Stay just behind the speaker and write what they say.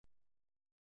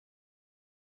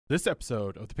This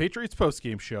episode of the Patriots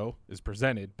Postgame Show is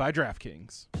presented by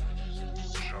DraftKings.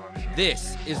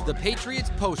 This is the Patriots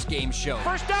Postgame Show.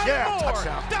 First down,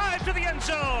 touchdown. Dive to the end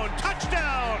zone.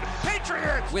 Touchdown,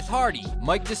 Patriots. With Hardy,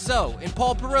 Mike Dussault, and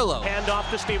Paul Perillo. Hand off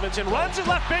to Stevenson. Runs his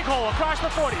left big hole across the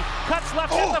 40. Cuts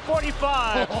left at the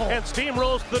 45. And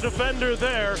steamrolls the defender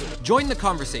there. Join the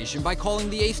conversation by calling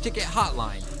the Ace Ticket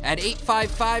hotline at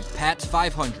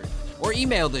 855-PATS-500. Or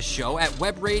email this show at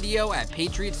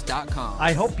webradio@patriots.com.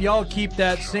 I hope y'all keep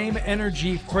that same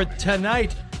energy for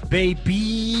tonight,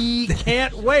 baby.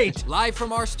 Can't wait. Live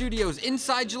from our studios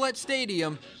inside Gillette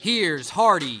Stadium, here's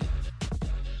Hardy.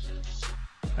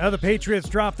 The Patriots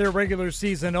dropped their regular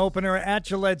season opener at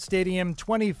Gillette Stadium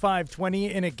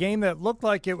 25-20 in a game that looked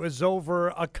like it was over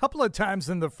a couple of times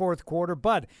in the fourth quarter,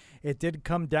 but it did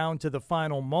come down to the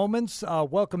final moments.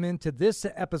 Welcome into this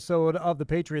episode of the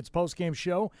Patriots Postgame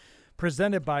Show,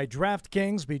 presented by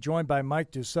DraftKings. Be joined by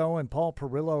Mike Dussault and Paul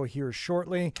Perillo here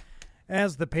shortly,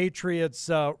 as the Patriots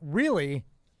really,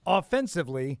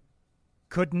 offensively,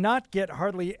 could not get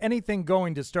hardly anything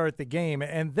going to start the game,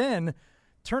 and then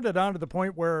turned it on to the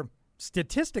point where,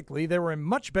 statistically, they were in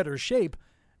much better shape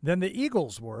than the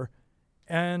Eagles were,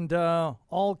 and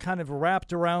all kind of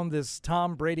wrapped around this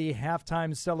Tom Brady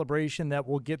halftime celebration that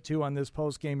we'll get to on this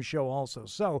postgame show also.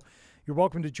 So you're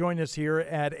welcome to join us here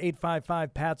at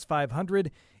 855-PATS-500.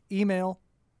 Email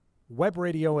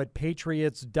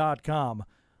webradio@patriots.com.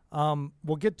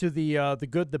 We'll get to the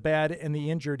good, the bad, and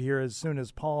the injured here as soon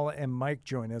as Paul and Mike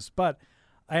join us. But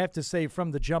I have to say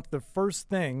from the jump, the first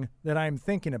thing that I'm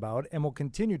thinking about and will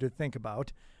continue to think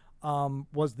about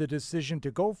was the decision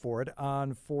to go for it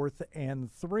on 4th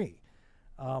and 3.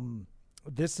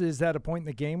 This is at a point in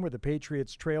the game where the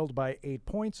Patriots trailed by 8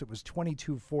 points. It was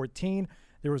 22-14.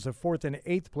 There was a 4th and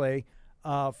 8 play,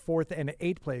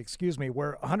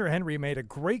 where Hunter Henry made a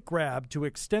great grab to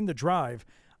extend the drive.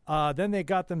 Then they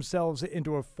got themselves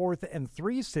into a 4th and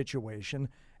 3 situation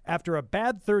after a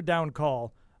bad third down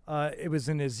call. It was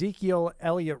an Ezekiel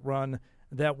Elliott run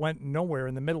that went nowhere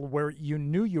in the middle where you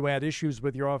knew you had issues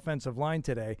with your offensive line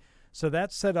today. So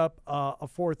that set up a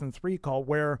 4th and 3 call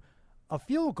where a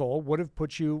field goal would have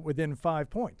put you within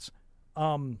 5 points.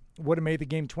 Would have made the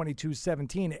game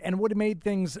 22-17 and would have made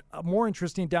things more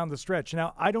interesting down the stretch.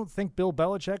 Now, I don't think Bill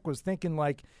Belichick was thinking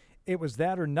like it was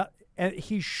that or not. And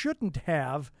he shouldn't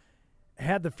have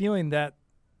had the feeling that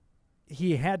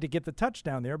he had to get the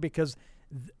touchdown there because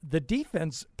the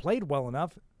defense played well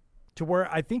enough to where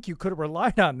I think you could have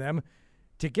relied on them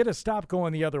to get a stop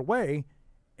going the other way.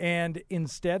 And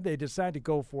instead, they decided to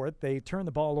go for it. They turned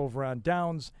the ball over on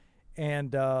downs.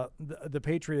 And the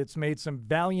Patriots made some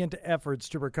valiant efforts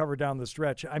to recover down the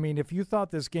stretch. I mean, if you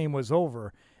thought this game was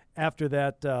over after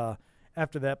that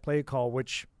play call,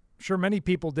 which sure many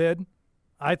people did,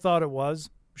 I thought it was.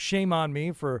 Shame on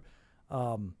me for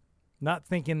not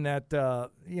thinking that the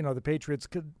Patriots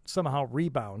could somehow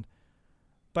rebound.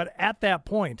 But at that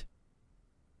point,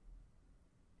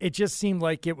 it just seemed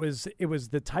like it was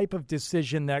the type of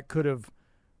decision that could have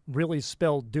really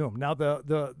spelled doom. Now,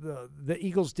 the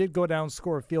Eagles did go down,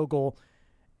 score a field goal,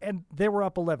 and they were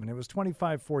up 11. It was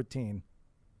 25-14.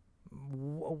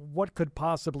 What could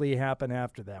possibly happen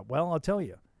after that? Well, I'll tell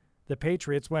you. The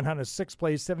Patriots went on a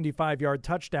 6-play, 75-yard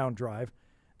touchdown drive.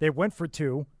 They went for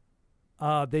 2.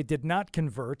 They did not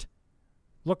convert.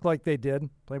 Looked like they did.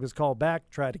 Play was called back.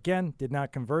 Tried again. Did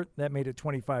not convert. That made it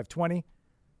 25-20.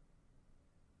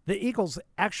 The Eagles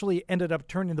actually ended up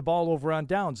turning the ball over on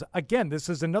downs. Again, this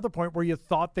is another point where you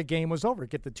thought the game was over.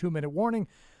 Get the 2-minute warning.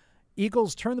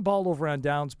 Eagles turn the ball over on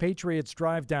downs. Patriots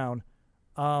drive down.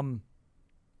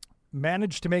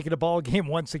 Managed to make it a ball game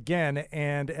once again.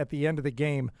 And at the end of the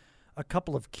game, a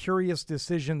couple of curious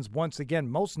decisions once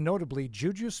again. Most notably,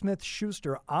 Juju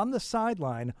Smith-Schuster on the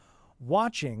sideline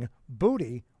watching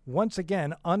Booty once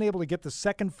again unable to get the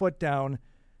second foot down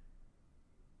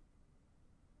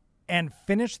and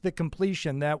finish the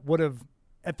completion that would have,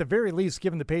 at the very least,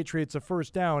 given the Patriots a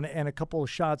first down and a couple of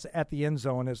shots at the end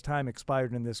zone as time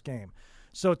expired in this game.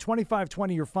 So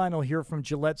 25-20, your final here from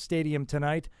Gillette Stadium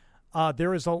tonight.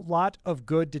 There is a lot of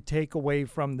good to take away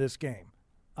from this game.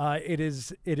 It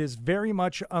is very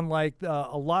much unlike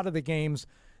a lot of the games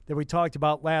that we talked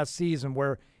about last season,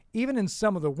 where even in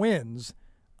some of the wins,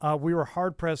 we were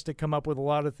hard-pressed to come up with a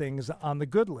lot of things on the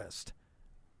good list.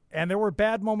 And there were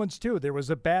bad moments, too. There was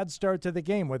a bad start to the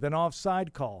game with an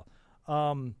offside call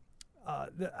on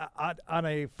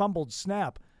a fumbled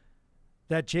snap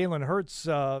that Jalen Hurts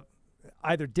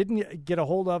either didn't get a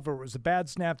hold of or it was a bad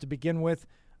snap to begin with.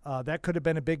 That could have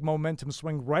been a big momentum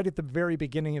swing right at the very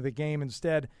beginning of the game.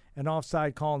 Instead, an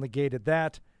offside call negated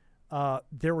that.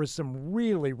 there was some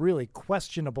really, really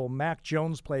questionable Mac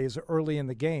Jones plays early in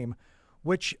the game,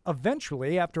 which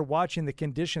eventually, after watching the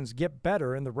conditions get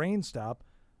better and the rain stop,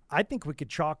 I think we could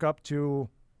chalk up to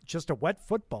just a wet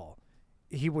football.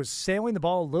 He was sailing the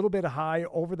ball a little bit high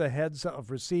over the heads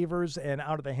of receivers and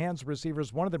out of the hands of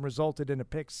receivers. One of them resulted in a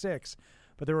pick six,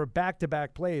 but there were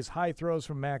back-to-back plays, high throws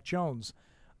from Mac Jones,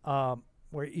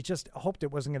 where you just hoped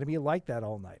it wasn't going to be like that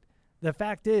all night. The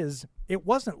fact is, it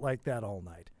wasn't like that all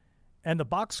night, and the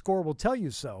box score will tell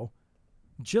you so.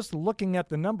 Just looking at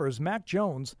the numbers, Mac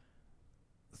Jones,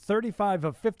 35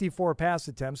 of 54 pass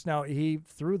attempts. Now, he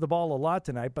threw the ball a lot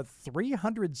tonight, but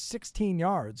 316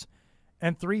 yards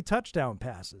and 3 touchdown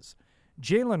passes.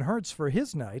 Jalen Hurts for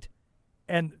his night,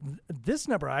 and this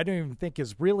number I don't even think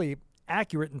is really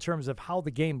accurate in terms of how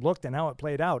the game looked and how it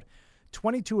played out.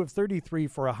 22 of 33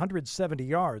 for 170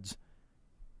 yards.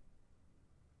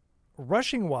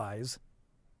 Rushing-wise,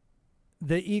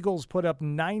 the Eagles put up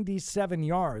 97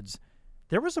 yards.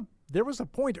 There was a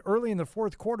point early in the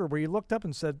fourth quarter where you looked up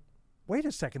and said, wait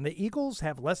a second, the Eagles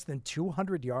have less than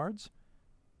 200 yards?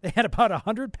 They had about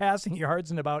 100 passing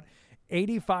yards and about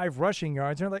 85 rushing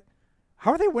yards. They're like,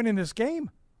 how are they winning this game?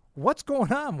 What's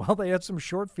going on? Well, they had some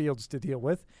short fields to deal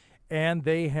with, and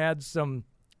they had some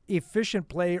efficient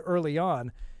play early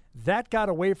on. That got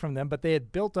away from them, but they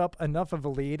had built up enough of a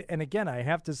lead. And again, I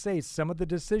have to say, some of the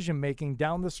decision-making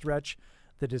down the stretch,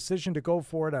 the decision to go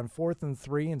for it on 4th and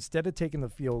 3 instead of taking the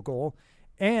field goal,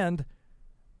 and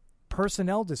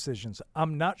personnel decisions.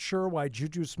 I'm not sure why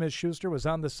Juju Smith-Schuster was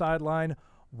on the sideline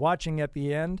watching at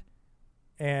the end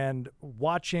and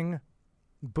watching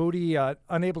Booty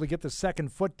unable to get the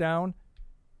second foot down.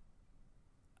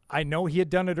 I know he had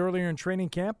done it earlier in training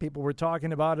camp. People were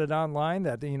talking about it online,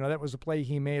 that that was a play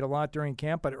he made a lot during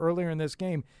camp. But earlier in this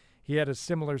game, he had a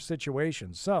similar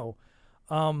situation. So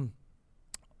all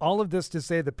of this to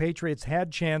say the Patriots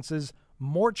had chances,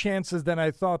 more chances than I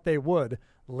thought they would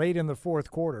late in the fourth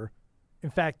quarter. In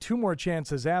fact, 2 more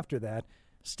chances after that,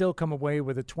 still come away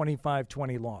with a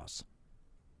 25-20 loss.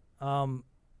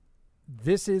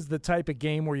 This is the type of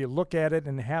game where you look at it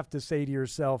and have to say to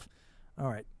yourself, all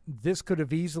right, this could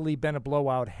have easily been a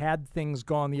blowout had things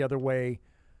gone the other way.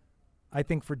 I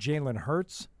think for Jalen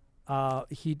Hurts,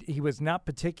 he was not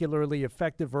particularly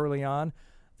effective early on.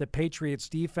 The Patriots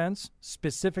defense,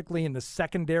 specifically in the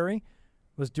secondary,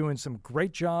 was doing a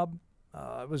great job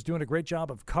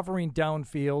of covering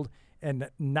downfield and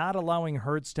not allowing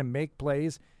Hurts to make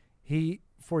plays. He,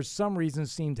 for some reason,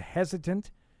 seemed hesitant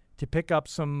to pick up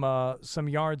some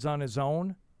yards on his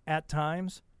own at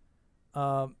times.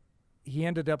 He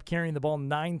ended up carrying the ball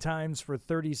 9 times for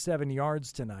 37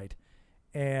 yards tonight.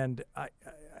 And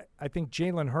I think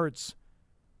Jalen Hurts,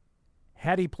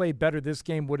 had he played better, this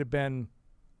game would have been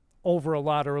over a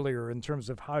lot earlier in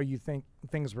terms of how you think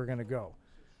things were going to go.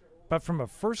 But from a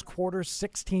first quarter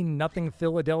 16-0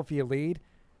 Philadelphia lead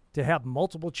to have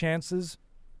multiple chances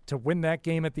to win that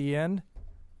game at the end,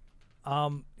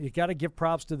 you got to give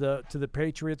props to the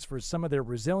Patriots for some of their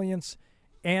resilience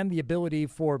and the ability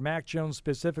for Mac Jones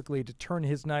specifically to turn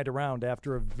his night around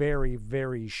after a very,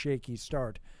 very shaky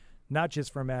start, not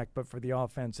just for Mac, but for the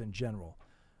offense in general.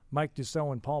 Mike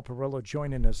Dussault and Paul Perillo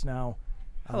joining us now.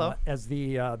 Hello. As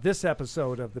this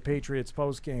episode of the Patriots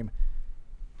postgame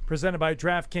presented by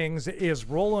DraftKings is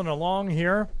rolling along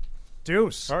here.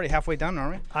 Deuce. We're already halfway done,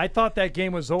 aren't we? I thought that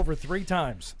game was over 3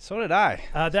 times. So did I.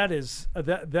 That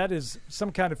is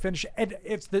some kind of finish. And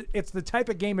it's the type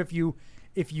of game if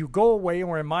you go away,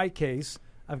 or in my case,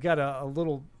 I've got a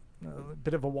little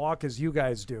bit of a walk as you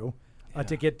guys do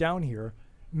to get down here.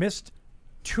 Missed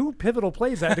 2 pivotal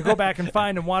plays. I had to go back and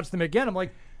find and watch them again. I'm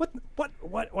like,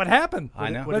 what happened? I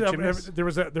know. What did you miss? There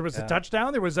was a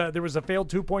touchdown. There was a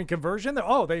failed 2-point conversion.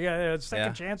 Oh, they got a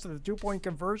second chance at the 2-point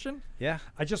conversion. Yeah.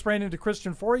 I just ran into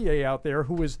Christian Fourier out there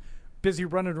who was busy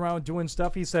running around doing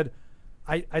stuff. He said,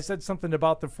 I said something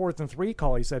about the 4th and 3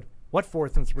 call. He said, what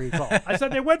 4th and 3 call? I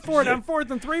said they went for it on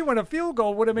 4th and 3 when a field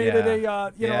goal would have made it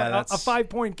a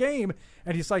 5-point game.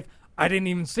 And he's like, I didn't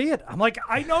even see it. I'm like,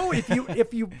 I know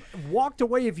if you walked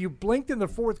away, if you blinked in the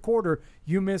fourth quarter,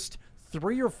 you missed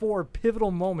 3 or 4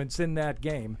 pivotal moments in that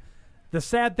game. The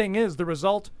sad thing is the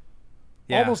result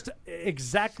almost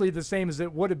exactly the same as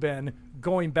it would have been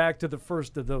going back to the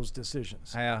first of those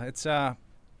decisions. Yeah, it's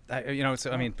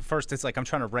first it's like I'm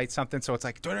trying to write something, so it's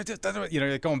like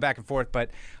going back and forth.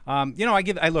 But I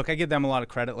give them a lot of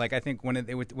credit. Like I think when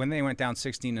they went down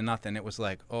 16-0, it was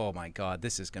like, oh my God,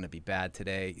 this is going to be bad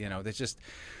today. There's just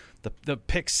the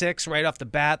pick 6 right off the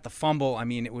bat, the fumble. I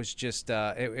mean, it was just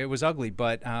it was ugly.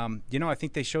 But I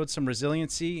think they showed some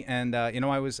resiliency, and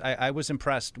I was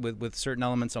impressed with certain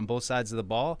elements on both sides of the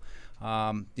ball.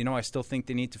 I still think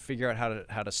they need to figure out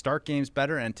how to start games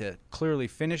better and to clearly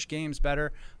finish games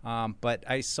better. But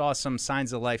I saw some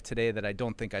signs of life today that I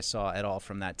don't think I saw at all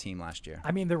from that team last year.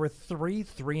 I mean, there were 3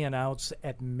 and outs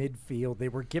at midfield. They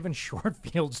were given short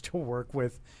fields to work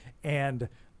with, and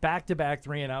back-to-back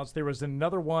 3 and outs. There was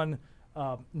another one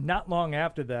not long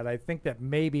after that. I think that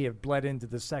maybe it bled into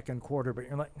the second quarter, but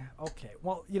you're like, okay,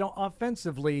 well,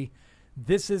 offensively,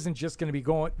 this isn't just going to be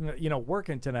going,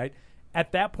 working tonight.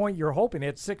 At that point, you're hoping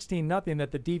at 16-0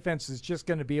 that the defense is just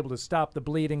going to be able to stop the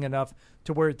bleeding enough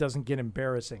to where it doesn't get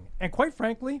embarrassing. And quite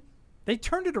frankly, they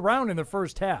turned it around in the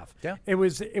first half. Yeah.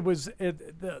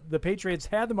 The Patriots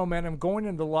had the momentum going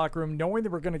into the locker room, knowing they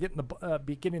were going to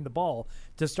be getting the ball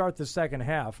to start the second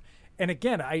half. And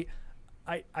again, I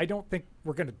don't think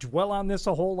we're going to dwell on this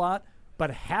a whole lot,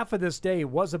 but half of this day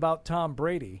was about Tom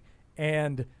Brady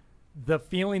and the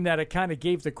feeling that it kind of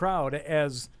gave the crowd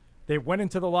as they went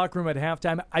into the locker room at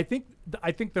halftime. I think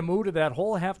the mood of that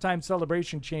whole halftime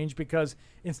celebration changed because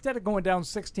instead of going down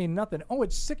 16-0,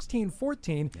 it's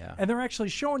 16-14, and they're actually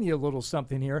showing you a little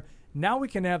something here. Now we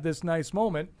can have this nice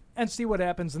moment and see what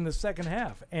happens in the second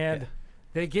half. And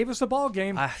they gave us a ball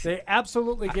game. They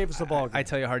absolutely gave us a ball game. I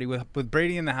tell you, Hardy, with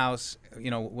Brady in the house,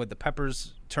 with the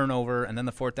Peppers turnover and then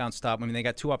the fourth down stop. I mean, they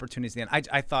got 2 opportunities at the end.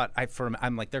 I thought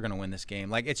I'm like, they're going to win this game.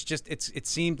 Like, it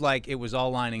seemed like it was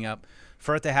all lining up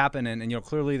for it to happen, and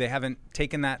clearly they haven't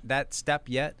taken that step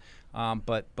yet.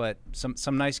 But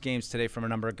some nice games today from a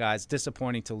number of guys.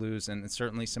 Disappointing to lose, and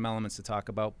certainly some elements to talk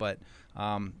about. But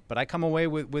I come away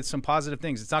with some positive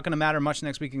things. It's not going to matter much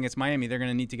next week against Miami. They're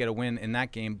going to need to get a win in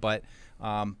that game. But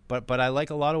I like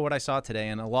a lot of what I saw today,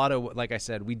 and a lot of, like I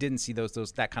said, we didn't see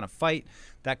that kind of fight,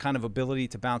 that kind of ability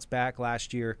to bounce back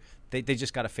last year. They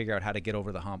just got to figure out how to get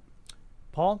over the hump.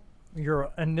 Paul,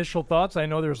 your initial thoughts? I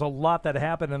know there's a lot that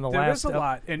happened in the last. There is a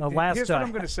lot. And here's what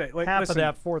I'm going to say. Half of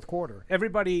that fourth quarter.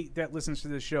 Everybody that listens to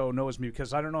this show knows me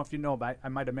because I don't know if you know, but I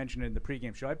might have mentioned it in the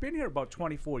pregame show. I've been here about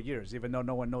 24 years, even though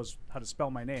no one knows how to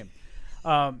spell my name.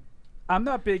 I'm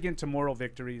not big into moral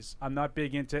victories. I'm not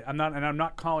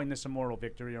calling this a moral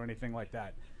victory or anything like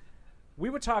that. We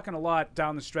were talking a lot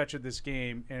down the stretch of this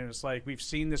game, and it's like, we've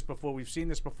seen this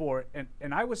before.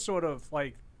 And I was sort of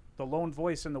like the lone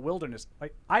voice in the wilderness.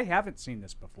 Like, I haven't seen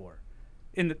this before.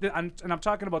 And I'm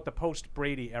talking about the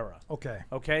post-Brady era.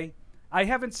 Okay? I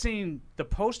haven't seen the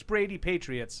post-Brady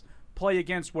Patriots play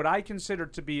against what I consider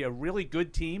to be a really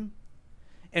good team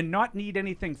and not need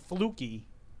anything fluky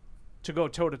to go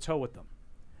toe-to-toe with them.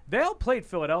 They outplayed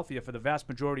Philadelphia for the vast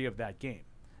majority of that game.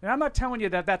 And I'm not telling you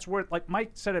that that's worth, like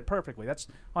Mike said it perfectly. That's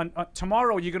on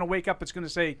tomorrow you're going to wake up, it's going to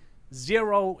say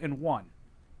 0-1.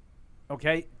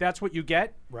 Okay? That's what you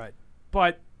get. Right.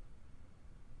 But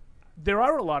there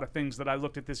are a lot of things that I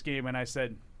looked at this game and I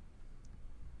said,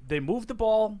 they moved the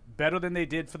ball better than they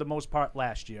did for the most part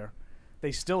last year.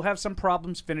 They still have some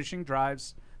problems finishing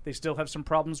drives. They still have some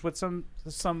problems with some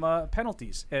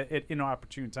penalties at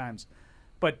inopportune times.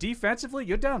 But defensively,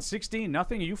 you're down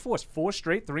 16-0. You force 4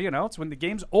 straight 3 and outs when the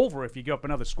game's over if you give up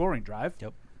another scoring drive.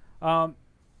 Yep.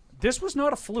 This was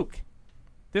not a fluke.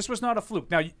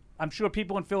 Now, I'm sure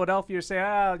people in Philadelphia say,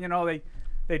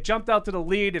 they jumped out to the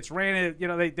lead. It's ran.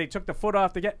 They took the foot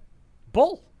off. They get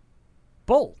bull.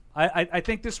 I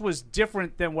think this was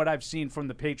different than what I've seen from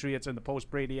the Patriots in the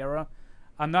post-Brady era.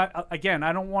 I'm not, again,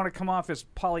 I don't want to come off as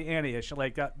Pollyanna-ish.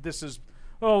 Like, this is,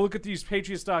 look at these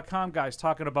Patriots.com guys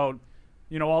talking about,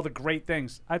 all the great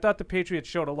things. I thought the Patriots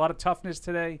showed a lot of toughness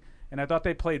today, and I thought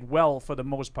they played well for the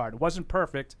most part. It wasn't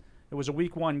perfect. It was a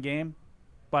Week 1 game,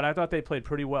 but I thought they played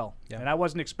pretty well. Yeah. And I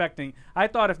wasn't expecting – I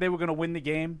thought if they were going to win the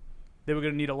game, they were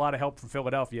going to need a lot of help from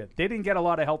Philadelphia. They didn't get a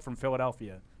lot of help from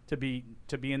Philadelphia to be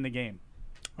in the game.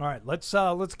 All right, let's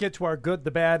get to our good,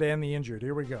 the bad, and the injured.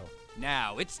 Here we go.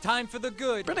 Now it's time for the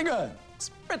good. Pretty good.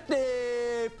 It's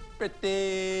pretty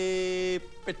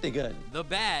good. The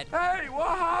bad. Hey,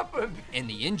 what happened? And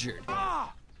the injured.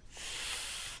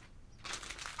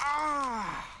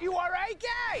 You all right,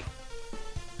 guy?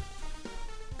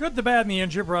 Good, the bad, and the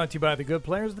injured, brought to you by the good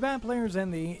players, the bad players,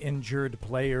 and the injured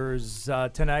players.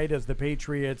 Tonight, as the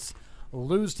Patriots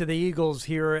lose to the Eagles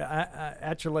here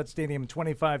at Gillette Stadium,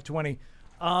 25-20.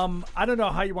 I don't know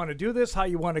how you want to do this, how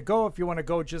you want to go. If you want to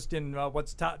go just in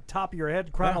what's top of your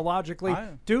head chronologically.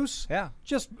 Deuce? Yeah.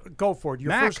 Just go for it.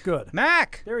 Your first good.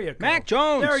 Mac. There you go. Mac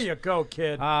Jones. There you go,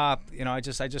 kid. I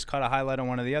just caught a highlight on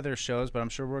one of the other shows, but I'm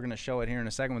sure we're going to show it here in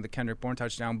a second with the Kendrick Bourne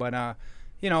touchdown. But,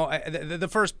 the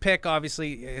first pick,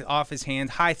 obviously, off his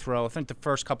hand, high throw. I think the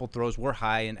first couple throws were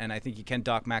high, and I think you can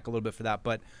dock Mac a little bit for that.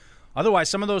 But Otherwise,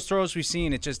 some of those throws we've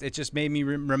seen, it just made me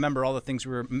remember all the things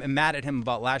we were mad at him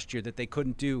about last year that they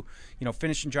couldn't do.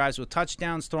 Finishing drives with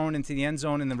touchdowns, throwing into the end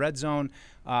zone in the red zone.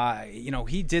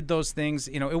 He did those things.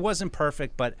 It wasn't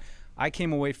perfect, but I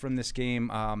came away from this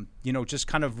game, just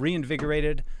kind of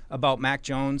reinvigorated about Mac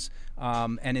Jones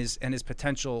and his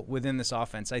potential within this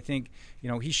offense. I think,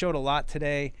 he showed a lot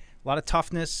today, a lot of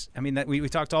toughness. I mean, that we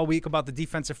talked all week about the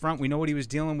defensive front. We know what he was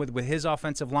dealing with his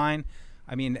offensive line.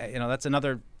 I mean, that's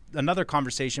another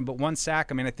conversation. But 1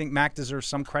 sack. I mean, I think Mac deserves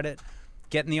some credit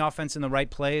getting the offense in the right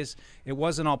plays. It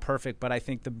wasn't all perfect, but I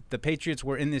think the Patriots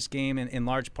were in this game in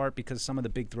large part because of some of the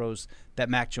big throws that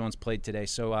Mac Jones played today.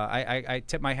 So I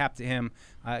tip my hat to him.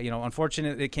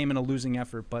 Unfortunately, it came in a losing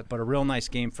effort, but a real nice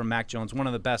game from Mac Jones, one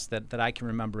of the best that I can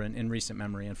remember in recent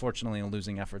memory. Unfortunately, a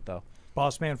losing effort, though.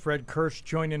 Boss man Fred Kirsch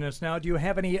joining us now. Do you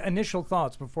have any initial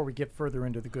thoughts before we get further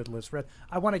into the good list, Fred?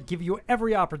 I want to give you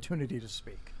every opportunity to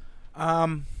speak.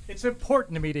 It's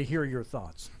important to me to hear your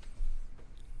thoughts.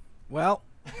 Well,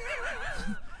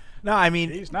 no, I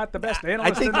mean, he's not the best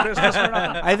analyst in the business.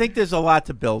 I think there's a lot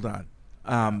to build on.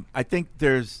 I think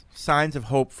there's signs of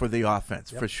hope for the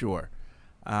offense, for sure.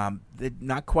 They're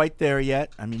not quite there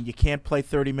yet. I mean, you can't play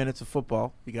 30 minutes of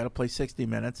football. You got to play 60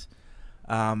 minutes.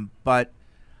 But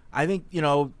I think,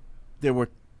 there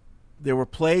were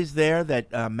plays there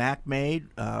that Mac made.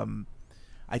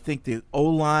 I think the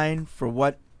O-line, for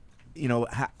what,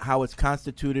 how it's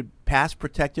constituted, pass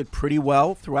protected pretty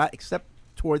well throughout, except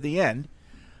toward the end.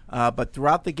 But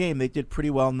throughout the game, they did pretty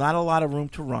well. Not a lot of room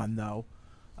to run, though.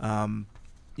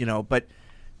 But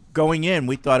going in,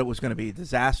 we thought it was going to be a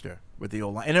disaster with the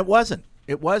O-line. And it wasn't.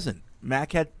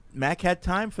 Mac had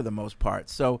time for the most part.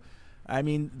 So, I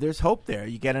mean, there's hope there.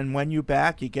 You get Nwenyu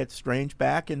back, you get Strange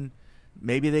back, and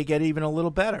maybe they get even a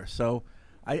little better. So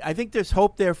I think there's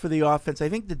hope there for the offense. I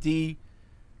think the D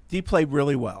played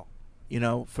really well,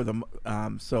 for the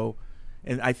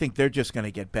and I think they're just going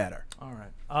to get better. All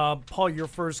right. Paul, your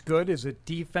first good, is it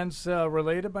defense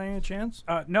related by any chance?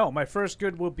 No, my first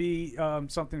good will be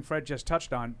something Fred just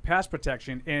touched on, pass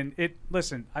protection. And it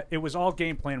was all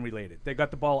game plan related. They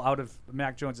got the ball out of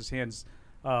Mac Jones's hands,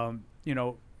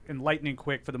 in lightning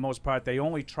quick for the most part. They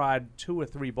only tried 2 or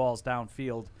 3 balls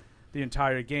downfield the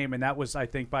entire game, and that was, I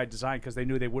think, by design because they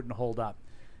knew they wouldn't hold up.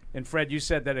 And Fred, you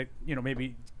said that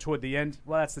maybe toward the end.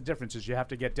 Well, that's the difference is you have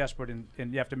to get desperate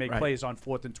and you have to make plays on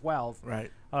 4th and 12,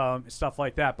 right? Stuff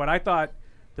like that. But I thought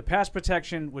the pass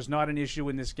protection was not an issue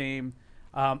in this game.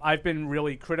 I've been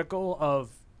really critical of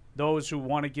those who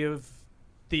want to give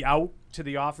the out to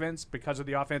the offense because of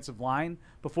the offensive line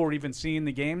before even seeing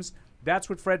the games. That's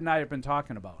what Fred and I have been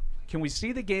talking about. Can we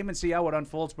see the game and see how it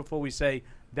unfolds before we say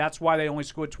that's why they only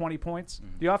scored 20 points?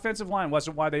 Mm-hmm. The offensive line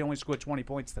wasn't why they only scored 20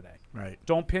 points today. Right.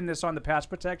 Don't pin this on the pass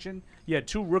protection. You had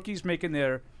 2 rookies making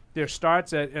their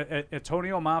starts at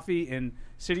Antonio Mafi and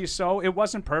City So. It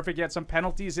wasn't perfect. You had some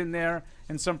penalties in there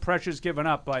and some pressures given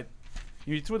up, but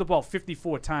you threw the ball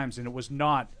 54 times and it was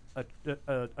not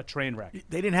a train wreck.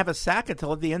 They didn't have a sack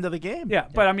until at the end of the game. Yeah,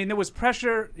 but I mean, there was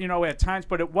pressure, at times,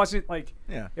 but it wasn't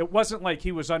like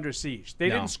he was under siege. They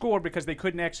didn't score because they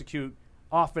couldn't execute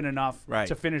often enough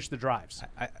to finish the drives,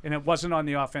 and it wasn't on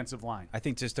the offensive line. I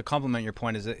think just to complement your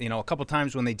point is that a couple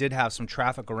times when they did have some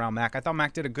traffic around Mac, I thought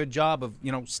Mac did a good job of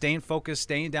staying focused,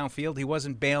 staying downfield. He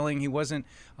wasn't bailing. He wasn't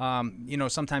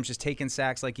sometimes just taking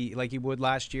sacks like he would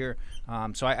last year.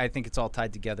 So I think it's all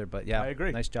tied together. But yeah, I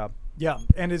agree. Nice job. Yeah,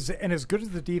 and as good as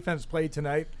the defense played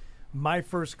tonight, my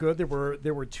first good, there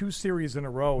were 2 series in a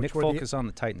row. Nick Folk is on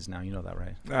the Titans now. You know that,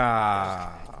 right?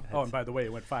 Oh, and by the way,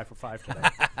 it went 5 for 5 today.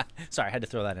 Sorry, I had to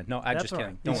throw that in. No, I'm just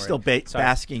kidding. Don't He's worry. still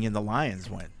basking in the Lions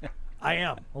win. I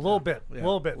am a little bit, a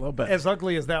little bit, as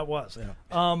ugly as that was.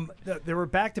 Yeah. There were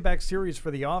back-to-back series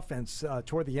for the offense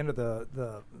toward the end of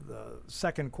the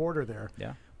second quarter there.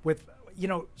 Yeah. With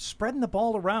spreading the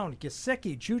ball around,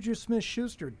 Gesicki, Juju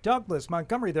Smith-Schuster, Douglas,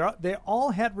 Montgomery. They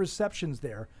all had receptions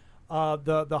there.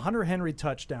 The Hunter Henry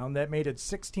touchdown that made it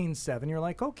 16-7. You're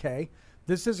like, okay,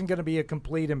 this isn't going to be a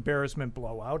complete embarrassment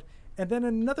blowout. And then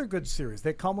another good series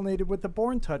that culminated with the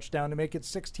Bourne touchdown to make it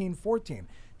 16-14.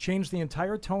 Changed the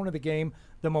entire tone of the game.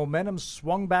 The momentum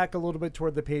swung back a little bit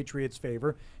toward the Patriots'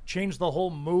 favor. Changed the whole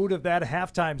mood of that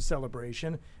halftime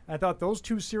celebration. I thought those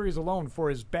 2 series alone, for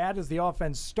as bad as the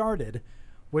offense started,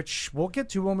 which we'll get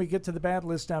to when we get to the bad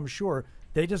list, I'm sure,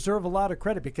 they deserve a lot of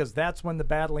credit because that's when the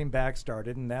battling back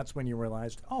started, and that's when you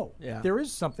realized, there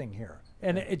is something here.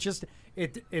 And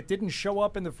it didn't show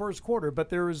up in the first quarter, but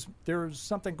there's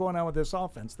something going on with this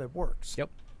offense that works. Yep.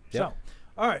 So,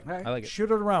 all right. I like it.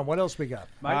 Shoot it around. What else we got?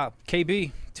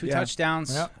 KB, 2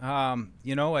 touchdowns. Yep.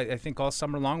 I think all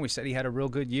summer long we said he had a real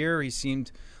good year. He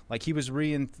seemed Like he was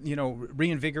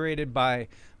reinvigorated by,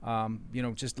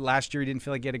 just last year he didn't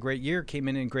feel like he had a great year. Came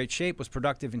in great shape, was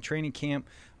productive in training camp.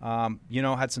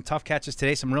 Had some tough catches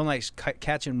today, some real nice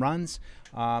catch and runs.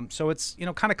 So it's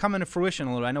kind of coming to fruition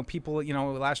a little. I know people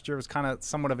last year was kind of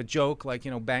somewhat of a joke, like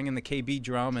banging the KB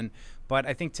drum, but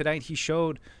I think tonight he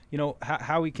showed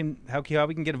how we can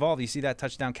get involved. You see that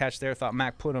touchdown catch there. Thought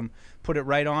Mac put it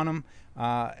right on him.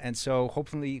 And so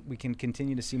hopefully we can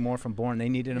continue to see more from Bourne. They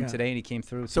needed him today, and he came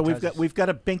through. So we've got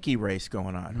a binky race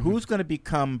going on. Mm-hmm. Who's going to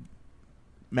become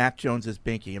Mac Jones's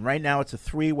binky? And right now it's a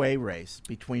 3-way race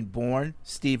between Bourne,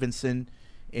 Stevenson,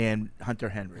 and Hunter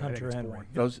Henry.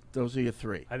 Those are your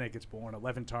three. I think it's Bourne.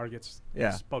 11 targets. Yeah.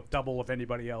 It's about double of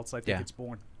anybody else. I think it's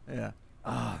Bourne. Yeah.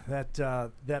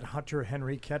 That Hunter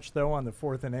Henry catch though on the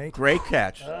 4th and 8. Great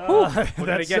catch. We're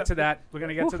gonna get to that. We're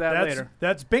gonna get to that later.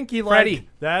 That's binky like. Freddie,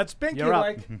 that's binky you're up.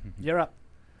 like. You're up.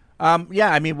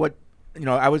 I mean, what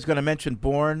I was going to mention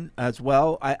Bourne as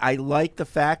well. I like the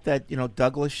fact that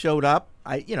Douglas showed up.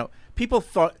 People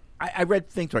thought I read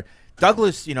things where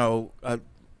Douglas,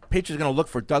 Patriots are going to look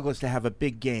for Douglas to have a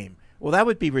big game. Well, that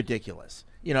would be ridiculous.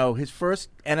 His first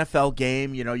NFL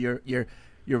game. You're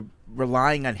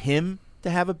relying on him to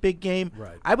have a big game.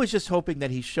 Right. I was just hoping that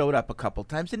he showed up a couple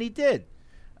times, and he did.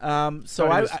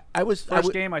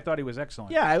 First game, I thought he was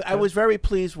excellent. Yeah, I was very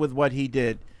pleased with what he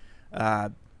did. Yeah.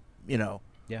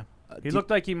 He looked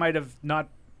like he might have not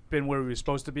been where he was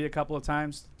supposed to be a couple of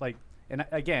times. And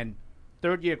again,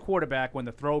 third-year quarterback, when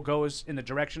the throw goes in the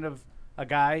direction of a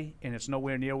guy and it's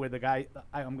nowhere near where the guy,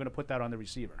 I'm going to put that on the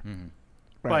receiver. Mm-hmm.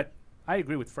 Right. But I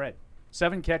agree with Fred.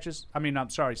 7 targets,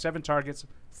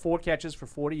 4 catches for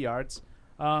 40 yards.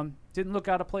 Didn't look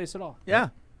out of place at all. Yeah.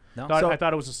 No. I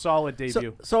thought it was a solid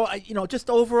debut. So just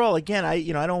overall, again, I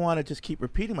don't want to just keep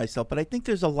repeating myself, but I think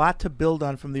there's a lot to build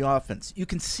on from the offense. You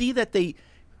can see that they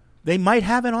might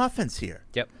have an offense here.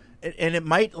 Yep. And it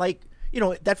might,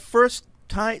 that first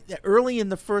time, early in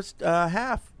the first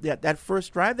half, that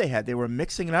first drive they had, they were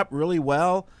mixing it up really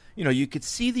well. You could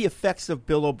see the effects of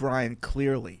Bill O'Brien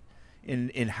clearly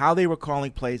in how they were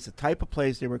calling plays, the type of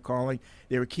plays they were calling.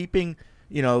 They were keeping,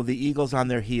 the Eagles on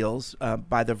their heels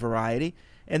by the variety,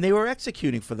 and they were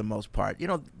executing for the most part.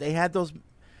 They had those,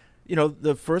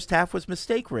 the first half was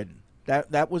mistake-ridden.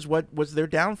 That was what was their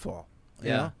downfall.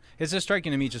 Yeah. It's just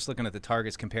striking to me just looking at the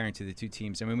targets comparing to the two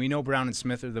teams. I mean, we know Brown and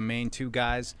Smith are the main two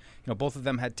guys. Both of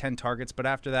them had 10 targets, but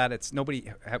after that, it's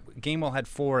nobody. Gainwell had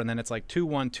 4, and then it's like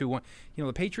 2-1, 2-1.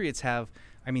 The Patriots have,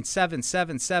 7,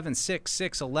 7, 7, 6,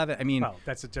 6, 11. I mean, well,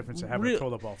 that's the difference of having to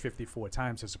throw the ball 54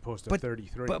 times as opposed to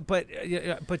 33.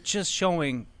 But just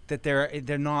showing that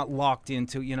they're not locked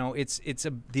into. It's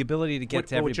the ability to get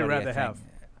to everybody. What would you rather have?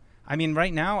 I mean,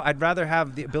 right now, I'd rather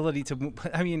have the ability to.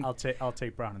 I mean, I'll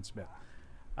take Brown and Smith.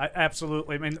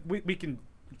 Absolutely. I mean, we can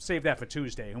save that for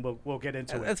Tuesday, and we'll get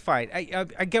into it. That's fine.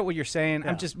 I get what you're saying.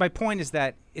 Yeah. My point is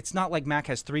that it's not like Mac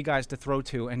has 3 guys to throw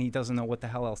to, and he doesn't know what the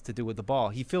hell else to do with the ball.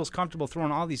 He feels comfortable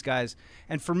throwing all these guys.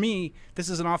 And for me, this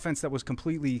is an offense that was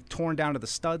completely torn down to the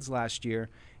studs last year,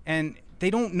 and they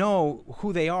don't know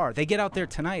who they are. They get out there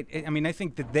tonight. I mean, I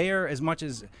think that they're as much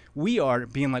as we are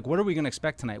being like, what are we going to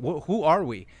expect tonight? Who are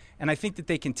we? And I think that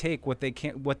they can take what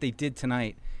they did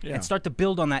tonight and start to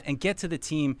build on that and get to the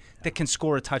team that can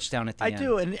score a touchdown at the end. I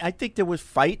do, and I think there was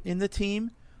fight in the team.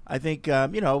 I think I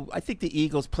think the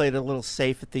Eagles played a little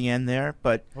safe at the end there,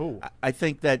 but I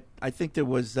think there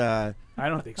was. I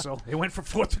don't think so. They went for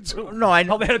 4th and 2. No, I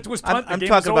know. All they had to do was punt. I'm the game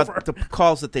talking was about over. the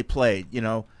calls that they played.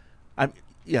 The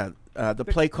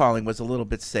play calling was a little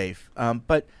bit safe,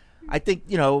 but I think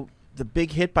the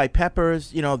big hit by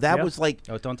Peppers, was like.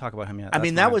 Oh, don't talk about him yet.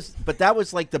 That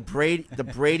was like the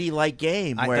Brady-like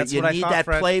game where you need that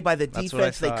Fred. play by the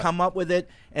defense. They come up with it,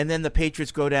 and then the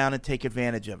Patriots go down and take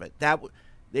advantage of it.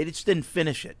 They just didn't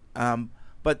finish it,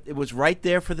 but it was right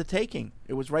there for the taking.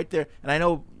 It was right there, and I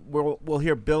know we'll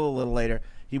hear Bill a little later.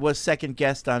 He was second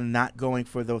guessed on not going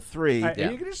for the 3. Are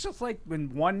you just like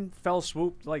when one fell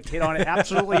swoop hit on it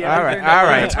absolutely everything? All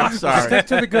right. I'm sorry. Stick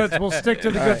to the goods. We'll stick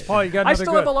to the goods. Paul, you got another I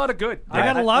still good. have a lot of good. I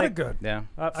got a lot of good. Yeah.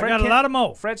 I got a lot of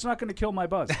mo. Fred's not going to kill my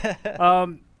buzz.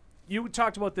 You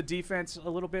talked about the defense a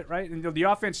little bit, right? And the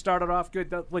offense started off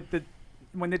good.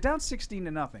 When they're down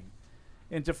 16-0,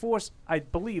 and to force, I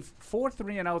believe, 4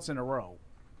 3-and-outs in a row,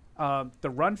 the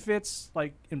run fits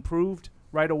improved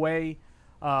right away.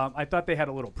 I thought they had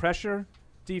a little pressure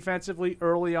defensively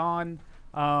early on.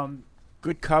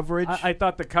 Good coverage. I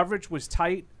thought the coverage was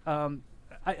tight.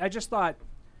 I just thought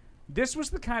this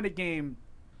was the kind of game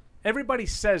everybody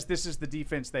says this is the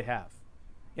defense they have.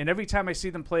 And every time I see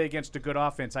them play against a good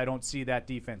offense, I don't see that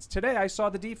defense. Today I saw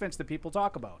the defense that people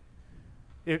talk about.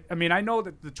 I know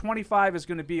that the 25 is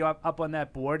going to be up on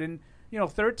that board, and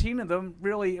 13 of them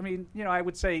really. I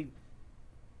would say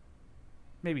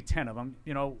maybe 10 of them,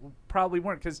 probably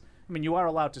weren't, because you are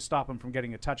allowed to stop them from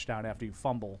getting a touchdown after you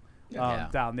fumble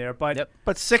down there, but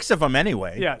but 6 of them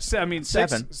anyway. Yeah, seven.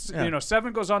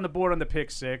 7 goes on the board on the pick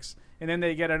 6, and then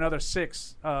they get another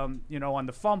 6, on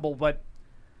the fumble, but.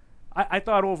 I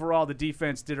thought overall the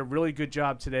defense did a really good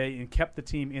job today and kept the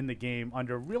team in the game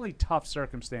under really tough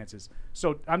circumstances.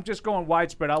 So I'm just going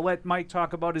widespread. I'll let Mike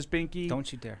talk about his binky. Don't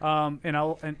you dare.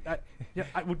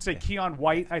 I would say Keon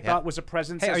White I thought was a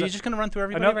presence. Hey, are you just going to run through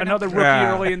everybody another right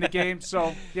rookie early in the game?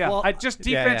 So Well, I just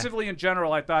defensively in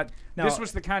general, I thought No, this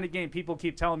was the kind of game people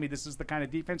keep telling me this is the kind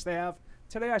of defense they have.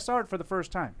 Today I saw it for the first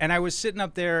time. And I was sitting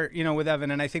up there, with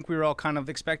Evan, and I think we were all kind of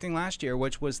expecting last year,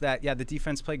 which was that, the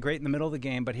defense played great in the middle of the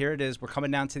game, but here it is. We're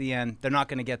coming down to the end. They're not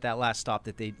going to get that last stop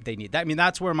that they need.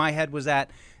 That's where my head was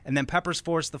at. And then Peppers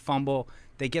forced the fumble.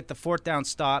 They get the 4th down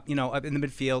stop, up in the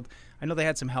midfield. I know they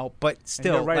had some help, but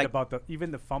still. And you're right about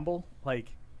even the fumble. You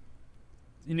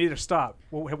need to stop.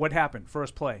 What happened?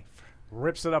 First play.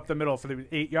 Rips it up the middle for the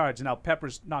 8 yards, and now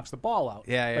Peppers knocks the ball out.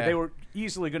 But they were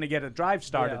easily going to get a drive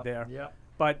started there. Yeah.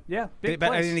 But big But,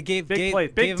 plays. it gave big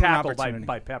him tackle an opportunity.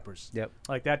 by Peppers. Yep.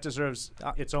 That deserves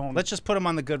its own. Let's just put him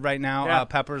on the good right now. Yeah.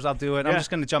 Peppers, I'll do it. Yeah. I'm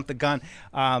just going to jump the gun.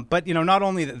 But not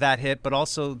only that hit, but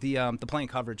also the playing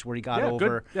coverage where he got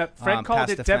over. Good. Yeah, Fred called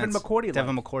past it Devin defense. McCourty-like.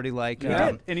 Devin McCourty-like. He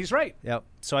did, and he's right. Yep.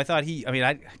 So I thought he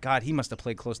must have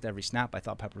played close to every snap. I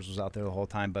thought Peppers was out there the whole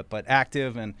time, but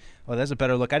active, and there's a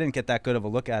better look. I didn't get that good of a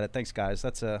look at it. Thanks, guys.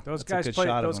 That's a good shot of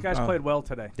him. Those guys played well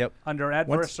today. Yep. Under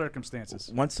adverse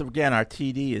circumstances. Once again, our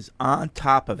TD is on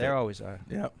top of it. They always are.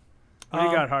 Yep. What do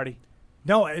you got, Hardy?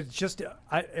 No, it's just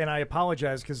I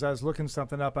apologize because I was looking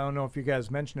something up. I don't know if you guys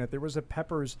mentioned it. There was a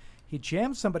Peppers. He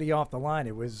jammed somebody off the line.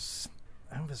 It was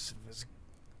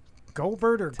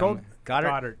Goldberg or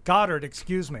Goddard.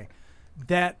 Excuse me.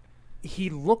 That he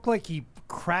looked like he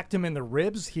cracked him in the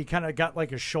ribs. He kind of got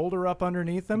like a shoulder up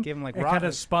underneath him. Gave him like kind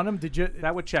of spun him. Did you?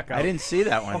 That would check out. I didn't see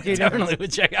that one. Okay, Definitely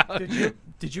would check out.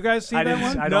 Did you guys see that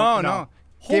one? I don't know.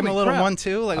 Gave him a Holy little crap.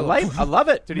 1-2. I love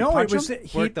it. Did he punch him?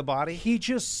 Work the body? He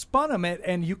just spun him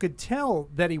and you could tell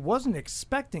that he wasn't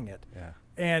expecting it. Yeah.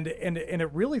 And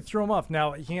it really threw him off.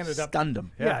 Now he ended up Stunned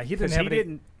him. Yeah, he didn't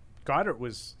have Goddard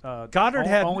was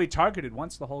only targeted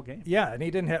once the whole game. Yeah, and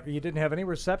he didn't have any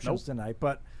receptions tonight.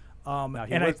 But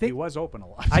I think he was open a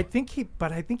lot. I think he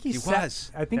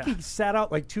was. he sat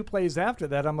out like 2 plays after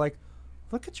that. I'm like,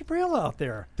 look at Jabril out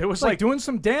there. There was like doing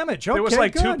some damage. Okay, there was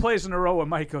like good. 2 plays in a row where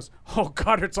Mike goes, "Oh,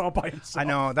 Goddard's all by himself." I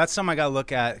know that's something I got to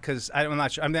look at because I'm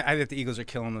not sure. I think the Eagles are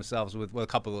killing themselves with a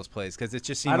couple of those plays because it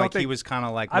just seemed like he was kind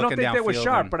of like. I don't think they were downfield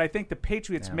sharp, but I think the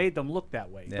Patriots made them look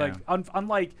that way. Yeah. Like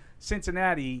unlike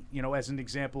Cincinnati, as an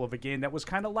example of a game that was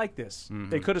kind of like this. Mm-hmm.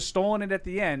 They could have stolen it at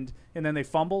the end and then they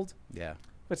fumbled. Yeah.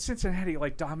 But Cincinnati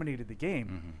dominated the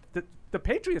game. Mm-hmm. The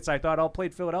Patriots, I thought, all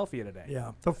played Philadelphia today.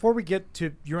 Yeah. Before we get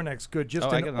to your next good, just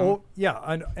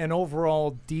an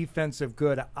overall defensive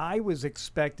good. I was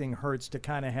expecting Hurts to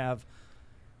kind of have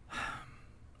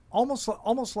almost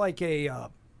like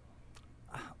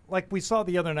like we saw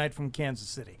the other night from Kansas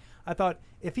City. I thought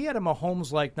if he had a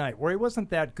Mahomes-like night where he wasn't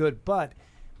that good, but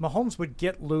Mahomes would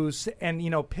get loose and,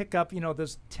 pick up,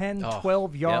 this 10,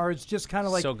 12 yards, just kind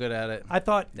of like. So good at it. I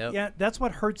thought, that's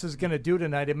what Hurts is going to do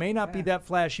tonight. It may not be that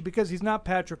flashy because he's not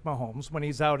Patrick Mahomes when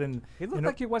he's out in. He looked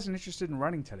like he wasn't interested in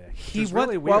running today. He was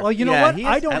really weird. Well, you know what?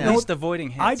 I don't at know. least avoiding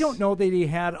hits. I don't know that he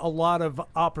had a lot of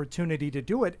opportunity to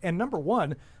do it. And number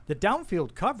one, the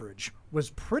downfield coverage was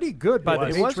pretty good by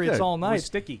the Patriots all night. It was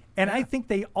sticky. And I think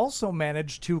they also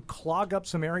managed to clog up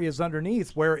some areas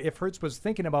underneath where if Hurts was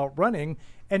thinking about running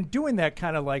and doing that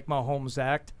kind of like Mahomes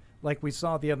act, like we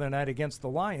saw the other night against the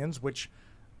Lions, which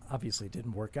obviously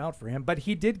didn't work out for him, but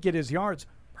he did get his yards.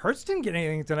 Hurts didn't get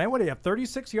anything tonight. What do you have?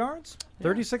 36 yards?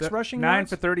 36 rushing 9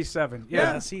 yards? 9 for 37.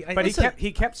 Yeah. But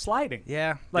he kept sliding.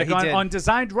 Yeah. Like he did. on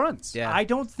designed runs. Yeah. I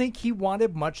don't think he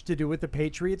wanted much to do with the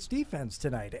Patriots defense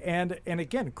tonight. And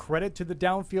again, credit to the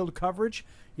downfield coverage.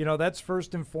 That's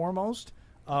first and foremost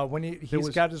when he's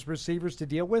got his receivers to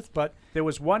deal with. But there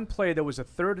was one play that was a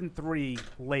 3rd and 3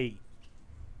 late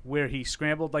where he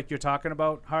scrambled like you're talking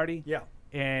about, Hardy. Yeah.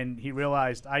 And he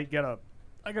realized I gotta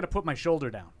put my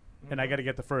shoulder down. And I got to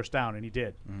get the first down, and he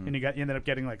did. Mm-hmm. And he ended up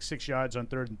getting like 6 yards on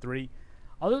 3rd and 3.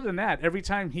 Other than that, every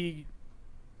time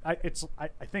I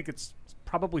think it's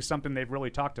probably something they've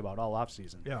really talked about all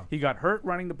offseason. Yeah. He got hurt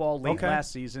running the ball late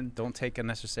last season. Don't take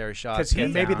unnecessary shots.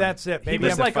 Because maybe that's it. He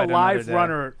was like a live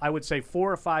runner, I would say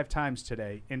 4 or 5 times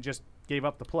today, and just gave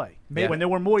up the play when there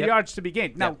were more yards to be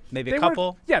gained. Now maybe a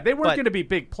couple. They weren't going to be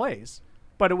big plays.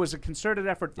 but it was a concerted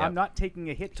effort. Yep. I'm not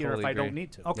taking a hit here Totally if I agree. don't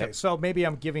need to. Okay, so maybe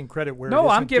I'm giving credit where No,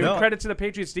 it I'm isn't giving due. credit to the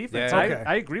Patriots defense. Yeah. Okay.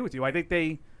 I agree with you. I think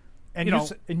they, And you you know,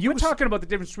 s- and you we're s- talking about the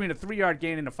difference between a 3-yard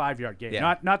gain and a 5-yard gain,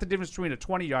 Yeah. not the difference between a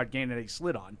 20-yard gain and a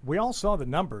slid on. We all saw the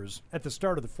numbers at the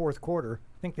start of the fourth quarter.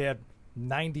 I think they had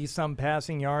 90-some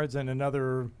passing yards and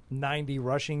another 90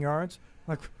 rushing yards.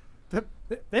 Like,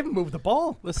 they haven't moved the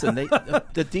ball. Listen,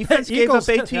 the defense gave Eagles-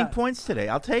 up 18 yeah. points today.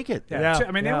 I'll take it. Yeah.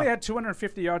 I mean, they yeah. only had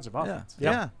 250 yards of offense.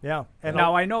 Yeah. Yeah. And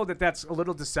Now, I know that that's a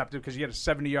little deceptive because you had a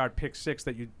 70-yard pick six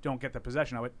that you don't get the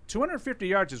possession of. It 250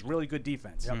 yards is really good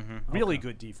defense. Really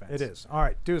good defense. it is. All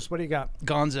right, Deuce, what do you got?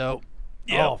 Gonzo.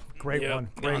 Oh, great one.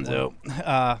 Great Gonzo.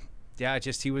 one. Yeah,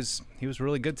 just he was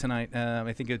really good tonight.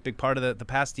 I think a big part of the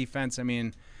pass defense. I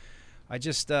mean, I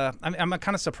just I'm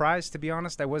kind of surprised, to be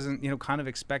honest. I wasn't kind of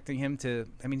expecting him to.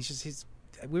 I mean,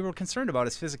 we were concerned about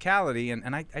his physicality,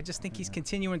 and I just think he's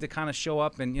continuing to kind of show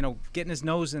up and getting his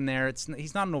nose in there.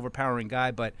 He's not an overpowering guy,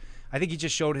 but I think he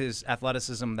just showed his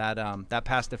athleticism. That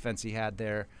pass defense he had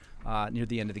there near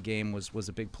the end of the game was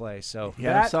a big play. So He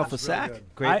had himself a sack.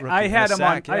 great. I had him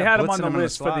on. I had him on blitzing the in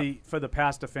list slot. for the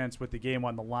pass defense with the game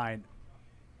on the line.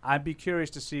 I'd be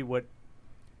curious to see what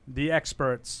the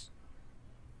experts,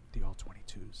 the all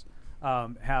 22s,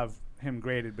 have him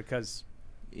graded because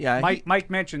Yeah, Mike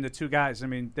mentioned the two guys. I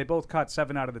mean, they both caught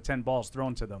 7 out of the 10 balls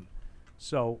thrown to them.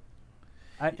 So,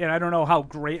 I don't know how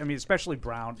great. I mean, especially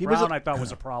Brown. I thought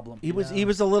was a problem. he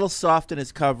was a little soft in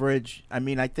his coverage. I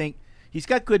mean, I think he's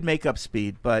got good makeup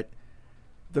speed, but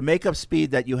the makeup speed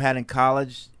that you had in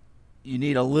college, you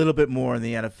need a little bit more in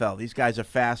the NFL. These guys are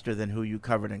faster than who you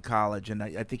covered in college, and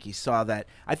I think he saw that.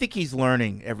 I think he's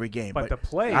learning every game. But the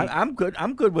play, I'm good.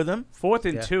 I'm good with him. 4th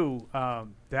and 2,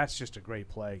 that's just a great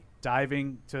play.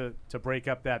 Diving to break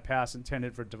up that pass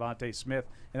intended for Devontae Smith,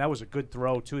 and that was a good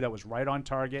throw too. That was right on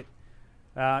target.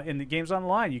 And the game's on the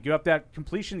line. You give up that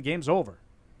completion, the game's over.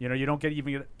 You don't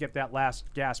get that last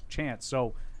gasp chance.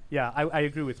 So, yeah, I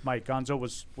agree with Mike. Gonzo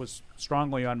was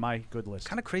strongly on my good list.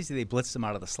 Kind of crazy they blitzed him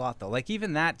out of the slot though. Like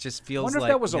even that just feels I wonder like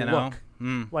if that was a look.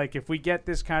 Mm. Like if we get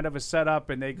this kind of a setup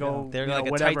and they go, They're like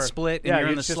a whatever. tight split, and yeah, you're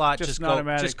in the it's slot. Just Just an go,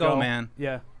 automatic just go, man.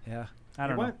 Yeah, Yeah. I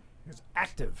don't know. He was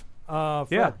active. Yeah,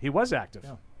 Fred. he was active.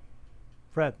 Yeah.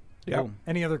 Fred. Yeah.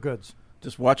 Any other goods?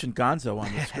 Just watching Gonzo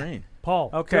on the screen. Paul.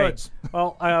 Okay. Goods.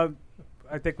 Well,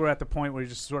 I think we're at the point where you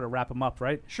just sort of wrap them up,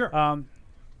 right? Sure.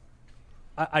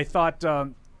 I thought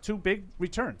 2 big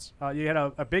returns. You had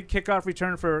a big kickoff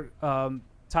return for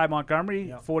Ty Montgomery,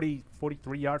 Yep.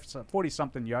 43 yards,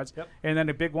 40-something yards, Yep. and then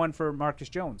a big one for Marcus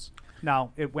Jones.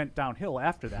 Now, it went downhill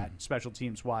after that, special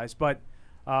teams-wise, but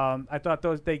I thought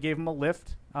they gave him a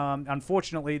lift.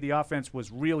 Unfortunately, the offense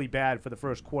was really bad for the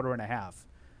first quarter and a half,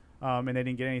 and they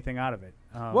didn't get anything out of it.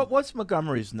 What's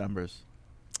Montgomery's numbers?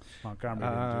 Montgomery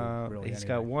didn't do really He's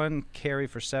anything. got 1 carry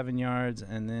for 7 yards,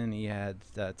 and then he had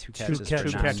 2 catches, Two for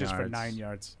 9 catches yards for 9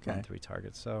 yards. Okay. on 3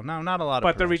 targets. So no, not a lot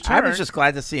But of the production. return, I was just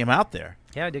glad to see him out there.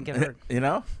 Yeah, I didn't get hurt.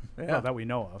 Yeah. well, that we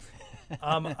know of.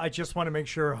 I just want to make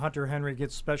sure Hunter Henry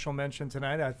gets special mention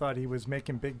tonight. I thought he was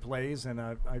making big plays, and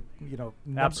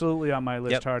Absolutely on my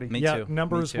list, Yep, Hardy. me yeah, too.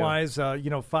 numbers Me too. wise,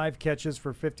 5 catches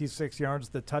for 56 yards,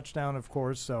 the touchdown, of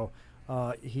course. So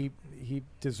he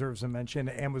deserves a mention,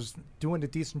 and was doing a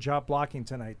decent job blocking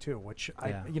tonight too. Which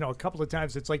Yeah. a couple of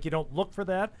times it's like you don't look for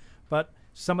that, but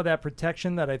some of that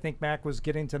protection that I think Mac was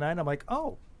getting tonight, I'm like,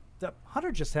 oh,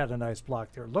 Hunter just had a nice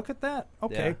block there. Look at that.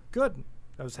 Okay, Yeah. good.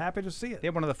 I was happy to see it. They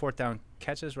had one of the 4th down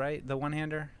catches, right? The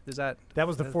one-hander. Is that? That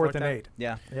was the the 4th and down? 8.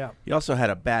 Yeah. Yeah. He also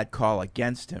had a bad call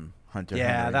against him, Hunter.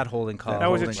 Yeah, Henry. that holding call. That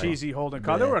was a holding cheesy holding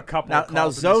call. Yeah. There were a couple Now, of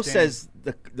calls in Zoe this game. says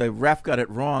the ref got it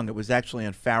wrong. It was actually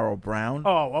on Farrell Brown,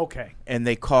 Oh, okay. and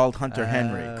they called Hunter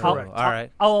Henry. Correct. All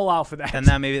right. I'll allow for that. And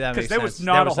that maybe that because makes there sense. was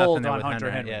not There a hold nothing there on with Hunter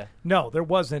Henry. Yeah. No, there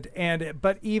wasn't.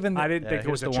 But even I didn't think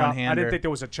there was here's a the chop. I one-hander. didn't think there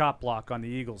was a chop block on the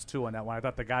Eagles too on that one. I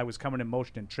thought the guy was coming in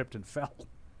motion and tripped and fell.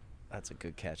 That's a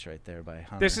good catch right there by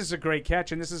Hunter. This is a great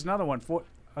catch, and this is another one. All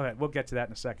right, we'll get to that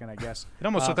in a second, I guess. It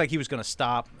almost looked like he was going to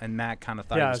stop, and Matt kind of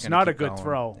thought he Yeah, was it's going to not a keep good going.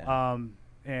 throw, Yeah.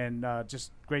 and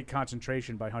just great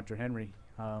concentration by Hunter Henry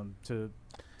to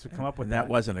come up with And that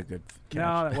wasn't a good catch.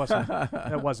 No, that wasn't.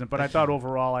 That wasn't. But I thought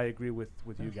overall, I agree with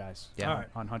you guys. Yeah. All right.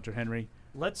 On Hunter Henry.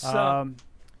 let's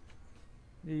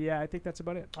Yeah, I think that's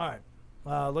about it. all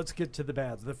right. Let's get to the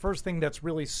bads. The first thing that's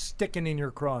really sticking in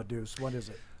your craw, Deuce, what is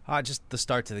it? Just the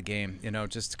start to the game,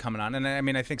 just coming on. And I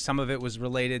mean, I think some of it was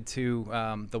related to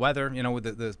the weather, with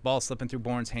the ball slipping through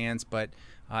Bourne's hands. But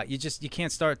you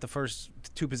can't start the first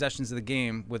 2 possessions of the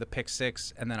game with a pick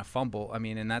 6 and then a fumble. I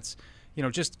mean, and that's,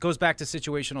 just goes back to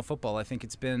situational football. I think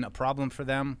it's been a problem for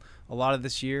them a lot of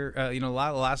this year, the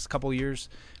last couple of years.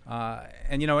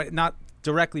 And, not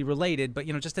directly related, but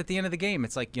just at the end of the game,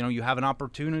 it's like you have an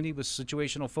opportunity with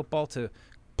situational football to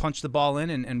punch the ball in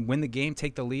and win the game,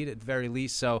 take the lead at the very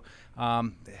least. So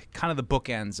kind of the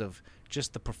bookends of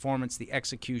just the performance, the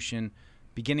execution,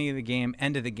 beginning of the game,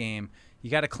 end of the game. You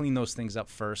got to clean those things up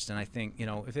first. And I think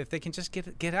if they can just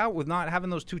get out with not having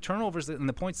those 2 turnovers and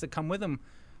the points that come with them,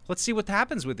 let's see what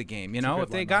happens with the game. If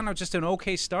they got just an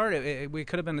okay start, it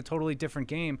could have been a totally different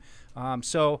game.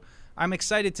 So I'm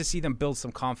excited to see them build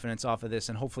some confidence off of this,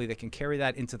 and hopefully they can carry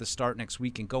that into the start next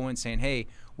week and go in saying, hey,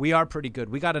 we are pretty good.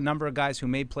 We got a number of guys who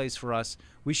made plays for us.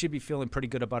 We should be feeling pretty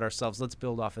good about ourselves. Let's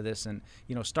build off of this and,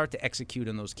 start to execute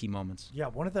in those key moments. Yeah,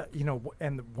 one of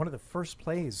the first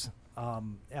plays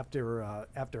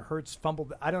after Hurts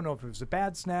fumbled, I don't know if it was a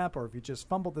bad snap or if he just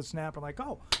fumbled the snap. I'm like,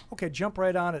 oh, okay, jump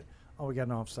right on it. Oh, we got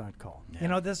an offside call.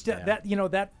 Yeah.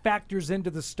 That factors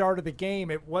into the start of the game.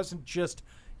 It wasn't just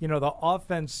the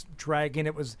offense dragging.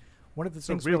 It was one of the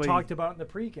things we talked about in the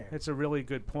pregame. It's a really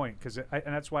good point and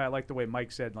that's why I like the way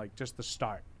Mike said, like, just the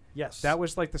start. Yes, that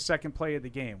was like the second play of the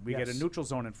game. We get a neutral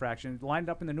zone infraction, lined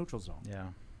up in the neutral zone. Yeah,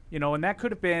 and that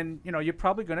could have been, you're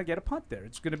probably going to get a punt there.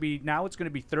 It's going to be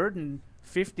 3rd and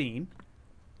 15.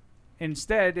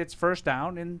 Instead, it's first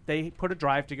down, and they put a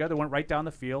drive together, went right down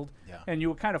the field, and you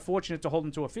were kind of fortunate to hold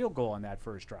them to a field goal on that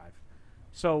first drive.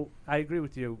 So I agree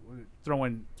with you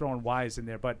throwing Wise in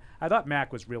there, but I thought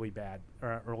Mack was really bad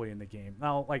early in the game.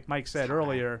 Now, like Mike said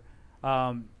earlier,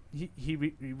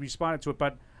 he responded to it,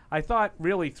 but I thought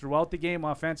really throughout the game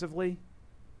offensively,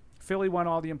 Philly won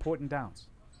all the important downs.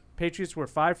 Patriots were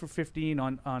 5 for 15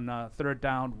 on 3rd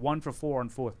down, 1 for 4 on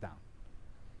 4th down.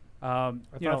 I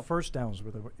thought first downs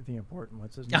were the important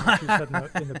ones, isn't it? You said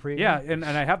in the preview. Yeah, and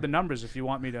I have the numbers if you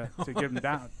want me to give them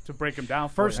down, to break them down.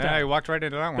 First down. I walked right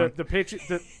into that one. The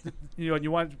Patriots,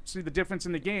 you want to see the difference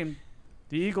in the game.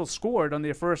 The Eagles scored on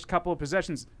their first couple of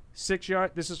possessions. 6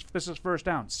 yards. This is first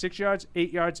down. 6 yards,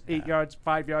 8 yards, 8 yards,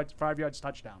 5 yards, 5 yards,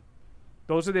 touchdown.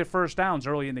 Those are their first downs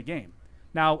early in the game.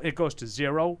 Now it goes to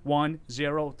 0, 1,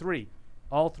 0, 3.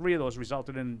 All 3 of those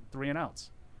resulted in 3 and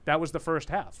outs. That was the first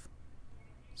half.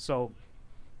 So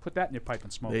put that in your pipe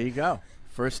and smoke. There you go.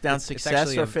 First down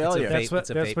success or failure. That's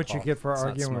what you get for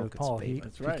arguing with Paul.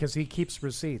 Because he keeps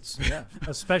receipts,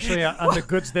 especially on the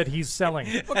goods that he's selling.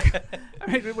 I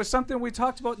mean, it was something we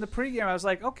talked about in the pregame. I was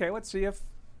like, okay, let's see if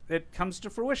it comes to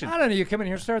fruition. I don't know. You come in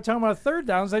here and start talking about third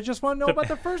downs. I just want to know about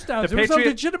the first downs. It was a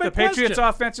legitimate question. The Patriots'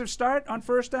 offensive start on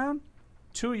first down,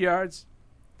 2 yards,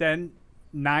 then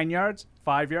 9 yards,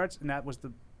 5 yards, and that was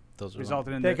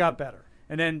resulted in. They got better.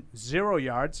 And then 0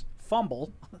 yards,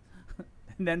 fumble,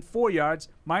 and then 4 yards,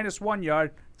 -1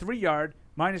 yard, 3 yard,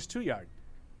 -2 yard.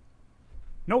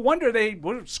 No wonder they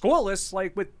were scoreless,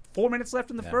 like with 4 minutes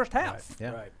left in the first half.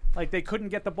 Right. Like they couldn't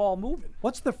get the ball moving.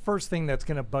 What's the first thing that's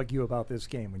going to bug you about this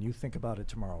game when you think about it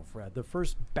tomorrow, Fred? The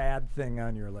first bad thing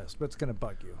on your list. What's going to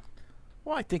bug you?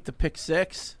 Well, I think the pick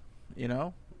six.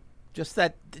 Just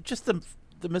the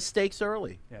mistakes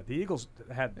early. Yeah, the Eagles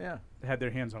had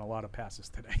their hands on a lot of passes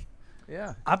today.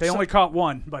 Yeah, they only caught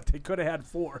 1, but they could have had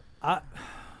 4. I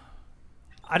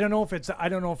don't know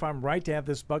if I'm right to have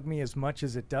this bug me as much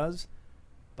as it does,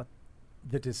 but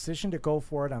the decision to go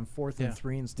for it on 4th and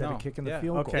 3 instead of kicking the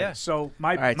field goal. Okay, so all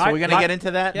right, so we're going to get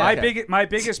into that. My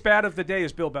biggest bad of the day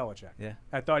is Bill Belichick. Yeah,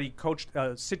 I thought he coached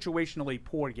a situationally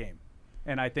poor game.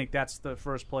 And I think that's the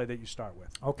first play that you start with.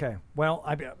 Okay. Well,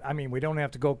 I mean, we don't have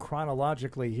to go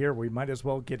chronologically here. We might as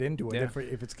well get into it. Yeah.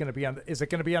 If it's going to be on, is it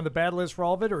going to be on the bad list for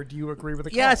all of it, or do you agree with the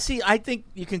call? Yeah. See, I think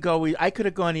you can go. I could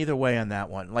have gone either way on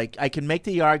that one. Like, I can make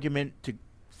the argument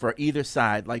for either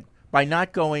side. Like, by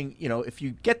not going, if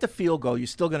you get the field goal, you're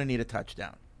still going to need a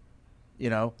touchdown.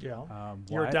 Yeah.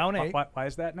 You're down 8. Why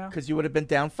is that now? Because you would have been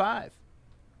down 5.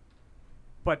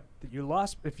 But you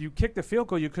lost. If you kicked the field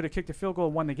goal, you could have kicked the field goal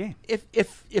and won the game.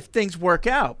 If things work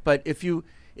out, but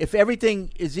if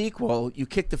everything is equal, you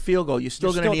kick the field goal, you're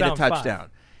still going to need a touchdown. 5.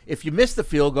 If you miss the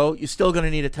field goal, you're still going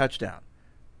to need a touchdown.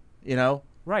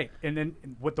 Right, and then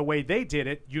with the way they did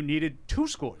it, you needed 2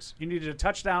 scores. You needed a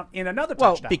touchdown and another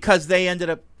touchdown.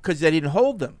 touchdown. Because they didn't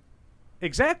hold them.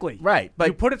 Exactly. Right, but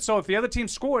you put it so if the other team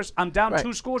scores, I'm down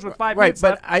 2 scores with 5 right, minutes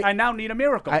but left. I now need a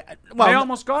miracle. They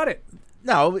almost got it.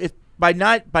 No, By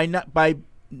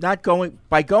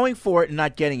going for it and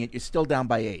not getting it, you're still down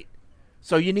by 8.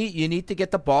 So you need to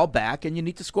get the ball back and you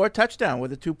need to score a touchdown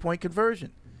with a 2-point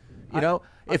conversion.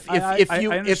 If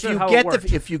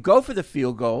you go for the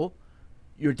field goal,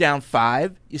 you're down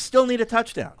 5. You still need a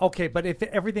touchdown. Okay, but if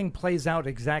everything plays out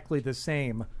exactly the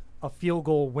same, a field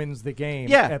goal wins the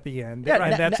game at the end. Yeah,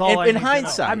 and that's all. In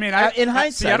hindsight, I mean, in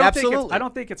hindsight, absolutely. I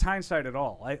don't think it's hindsight at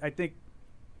all. I think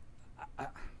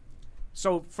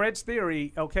So Fred's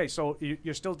theory, okay, so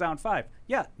you're still down 5.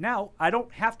 Yeah, now I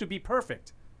don't have to be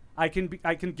perfect. I can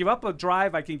give up a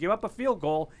drive, I can give up a field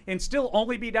goal, and still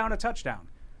only be down a touchdown.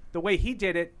 The way he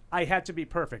did it, I had to be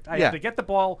perfect. I had to get the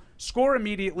ball, score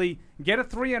immediately, get a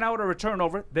 3-and-out or a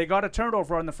turnover. They got a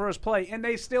turnover on the first play, and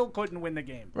they still couldn't win the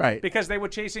game. Right. Because they were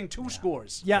chasing 2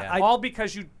 scores. Yeah. All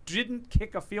because you didn't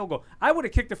kick a field goal. I would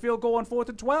have kicked a field goal on 4th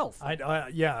and 12.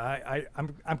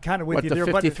 I'm kind of with What, you the there.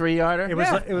 53-yarder?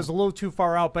 It was a little too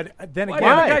far out, but then again,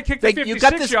 The guy kicked a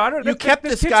 56-yarder. You kept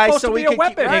this guy so he be a could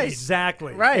weapon. right.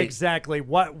 Exactly. Right. Exactly.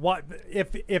 What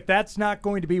if that's not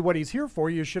going to be what he's here for,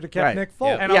 you should have kept Right. Nick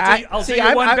Folk. And I'll tell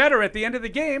you one better. At the end of the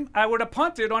game, I would have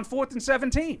punted on 4th and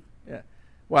 17. Yeah.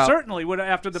 Well, Certainly would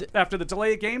have, after the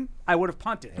delay game, I would have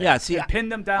punted. Yeah, see, and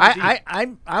pinned them down deep.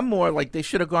 I'm more like they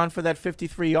should have gone for that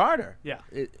 53-yarder. Yeah.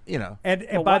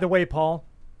 And by the way, Paul,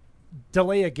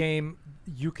 delay a game,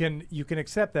 you can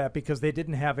accept that because they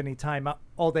didn't have any timeout.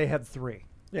 Oh, they had 3.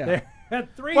 Yeah. They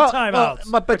had 3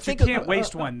 timeouts. But you can't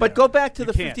waste one. But go back to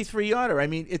the can't. 53-yarder. I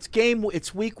mean,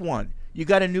 it's week 1. You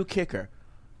got a new kicker.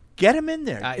 Get him in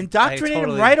there. Indoctrinate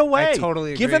him right away. I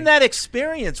totally agree. Give him that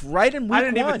experience right in week 1. I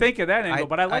didn't even think of that angle,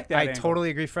 but I like that I angle. totally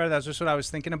agree, Fred. That's just what I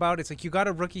was thinking about. It's like you got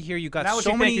a rookie here. You got Now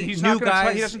so many he's new not gonna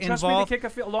guys he doesn't trust me involved. to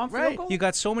kick a long field Right. goal? You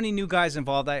got so many new guys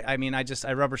involved. I mean, I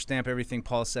rubber stamp everything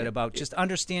Paul said about just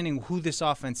understanding who this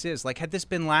offense is. Like, had this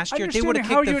been last year, they would have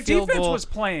kicked the field defense goal. was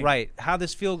playing. Right. How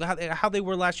they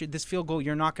were last year. This field goal,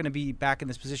 you're not going to be back in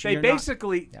this position. They You're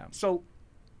basically not. so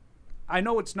I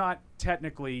know it's not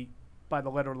technically by the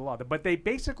letter of the law, but they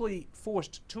basically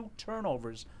forced 2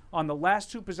 turnovers on the last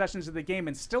 2 possessions of the game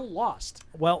and still lost.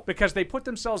 Well, because they put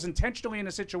themselves intentionally in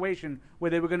a situation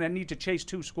where they were going to need to chase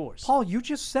 2 scores. Paul, you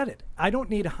just said it. I don't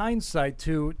need hindsight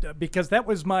because that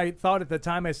was my thought at the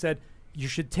time. I said you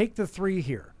should take the 3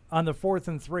 here on the 4th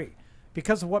and 3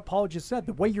 because of what Paul just said.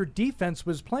 The way your defense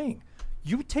was playing,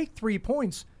 you take 3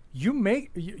 points,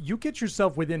 you get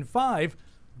yourself within 5,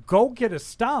 go get a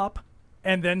stop,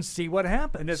 and then see what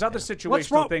happens. And there's other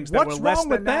situational things that were less than what's wrong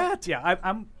with that? Yeah,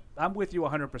 I'm with you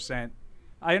 100%.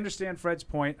 I understand Fred's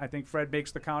point. I think Fred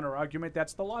makes the counter argument.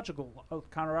 That's the logical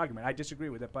counter argument. I disagree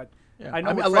with it, but I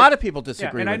know a lot of people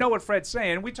disagree. And with I know what Fred's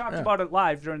saying. And we talked about it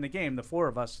live during the game. The 4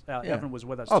 of us. Evan was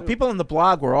with us. Oh, too. people in the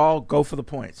blog were all go for the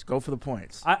points. Go for the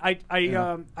points. I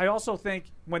also think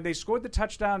when they scored the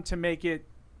touchdown to make it,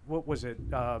 what was it,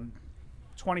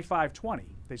 25-20.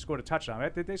 They scored a touchdown.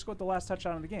 Right? They scored the last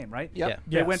touchdown of the game, right? Yep.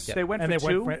 They went for 2.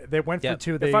 They went for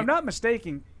 2. If I'm not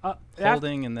mistaken,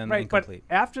 holding and then incomplete.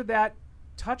 But after that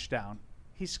touchdown,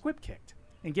 he squib kicked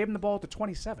and gave him the ball at the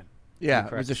 27. Yeah,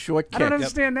 it was a short kick. I don't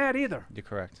understand that either. You're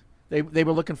correct. They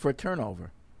were looking for a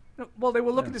turnover. Well, they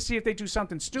were looking to see if they do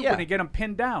something stupid and get him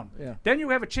pinned down. Yeah. Then you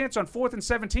have a chance on 4th and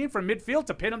 17 from midfield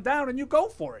to pin him down, and you go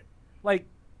for it. Like,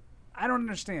 I don't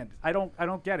understand. I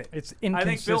don't get it. It's I think Bill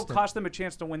inconsistent. cost them a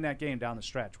chance to win that game down the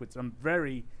stretch with some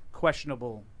very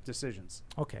questionable decisions.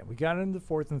 Okay, we got it in the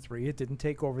 4th and 3. It didn't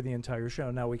take over the entire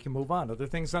show. Now we can move on. Other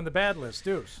things on the bad list,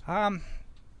 Deuce.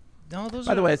 No, those.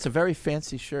 By the way, it's a very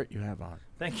fancy shirt you have on.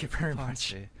 Thank you very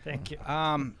much. Thank you.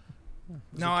 No,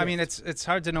 I mean it's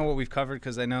hard to know what we've covered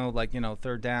because I know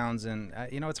third downs and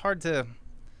it's hard to.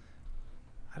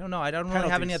 I don't know. I don't really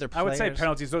have any other players. I would say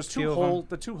penalties. Those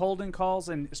the 2 holding calls,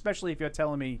 and especially if you're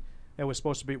telling me it was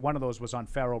supposed to be one of those was on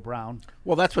Pharaoh Brown.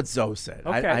 Well, that's what Zoe said.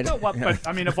 Okay, but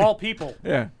I mean, of all people,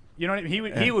 yeah, you know what I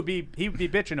mean. He would be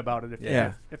bitching about it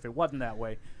if it wasn't that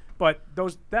way. But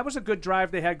that was a good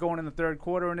drive they had going in the 3rd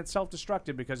quarter, and it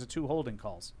self-destructed because of 2 holding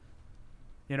calls.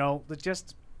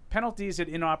 Just penalties at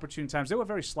inopportune times. They were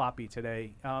very sloppy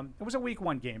today. It was a week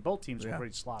 1 game. Both teams were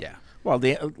pretty sloppy. Yeah. Well,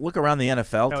 look around the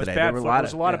NFL today. There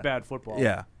was a lot of bad football.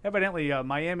 Yeah. Evidently,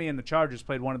 Miami and the Chargers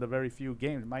played one of the very few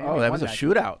games. Miami that was a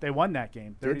shootout. They won that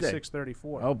game,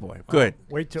 36-34. Oh boy, good.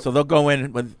 So they'll go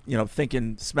in with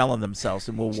smelling themselves,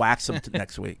 and we'll wax them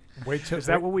next week. Is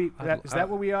that what we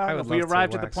are? Have we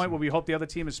arrived at the point where we hope the other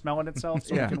team is smelling itself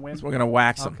so we can win? So we're gonna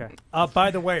wax them. Okay. By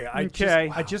the way, I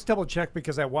just double checked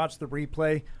because I watched the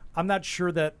replay. I'm not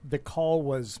sure that the call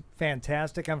was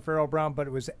fantastic on Pharaoh Brown, but it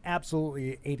was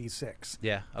absolutely 86.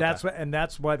 Yeah, okay.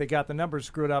 That's why they got the numbers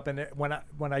screwed up. And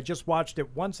when I just watched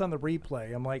it once on the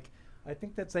replay, I'm like, I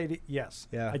think that's 80. Yes,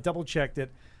 I double checked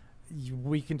it.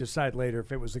 We can decide later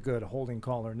if it was a good holding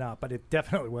call or not, but it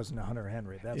definitely wasn't a Hunter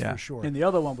Henry. That's for sure. And the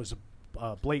other one was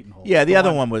blatant hold. Yeah, the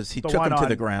other one was he the took one him to on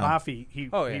the ground. Mafi, he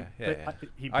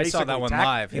I saw that one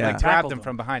live. He Yeah. like grabbed him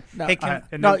from behind. No, Hey, can,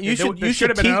 you should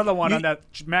have been another one you- on that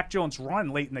Mac Jones run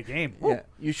late in the game. Yeah,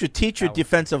 you should teach your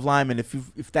defensive linemen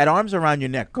if that arm's around your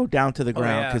neck, go down to the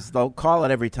ground yeah. because they'll call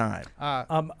it every time.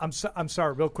 I'm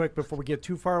sorry, real quick before we get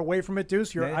too far away from it,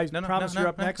 Deuce. I promise you're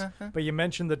up next. But you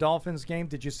mentioned the Dolphins game.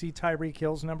 Did you see Tyreek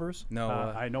Hill's numbers? No.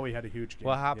 I know he had a huge game.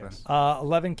 What happened? Yes.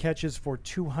 11 catches for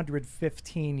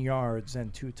 215 yards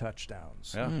and 2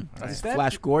 touchdowns. Yeah. That's Is that-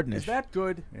 Flash Gordon-ish. Is that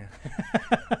good?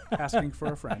 Asking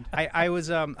for a friend. I was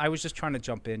just trying to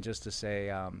jump in just to say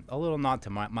a little nod to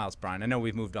Miles Bryant. I know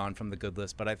we've moved on from the good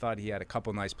list, but I thought he had a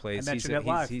couple nice plays. I mentioned it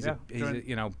live. He's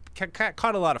Yeah,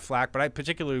 caught a lot of flack, but I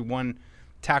particularly one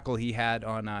tackle he had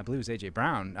on I believe it was A.J.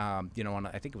 Brown. On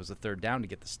I think it was the third down to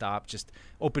get the stop. Just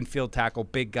open field tackle,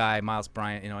 big guy, Miles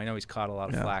Bryant. I know he's caught a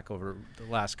lot of flack over the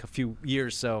last few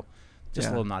years, so. Just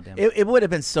a little nod to him. It would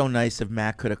have been so nice if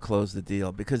Matt could have closed the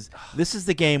deal because this is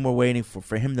the game we're waiting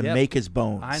for him to make his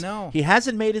bones. I know. He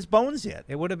hasn't made his bones yet.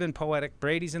 It would have been poetic.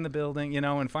 Brady's in the building,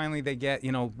 and finally they get,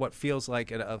 what feels like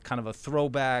a kind of a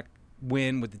throwback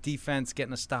win with the defense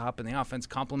getting a stop and the offense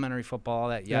complimentary football,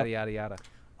 that yada, yada, yada.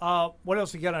 What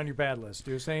else you got on your bad list?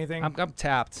 Do you say anything? I'm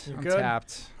tapped. You I'm good?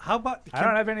 tapped. How about? I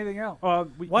don't have anything else.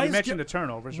 You mentioned the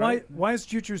turnovers, right? Why is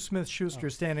Juju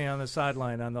Smith-Schuster standing on the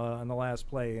sideline on the last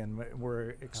play, and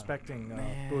we're expecting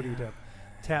Booty to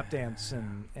tap dance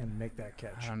and make that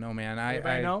catch? I don't know, man.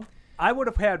 Anybody know? I would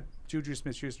have had Juju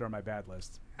Smith-Schuster on my bad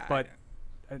list, but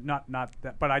not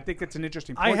that. But I think it's an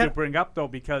interesting point to bring up, though,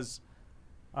 because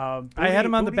I had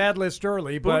him on the bad list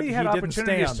early, but Booty had he didn't stay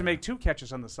opportunities on to there. make 2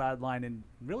 catches on the sideline and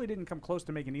really didn't come close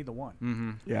to making either one.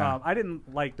 Mm-hmm. Yeah. I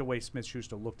didn't like the way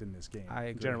Smith-Schuster looked in this game. I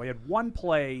agree. Generally, he had one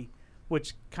play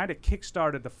which kind of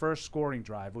kick-started the first scoring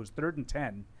drive. It was 3rd and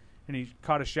 10, and he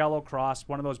caught a shallow cross,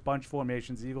 one of those bunch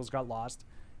formations. The Eagles got lost,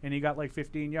 and he got like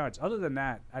 15 yards. Other than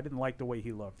that, I didn't like the way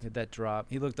he looked. Hit that drop.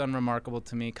 He looked unremarkable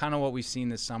to me. Kind of what we've seen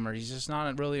this summer. He's just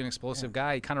not really an explosive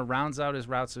guy. He kind of rounds out his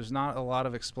routes. There's not a lot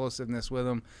of explosiveness with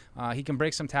him. He can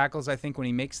break some tackles, I think, when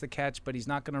he makes the catch, but he's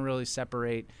not going to really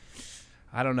separate.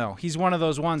 I don't know. He's one of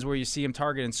those ones where you see him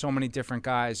targeting so many different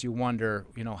guys. You wonder,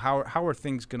 how are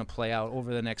things going to play out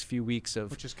over the next few weeks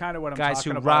of which is kind of what I'm guys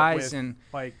talking who about. rise with, and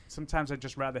like sometimes I'd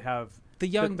just rather have the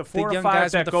young, the 4 the or young 5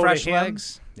 guys that with the go fresh to him,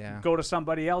 legs. Yeah. go to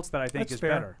somebody else that I think That's is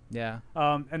fair. better. Yeah.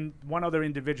 And one other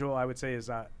individual I would say is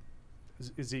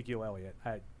Ezekiel Elliott.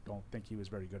 I don't think he was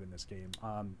very good in this game.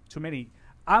 Too many.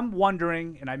 I'm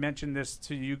wondering, and I mentioned this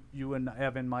to you and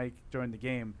Evan, Mike, during the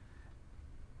game.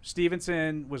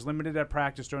 Stevenson was limited at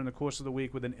practice during the course of the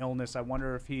week with an illness. I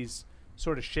wonder if he's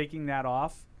sort of shaking that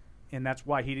off, and that's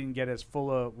why he didn't get as full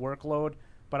a workload.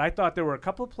 But I thought there were a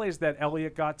couple of plays that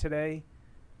Elliott got today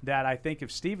that I think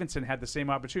if Stevenson had the same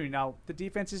opportunity. Now, the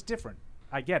defense is different.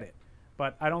 I get it.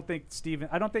 But I don't think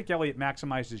Elliott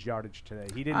maximized his yardage today.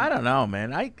 He didn't. I don't know,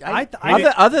 man. did-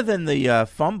 Other than the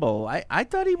fumble, I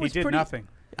thought he He was did pretty. nothing.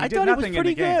 I did thought he was nothing in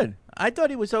pretty the game. good. I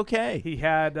thought he was okay. He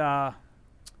had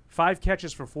 5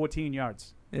 catches for 14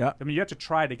 yards. Yeah. I mean, you have to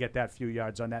try to get that few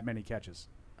yards on that many catches.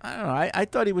 I don't know. I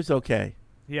thought he was okay.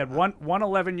 He had one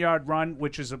 11-yard run,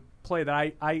 which is a play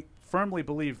that I firmly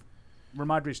believe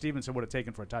Ramondre Stevenson would have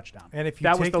taken for a touchdown. And if you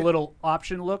that was take the it- little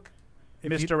option look,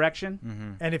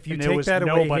 misdirection. And if you And there take was that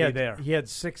away, nobody there. he had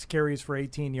 6 carries for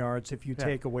 18 yards. If you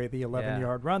take away the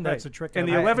 11-yard run, that's a trick. And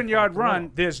the 11-yard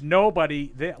run, there's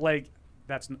nobody there. Like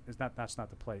that's not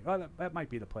the play. Oh, that might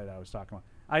be the play that I was talking about.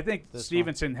 I think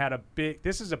Stevenson had a big.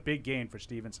 This is a big gain for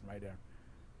Stevenson right there,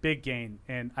 big gain.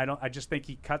 And I just think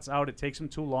he cuts out. It takes him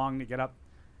too long to get up.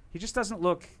 He just doesn't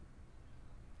look.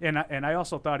 And I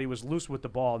also thought he was loose with the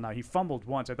ball. Now, he fumbled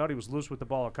once. I thought he was loose with the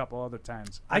ball a couple other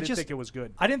times. I didn't think it was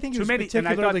good. I didn't think he too was many,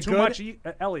 particularly and I thought too good.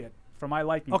 much Elliott for my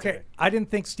liking. Okay, today. I didn't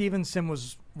think Stevenson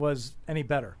was any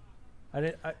better.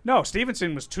 No,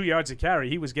 Stevenson was 2 yards a carry.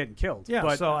 He was getting killed. Yeah,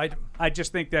 but so I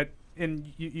just think that,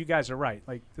 and you guys are right.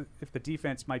 Like, if the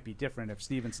defense might be different, if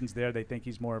Stevenson's there, they think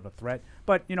he's more of a threat.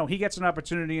 But, he gets an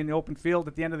opportunity in the open field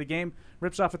at the end of the game,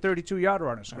 rips off a 32-yarder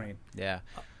on a screen. Yeah.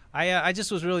 I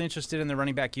just was really interested in the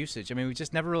running back usage. I mean, we've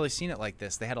just never really seen it like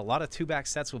this. They had a lot of 2-back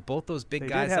sets with both those big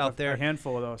guys out there. A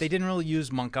handful of those. They didn't really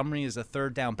use Montgomery as a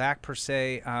third down back per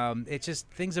se. It just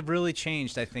things have really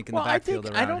changed, I think, in the backfield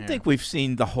around I don't here. think we've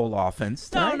seen the whole offense.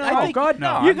 No, tonight. no. I think God,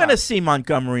 no. You're going to see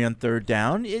Montgomery on third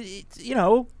down.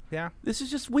 Yeah. This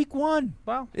is just week 1.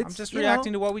 Well, I'm It's, just you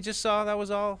reacting know. to what we just saw. That was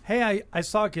all. Hey, I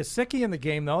saw Gesicki in the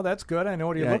game though. That's good. I know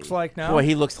what he looks like now. Boy,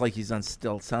 he looks like he's on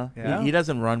stilts, huh? Yeah. He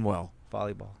doesn't run well.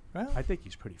 Volleyball. I think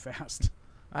he's pretty fast.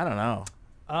 I don't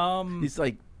know. He's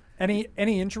like any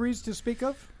injuries to speak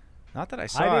of? Not that I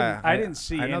saw. I didn't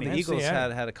see I know any. the I didn't Eagles see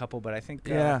any. had a couple, but I think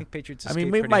Yeah. Patriots. I mean,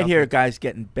 escaped we pretty might hear healthy. guys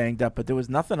getting banged up, but there was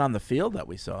nothing on the field that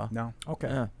we saw. No. Okay.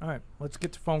 Yeah. All right. Let's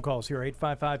get to phone calls here.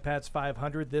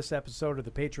 855-PATS-500. This episode of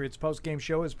the Patriots postgame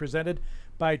show is presented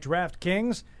by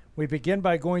DraftKings. We begin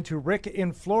by going to Rick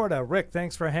in Florida. Rick,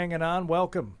 thanks for hanging on.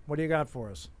 Welcome. What do you got for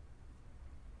us?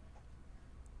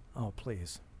 Oh,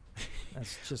 please.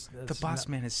 The boss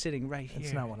man is sitting right here.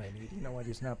 That's not what I need. You know what?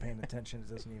 He's not paying attention.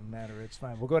 It doesn't even matter. It's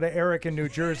fine. We'll go to Eric in New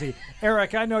Jersey.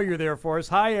 Eric, I know you're there for us.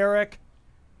 Hi, Eric.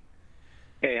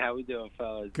 Hey, how we doing,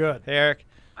 fellas? Good. Hey, Eric.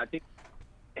 I think.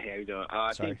 Hey, how you doing?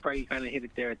 I Sorry. think Brady kind of hit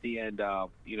it there at the end. I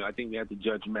think we have to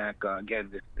judge Mac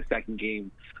again. The second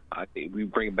game, I think we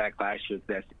bring it back last year to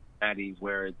that Cincinnati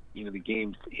where the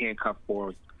game's handcuffed for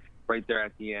us right there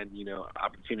at the end.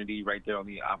 Opportunity right there on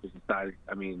the opposite side.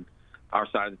 I mean, our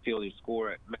side of the field, he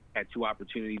scored at 2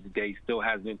 opportunities a day. Still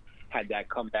hasn't had that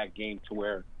comeback game to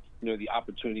where the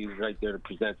opportunity is right there to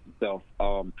present itself.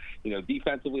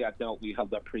 Defensively, I thought we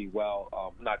held up pretty well.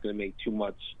 I'm not going to make too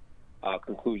much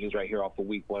conclusions right here off of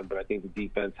week 1, but I think the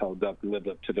defense held up and lived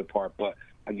up to their part. But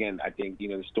again, I think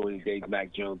the story today is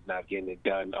Mac Jones not getting it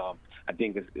done. I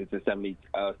think it's a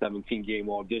 17-game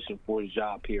audition for his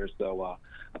job here. So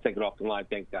I'll take it off the line.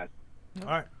 Thanks, guys. All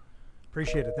right.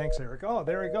 Appreciate it. Thanks, Eric. Oh,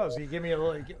 there he goes. He gave me a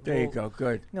little. There you go.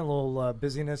 Good. A little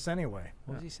busyness anyway.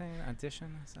 What was he saying?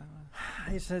 Audition? Is that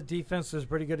what? He said defense is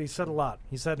pretty good. He said a lot.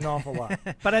 He said an awful lot.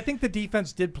 But I think the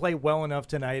defense did play well enough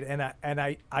tonight, and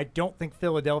I don't think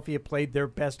Philadelphia played their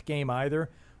best game either.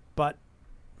 But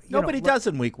Nobody does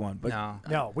in week 1. But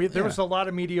no. There was a lot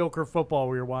of mediocre football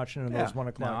we were watching in those 1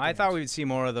 o'clock. No, I thought we'd see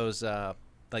more of those.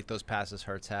 Like those passes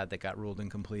Hurts had that got ruled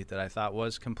incomplete that I thought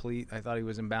was complete. I thought he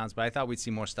was in bounds, but I thought we'd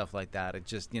see more stuff like that. It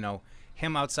just,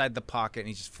 him outside the pocket and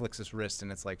he just flicks his wrist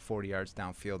and it's like 40 yards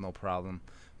downfield, no problem.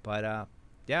 But,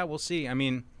 yeah, we'll see. I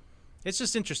mean, it's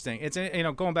just interesting. It's,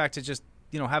 going back to just,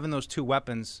 having those 2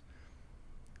 weapons.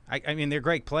 I mean, they're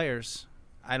great players.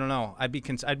 I don't know.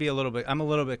 I'm a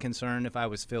little bit concerned if I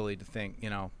was Philly to think,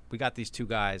 we got these 2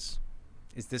 guys.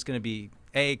 Is this going to be,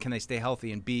 A, can they stay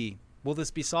healthy, and B, will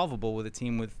this be solvable with a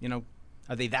team with,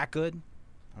 are they that good?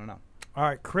 I don't know. All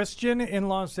right, Christian in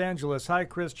Los Angeles. Hi,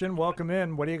 Christian. Welcome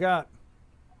in. What do you got?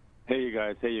 Hey, you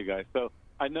guys. So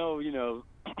I know,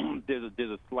 there's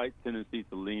a slight tendency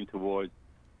to lean towards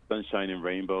sunshine and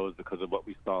rainbows because of what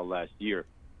we saw last year.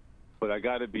 But I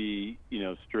got to be,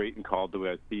 straight and called the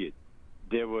way I see it.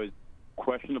 There was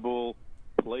questionable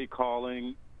play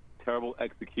calling, terrible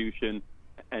execution,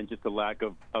 and just a lack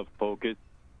of focus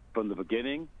from the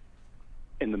beginning,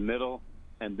 in the middle,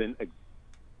 and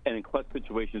in clutch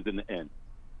situations in the end.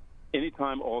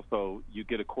 Anytime also you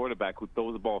get a quarterback who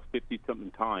throws the ball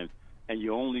 50-something times and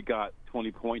you only got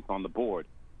 20 points on the board,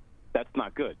 that's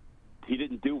not good. He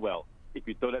didn't do well if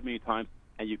you throw that many times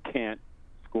and you can't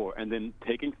score. And then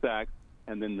taking sacks,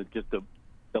 and then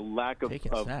the lack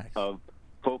of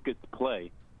focused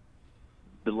play.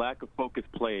 The lack of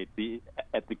focused play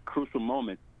at the crucial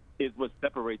moment is what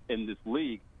separates in this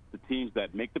league the teams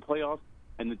that make the playoffs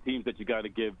and the teams that you got to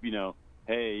give,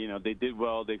 they did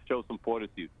well, they showed some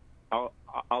fortitude.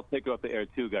 I'll take it off the air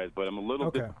too, guys, but I'm a little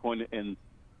disappointed in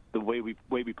the way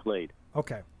we played.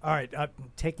 Okay, all right.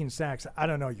 Taking sacks. I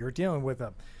don't know. You're dealing with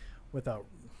a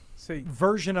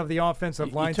version of the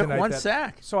offensive line took tonight. 1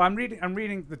 sack. So I'm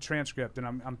reading the transcript, and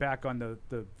I'm back on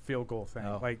the field goal thing.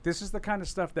 Like, this is the kind of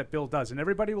stuff that Bill does, and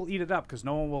everybody will eat it up because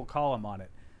no one will call him on it.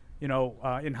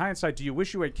 In hindsight, do you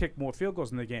wish you had kicked more field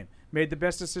goals in the game? Made the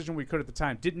best decision we could at the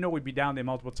time. Didn't know we'd be down there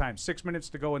multiple times. 6 minutes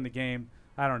to go in the game.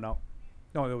 I don't know.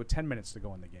 No, there were 10 minutes to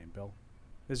go in the game, Bill.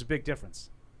 There's a big difference.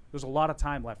 There's a lot of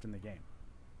time left in the game.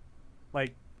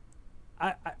 Like,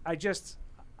 I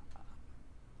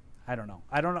don't know.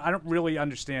 I don't really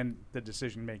understand the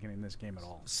decision making in this game at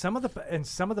all. Some of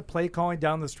the play calling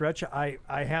down the stretch, I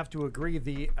have to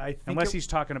agree. Unless he's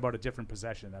talking about a different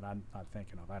possession that I'm not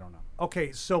thinking of. I don't know.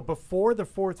 Okay, so before the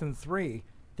 4th and 3,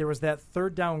 there was that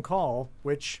 3rd down call,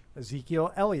 which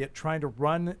Ezekiel Elliott trying to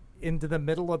run into the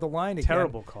middle of the line again.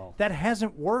 Terrible call. That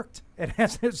hasn't worked. It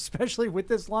hasn't, especially with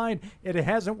this line. It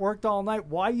hasn't worked all night.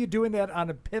 Why are you doing that on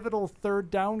a pivotal 3rd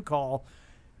down call?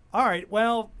 All right,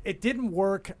 well, it didn't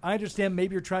work. I understand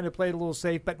maybe you're trying to play it a little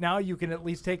safe, but now you can at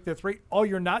least take the 3. Oh,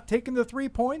 you're not taking the 3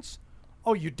 points?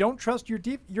 Oh, you don't trust your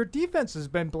defense has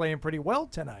been playing pretty well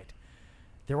tonight.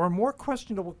 There were more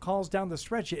questionable calls down the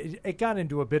stretch. It got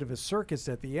into a bit of a circus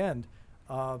at the end.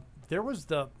 There was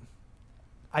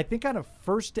I think on a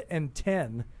 1st and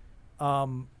 10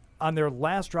 on their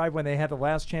last drive when they had the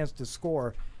last chance to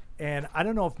score. And I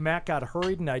don't know if Matt got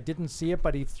hurried and I didn't see it,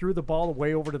 but he threw the ball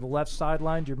away over to the left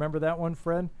sideline. Do you remember that one,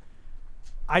 Fred?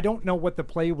 I don't know what the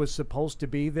play was supposed to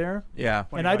be there. Yeah.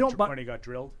 When And when he got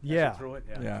drilled. as he Yeah. threw it.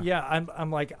 Yeah, I'm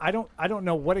like, I don't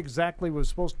know what exactly was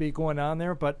supposed to be going on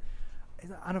there, but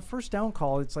on a first down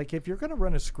call, it's like if you're going to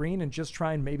run a screen and just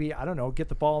try and maybe, I don't know, get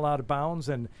the ball out of bounds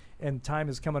and time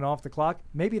is coming off the clock,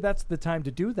 maybe that's the time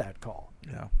to do that call.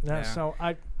 Yeah. So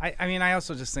I mean, I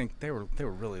also just think they were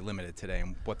really limited today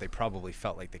in what they probably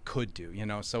felt like they could do, you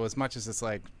know. So as much as it's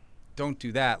like, don't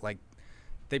do that, like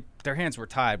their hands were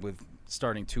tied with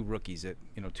starting 2 rookies at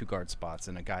 2 guard spots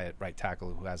and a guy at right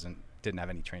tackle who didn't have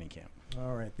any training camp.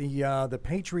 All right, the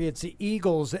Patriots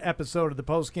Eagles episode of the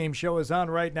postgame show is on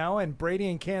right now, and Brady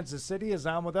in Kansas City is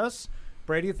on with us.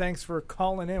 Brady, thanks for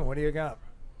calling in. What do you got?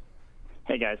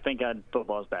 Hey guys, thank God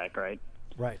football's back, right?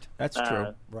 Right. That's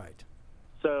true. Right.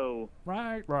 So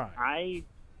Right. I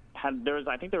think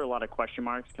there were a lot of question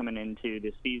marks coming into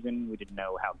this season. We didn't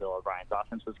know how Bill O'Brien's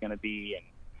offense was going to be, and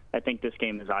I think this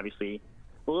game is obviously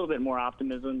a little bit more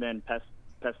optimism than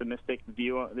pessimistic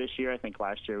view this year. I think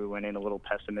last year we went in a little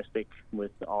pessimistic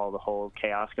with all the whole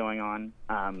chaos going on.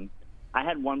 I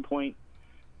had one point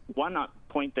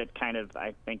that kind of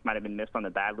I think might have been missed on the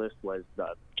bad list was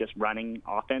the just running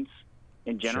offense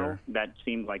in general. Sure. That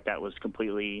seemed like that was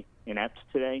completely inept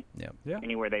today. Yeah.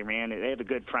 Anywhere they ran, they have a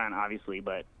good front, obviously,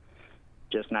 but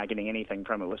just not getting anything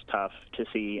from it was tough to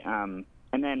see. And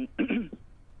then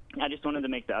I just wanted to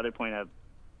make the other point of,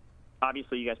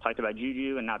 obviously, you guys talked about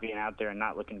Juju and not being out there and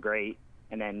not looking great.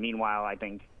 And then, meanwhile, I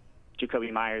think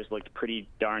Jacoby Myers looked pretty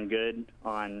darn good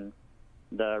on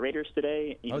the Raiders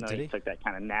today, even though he took that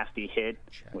kind of nasty hit,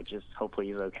 which is hopefully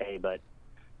he's okay. But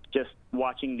just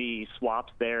watching the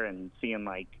swaps there and seeing,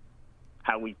 like,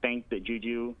 how we think that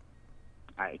Juju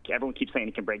everyone keeps saying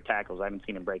he can break tackles. I haven't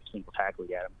seen him break a single tackle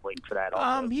yet. I'm waiting for that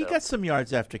also. He got some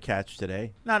yards after catch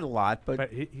today. Not a lot,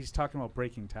 but he's talking about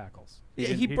breaking tackles.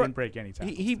 He didn't break any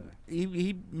tackles today.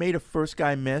 He made a first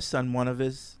guy miss on one of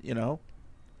his,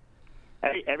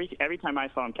 Every time I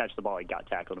saw him catch the ball, he got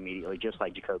tackled immediately, just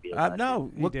like Jacoby.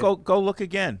 No, go look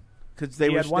again. Because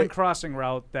they had one crossing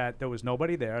route that there was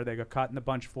nobody there. They got caught in the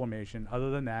bunch formation. Other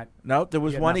than that, no, there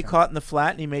was one he caught in the flat,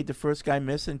 and he made the first guy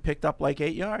miss and picked up like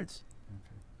 8 yards.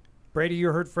 Brady,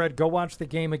 you heard Fred. Go watch the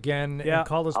game again and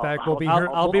call us back. We'll be here.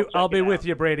 I'll be with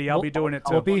you, Brady. I'll be doing it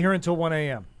too. We'll be here until 1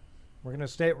 a.m. We're gonna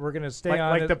stay on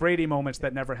like the Brady moments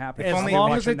that never happen. As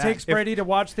long as it takes Brady to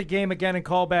watch the game again and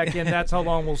call back in, that's how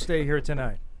long we'll stay here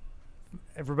tonight.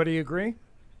 Everybody agree?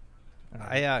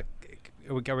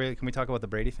 Can we talk about the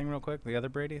Brady thing real quick? The other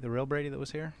Brady, the real Brady that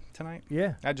was here tonight?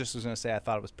 Yeah. I just was going to say I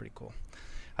thought it was pretty cool.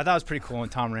 I thought it was pretty cool when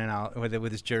Tom ran out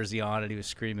with his jersey on and he was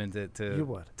screaming to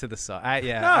the side.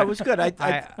 No, it was good. I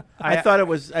thought it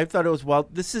was. I thought it was. Well,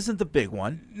 this isn't the big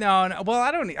one. No. Well,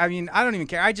 I don't even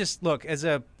care. I just look as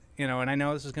a. And I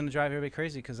know this is going to drive everybody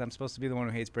crazy because I'm supposed to be the one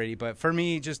who hates Brady. But for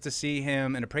me, just to see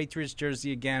him in a Patriots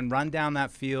jersey again, run down that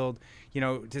field,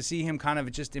 to see him kind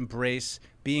of just embrace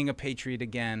being a Patriot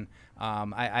again,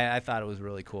 I thought it was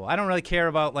really cool. I don't really care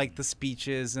about like the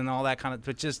speeches and all that kind of,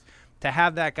 but just to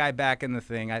have that guy back in the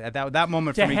thing, that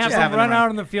moment for me, to just have him run out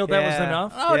on on the field, that was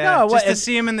enough. Oh no, just to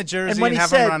see him in the jersey and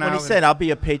have him run out. When he said, "I'll be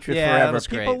a Patriot forever," was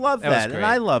people great. loved that, and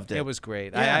I loved it. It was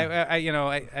great. Yeah.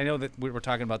 I know that we were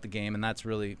talking about the game, and that's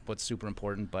really what's super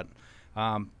important. But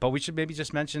we should maybe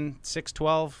just mention 6,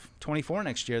 12, 24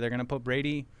 next year. They're going to put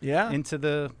Brady into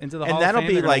the Hall of Fame. And that'll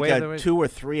be like a 2 or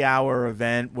 3 hour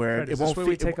event where it won't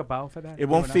feel. Take a bow for that. It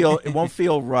won't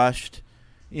feel rushed.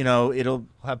 It'll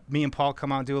have me and Paul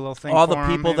come out and do a little thing. All for the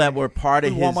him, people that were part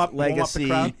of his legacy.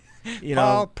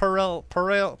 Paul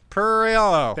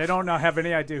Perillo. They don't have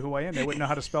any idea who I am. They wouldn't know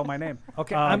how to spell my name.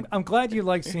 Okay, I'm glad you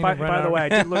like seeing. By the way,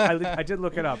 I did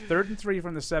look it up. 3rd and 3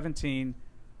 from the 17.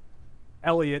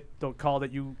 Elliott, the call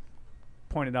that you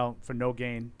pointed out for no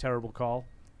gain, terrible call.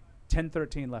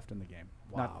 10-13 left in the game.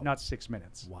 Wow. Not 6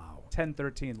 minutes. Wow.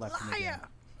 10-13 left in the game.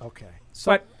 Okay.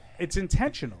 But it's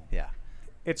intentional. Yeah.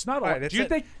 It's not. Right, do you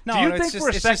think for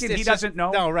a second he doesn't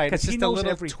know? No, right. It's just a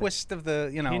little everything. Twist of the,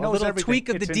 he a knows little everything. tweak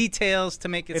of the details to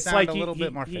make it sound like a little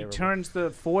bit more favorable. He turns the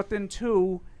 4th and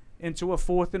 2 into a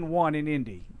 4th and 1 in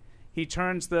Indy. He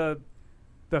turns the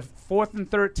 4th and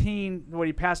 13 when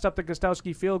he passed up the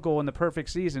Gostowski field goal in the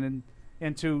perfect season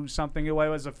into something. It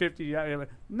was a 50.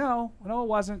 No, it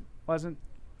wasn't.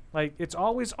 Like, it's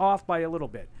always off by a little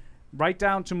bit. Right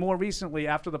down to more recently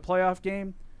after the playoff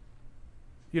game.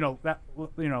 That was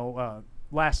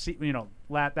last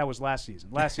season.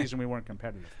 Last season we weren't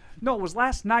competitive. No, it was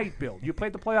last night, Bill. You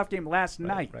played the playoff game last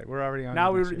night. Right. We're already on.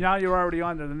 Now you're already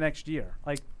on to the next year.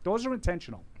 Like, those are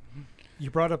intentional.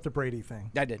 You brought up the Brady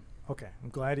thing. I did. Okay, I'm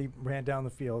glad he ran down the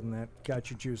field and that got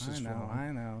your juices flowing.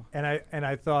 I know. And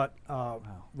I thought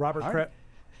Robert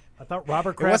I thought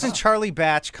Robert It Kraft. wasn't Charlie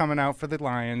Batch coming out for the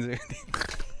Lions.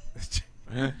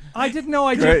 I didn't know.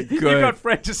 I Good, did. good. You got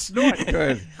Fred to snort.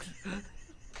 Good.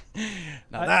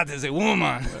 Now that is a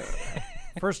woman.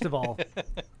 First of all,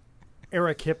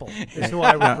 Eric Hipple is who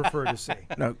I would prefer to see.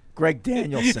 No, Greg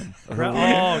Danielson.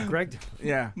 Greg.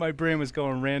 Yeah. My brain was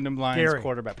going random Lions Gary.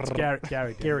 quarterback. It's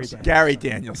Gary Danielson. Gary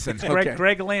Danielson. Okay.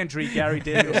 Greg Landry, Gary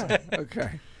Danielson.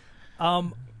 Okay.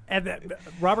 And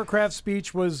Robert Kraft's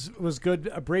speech was good.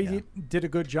 Brady did a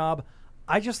good job.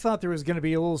 I just thought there was going to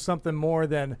be a little something more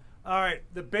than, all right,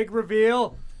 the big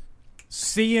reveal,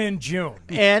 see you in June.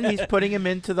 And he's putting him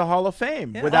into the Hall of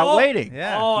Fame without waiting.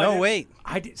 Yeah, no wait.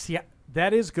 I did see.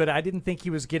 That is good. I didn't think he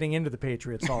was getting into the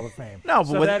Patriots Hall of Fame. No, but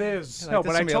so that is. No,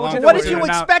 but I told you. What did you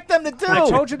expect them to do? I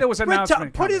told you there was an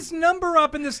announcement. Put his number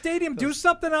up in the stadium. Do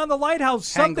something on the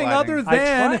lighthouse. Hang Something gliding. other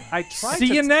than I tried see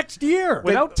to you next year.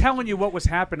 Without telling you what was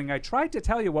happening, I tried to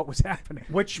tell you what was happening.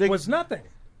 Which was nothing.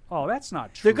 Oh, that's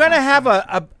not true. They're going to have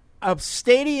a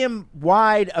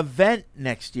stadium-wide event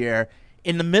next year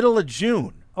in the middle of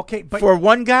June. Okay, but for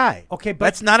one guy. Okay, but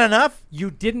that's not enough.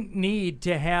 You didn't need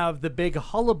to have the big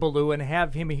hullabaloo and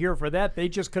have him here for that. They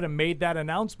just could have made that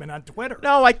announcement on Twitter.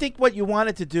 No, I think what you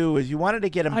wanted to do is you wanted to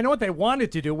get him. I know what they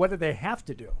wanted to do. What did they have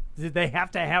to do? Did they have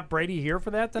to have Brady here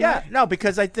for that tonight? Yeah, no,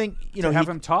 because I think have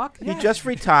him talk. He just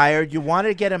retired. You wanted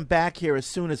to get him back here as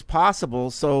soon as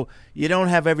possible, so you don't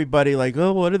have everybody like,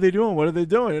 oh, what are they doing? What are they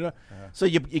doing? You know? So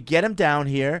you get him down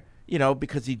here,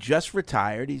 because he just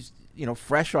retired. He's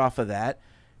fresh off of that,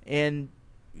 and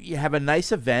you have a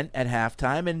nice event at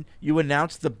halftime, and you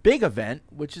announce the big event,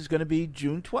 which is going to be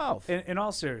June 12th. In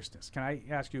all seriousness, can I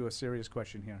ask you a serious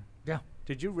question here? Yeah.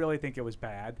 Did you really think it was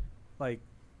bad? Like,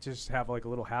 just have like a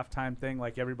little halftime thing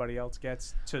like everybody else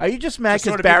gets? Are you just mad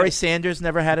because Barry Sanders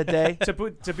never had a day?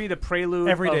 to be the prelude.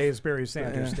 Every day is Barry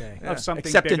Sanders' day. Of something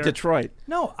Except bigger. in Detroit.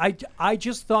 No, I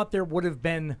just thought there would have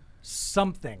been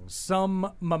something,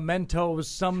 some memento,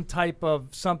 some type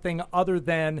of something other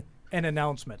than an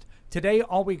announcement. Today,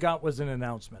 all we got was an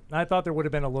announcement. And I thought there would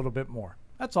have been a little bit more.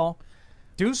 That's all.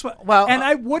 And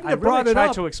I wouldn't have brought it up. I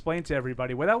tried to explain to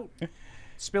everybody without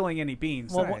spilling any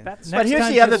beans. Well, but here's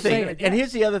the other thing, and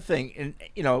here's the other thing, and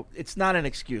it's not an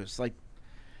excuse. Like,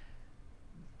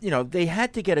 they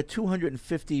had to get a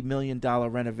 $250 million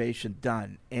renovation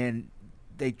done, and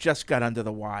they just got under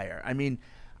the wire. I mean,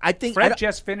 I think Fred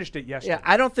just finished it yesterday. Yeah,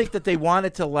 I don't think that they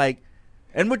wanted to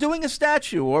and we're doing a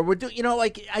statue, or we're doing,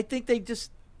 I think they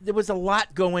just. There was a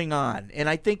lot going on, and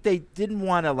I think they didn't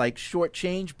want to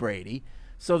shortchange Brady,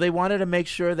 so they wanted to make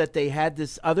sure that they had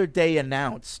this other day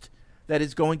announced that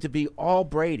is going to be all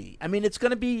Brady. I mean, it's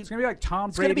going to be like Tom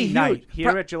Brady night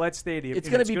here at Gillette Stadium. It's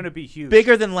going to be huge,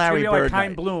 bigger than Larry Bird. It's going to be like night.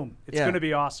 Hein Bloom. It's going to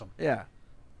be awesome. Yeah,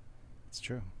 it's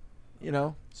true.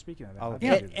 Speaking of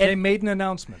that, and they made an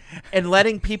announcement and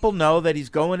letting people know that he's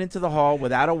going into the Hall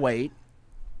without a wait.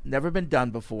 Never been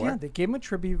done before. Yeah, they gave him a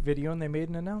tribute video and they made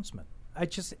an announcement.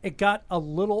 It got a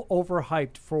little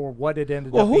overhyped for what it ended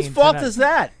up being. Well, whose fault tonight. is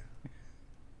that?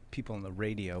 People on the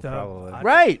radio, probably.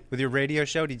 Right. With your radio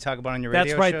show, do you talk about it on your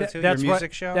radio show too? That's your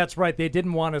music show? That's right. They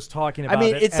didn't want us talking about it. I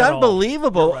mean, it's at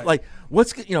unbelievable. All. Right.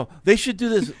 They should do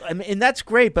this. I mean, and that's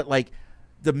great, but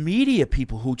the media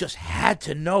people who just had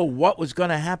to know what was going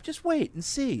to happen, just wait and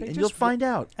see, and you'll find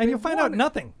out. And you'll find out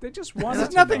nothing. They just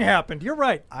wanted nothing happened. You're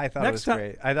right. I thought it was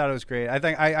great. I thought it was great. I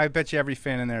think I bet you every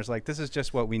fan in there is like, this is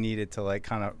just what we needed to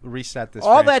kind of reset this.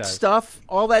 All franchise.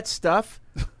 that stuff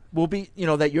will be,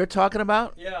 that you're talking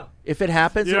about. Yeah. If it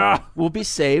happens, it will be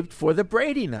saved for the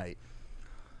Brady night.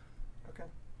 Okay.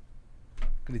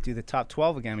 Going to do the top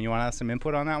 12 again. You want to have some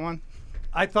input on that one?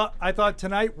 I thought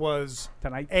tonight was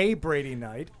a Brady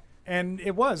night, and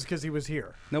it was because he was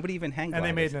here. Nobody even hang and glided.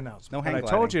 they made an announcement. No hang I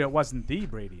gliding. told you it wasn't the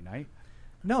Brady night.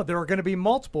 No, there are going to be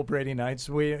multiple Brady nights.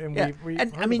 I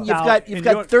mean, you've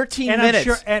got 13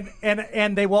 minutes, I'm sure,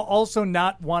 and they will also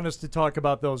not want us to talk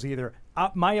about those either.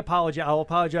 My apology. I'll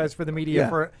apologize for the media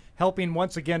for helping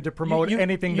once again to promote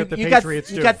anything that the Patriots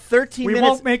do. You got 13 minutes. We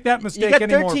won't make that mistake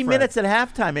anymore. You got 13 minutes at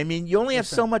halftime. I mean, you only have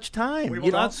so much time. We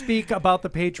will not speak about the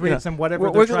Patriots and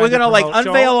whatever we're going to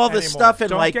unveil all this stuff in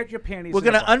Don't get your panties we're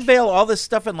going to unveil all this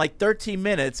stuff in 13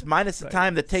 minutes minus the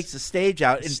time that takes the stage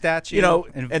out. And, statue,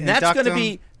 and that's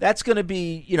going to be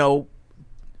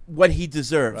what he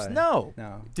deserves. Right. No.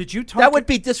 Did you talk? That would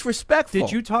be disrespectful.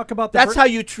 Did you talk about That's how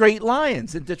you treat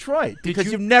Lions in Detroit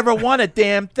because you've never won a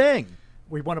damn thing.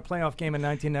 We won a playoff game in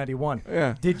 1991.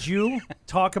 Yeah. Did you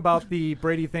talk about the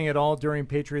Brady thing at all during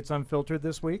Patriots Unfiltered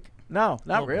this week? No,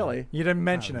 not really. You didn't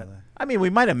mention it. I mean, we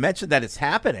might have mentioned that it's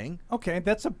happening. Okay,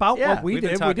 that's about Yeah. what we We've been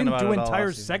did. We talking didn't about do it all entire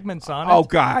last season. segments on it. Oh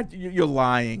God, you're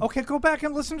lying. Okay, go back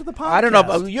and listen to the podcast. I don't know.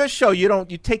 But your show, you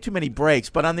take too many breaks.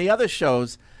 But on the other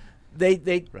shows,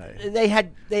 they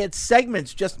had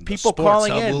segments, just people Sports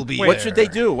calling Hub in. will be What there. should they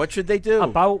do? What should they do?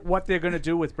 About what they're going to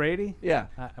do with Brady? Yeah.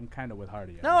 I'm kind of with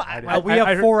Hardy. No, we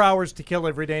have 4 hours to kill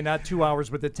every day, not 2 hours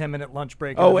with a 10-minute lunch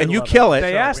break. in Oh, the and middle you of kill it.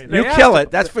 They asked- You they kill asked-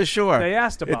 it. That's for sure. They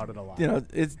asked about it a lot. You know,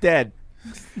 it's dead.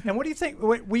 And what do you think?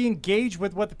 We engage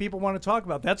with what the people want to talk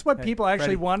about. That's what people actually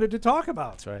Freddie. wanted to talk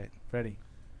about. That's right. Freddie,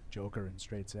 Joker and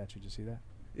straight sets. Did you see that?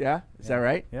 Yeah, is that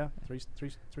right? Yeah, three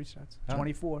sets. Huh?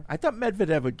 24. I thought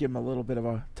Medvedev would give him a little bit of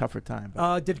a tougher time.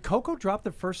 but- Did Coco drop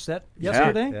the first set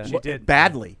yesterday? Yeah. She did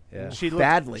badly. Yeah. She looked,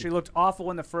 badly. She looked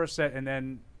awful in the first set, and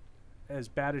then as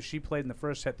bad as she played in the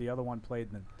first set, the other one played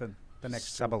in the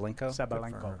next. Sabalenko?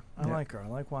 Sabalenko. I like her. I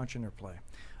like watching her play.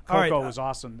 Coco All right, was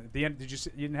awesome. At the end, did you see,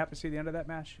 you didn't happen to see the end of that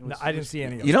match? It No, was- I it didn't was- see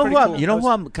any of it it. You know was who pretty I'm, cool. you know It who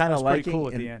was- I'm kind it of was pretty liking? cool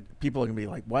at and the end. People are gonna be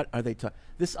like, "What are they talking?"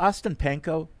 This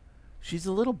Ostapenko, she's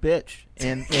a little bitch,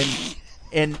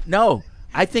 and no,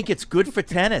 I think it's good for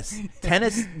tennis.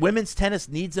 Women's tennis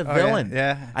needs a villain.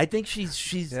 Yeah. I think she's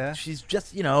just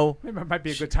Maybe it might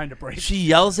be a good time to break. She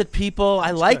yells at people.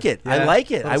 I like it. I Yeah.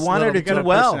 like it. I Little- want her to little bit do of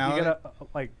well. personality. You gotta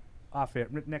like off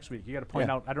it next week. You gotta point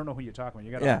Yeah. out. I don't know who you're talking about.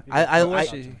 You gotta. Yeah,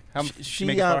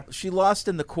 you gotta- she lost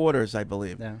in the quarters, I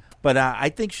believe. Yeah. But I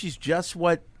think she's just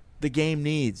what the game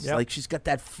needs. Yep. Like she's got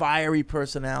that fiery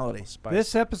personality.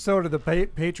 This episode of the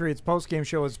Patriots postgame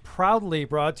show is proudly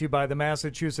brought to you by the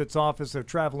Massachusetts Office of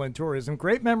Travel and Tourism.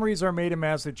 Great memories are made in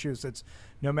Massachusetts,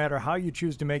 no matter how you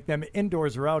choose to make them,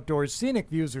 indoors or outdoors, scenic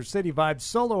views or city vibes,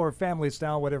 solo or family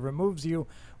style, whatever moves you,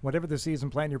 whatever the season,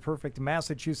 plan your perfect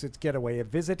Massachusetts getaway at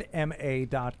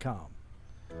visitma.com.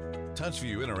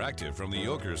 TouchView Interactive from the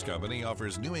Yokers Company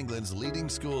offers New England's leading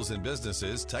schools and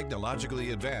businesses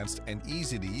technologically advanced and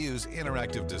easy-to-use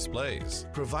interactive displays,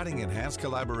 providing enhanced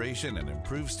collaboration and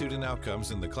improved student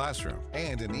outcomes in the classroom,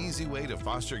 and an easy way to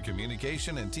foster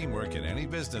communication and teamwork in any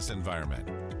business environment.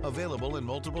 Available in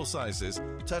multiple sizes,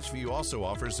 TouchView also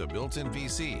offers a built-in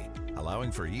PC, allowing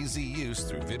for easy use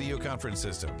through video conference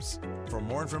systems. For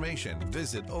more information,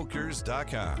 visit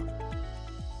okers.com.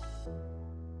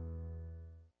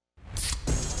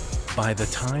 By the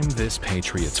time this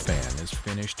Patriots fan is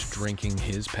finished drinking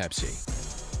his Pepsi,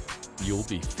 you'll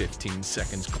be 15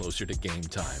 seconds closer to game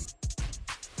time.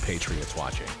 Patriots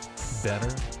watching. Better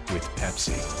with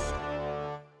Pepsi.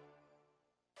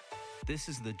 This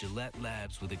is the Gillette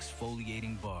Labs with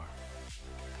exfoliating bar.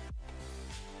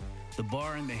 The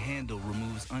bar and the handle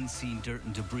removes unseen dirt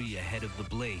and debris ahead of the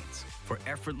blades for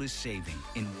effortless shaving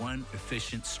in one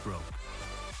efficient stroke.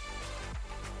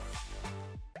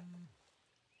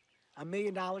 $1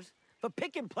 million for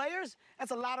picking players?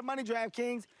 That's a lot of money,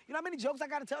 DraftKings. You know how many jokes I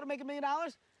got to tell to make $1 million?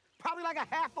 Probably like a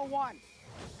half of one.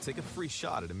 Take a free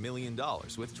shot at $1 million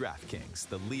with DraftKings,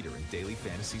 the leader in daily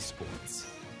fantasy sports.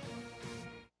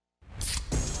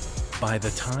 By the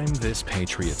time this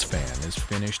Patriots fan is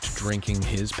finished drinking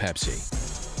his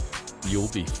Pepsi, you'll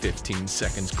be 15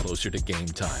 seconds closer to game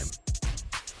time.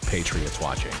 Patriots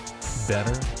watching.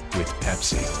 Better with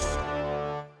Pepsi.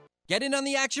 Get in on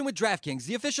the action with DraftKings,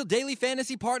 the official daily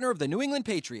fantasy partner of the New England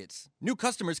Patriots. New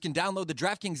customers can download the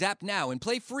DraftKings app now and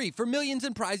play free for millions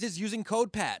in prizes using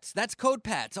code PATS. That's code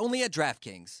PATS only at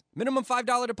DraftKings. Minimum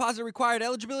 $5 deposit required.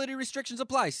 Eligibility restrictions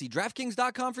apply. See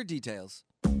DraftKings.com for details.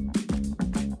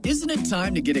 Isn't it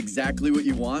time to get exactly what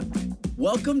you want?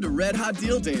 Welcome to Red Hot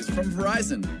Deal Days from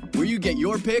Verizon, where you get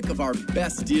your pick of our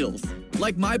best deals.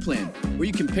 Like My Plan, where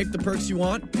you can pick the perks you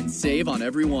want and save on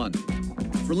every one.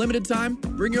 For limited time,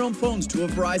 bring your own phones to a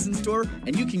Verizon store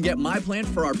and you can get My Plan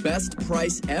for our best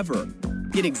price ever.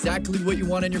 Get exactly what you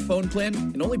want in your phone plan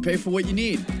and only pay for what you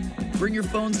need. Bring your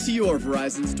phones to your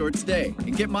Verizon store today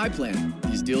and get My Plan.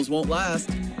 These deals won't last.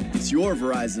 It's your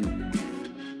Verizon.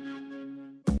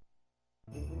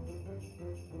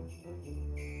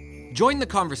 Join the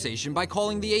conversation by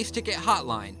calling the Ace Ticket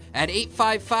hotline at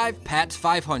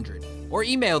 855-PATS-500 or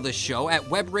email the show at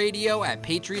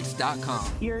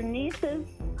webradio@patriots.com. Your niece's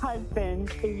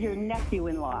husband is your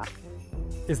nephew-in-law.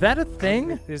 Is that a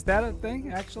thing? Is that a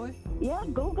thing, actually? Yeah,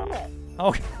 Google it.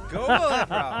 Oh, Google it,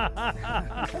 bro.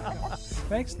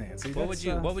 Thanks, Nancy. What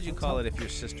would you call it if your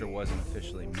sister wasn't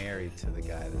officially married to the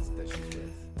guy that she's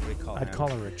with? What do you call I'd him? call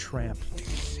her a tramp.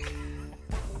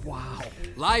 Wow.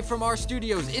 Live from our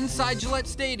studios inside Gillette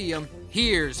Stadium,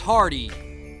 here's Hardy.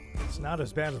 It's not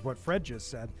as bad as what Fred just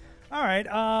said. All right,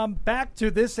 back to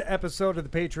this episode of the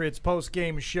Patriots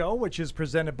Post-Game Show, which is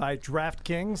presented by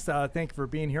DraftKings. Thank you for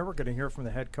being here. We're going to hear from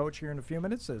the head coach here in a few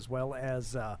minutes, as well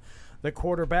as the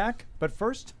quarterback. But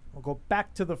first, we'll go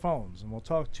back to the phones, and we'll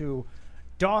talk to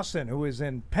Dawson, who is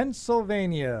in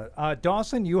Pennsylvania.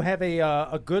 Dawson, you have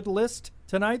a good list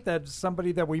tonight. That's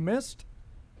somebody that we missed?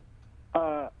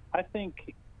 I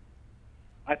think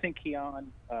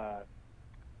Keon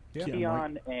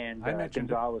and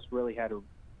Gonzalez really had a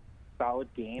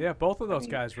solid game. Yeah, both of those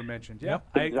guys were mentioned. Yeah,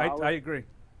 I agree.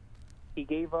 He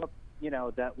gave up,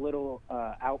 that little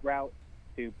out route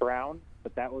to Brown,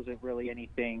 but that wasn't really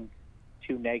anything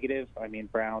too negative. I mean,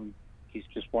 Brown, he's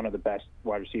just one of the best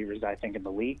wide receivers, I think, in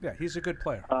the league. Yeah, he's a good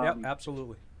player. Yeah,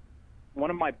 absolutely. One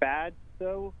of my bads,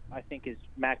 though, I think is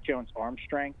Mac Jones' arm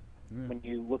strength. When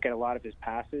you look at a lot of his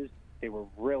passes, they were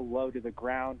real low to the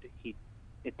ground. It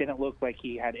didn't look like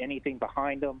he had anything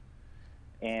behind him,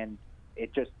 and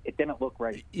it didn't look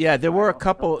right. Yeah, there were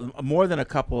more than a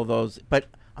couple of those, but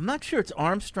I'm not sure it's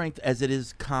arm strength as it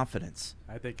is confidence.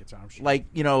 I think it's arm strength. Like,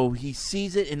 he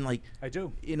sees it in I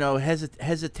do.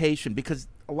 Hesitation, because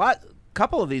a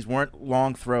couple of these weren't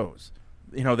long throws.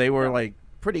 They were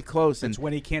pretty close. It's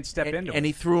when he can't step into it. And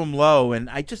he threw them low, and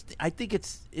I think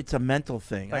it's a mental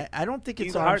thing. I don't think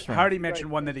it's arm strength. Hardy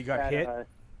mentioned one that he got hit.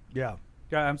 Yeah.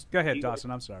 Go ahead, Dawson.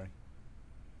 I'm sorry.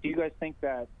 Do you guys think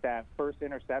that first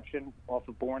interception off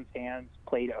of Bourne's hands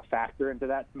played a factor into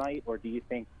that tonight, or do you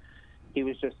think he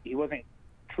wasn't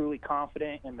truly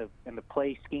confident in the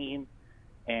play scheme,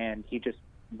 and he just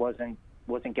wasn't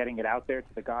getting it out there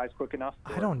to the guys quick enough?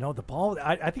 I don't know. The ball.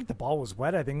 I think the ball was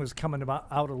wet. I think it was coming out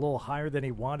a little higher than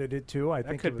he wanted it to. I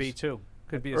think could be too.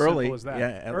 Could be as early, simple as that.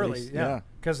 Yeah, early,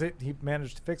 because he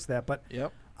managed to fix that. But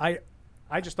I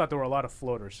just thought there were a lot of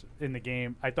floaters in the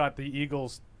game. I thought the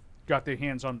Eagles got their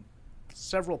hands on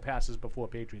several passes before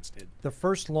Patriots did. The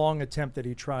first long attempt that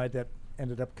he tried that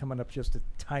ended up coming up just a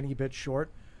tiny bit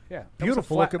short. Yeah,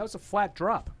 beautiful. That was a flat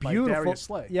drop by Darius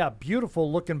Slay. Yeah,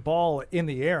 beautiful looking ball in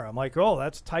the air. I'm like, oh,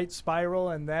 that's tight spiral,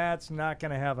 and that's not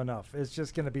going to have enough. It's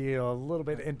just going to be a little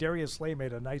bit. And Darius Slay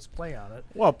made a nice play on it.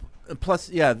 Well, plus,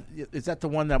 is that the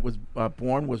one that was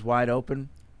Bourne was wide open?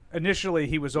 Initially,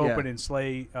 he was open, and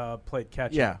Slay played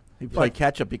catch-up. Yeah, he played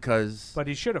catch-up because... But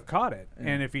he should have caught it. Yeah.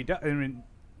 And if he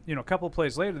a couple of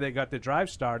plays later, they got the drive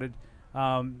started.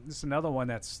 This is another one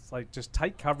that's just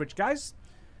tight coverage. Guys,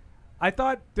 I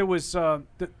thought there was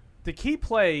the key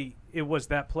play. It was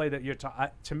that play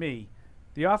that to me,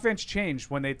 the offense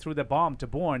changed when they threw the bomb to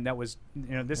Bourne. That was,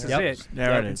 this is it.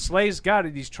 And Slay's got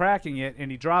it. He's tracking it,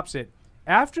 and he drops it.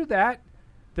 After that,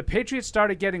 the Patriots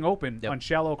started getting open on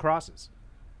shallow crosses.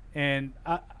 And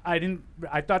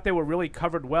I thought they were really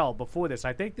covered well before this.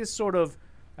 I think this sort of,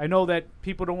 I know that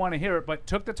people don't want to hear it, but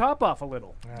took the top off a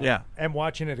little. Yeah. And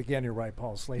watching it again, you're right,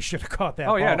 Paul. Slay should have caught that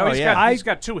ball. He's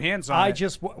got two hands on it.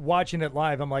 Just watching it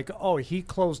live, I'm like, oh, he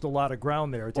closed a lot of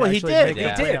ground there. Well, he did. He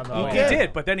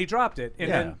did, but then he dropped it. And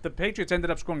then the Patriots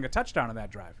ended up scoring a touchdown on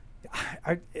that drive.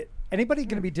 Anybody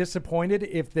going to be disappointed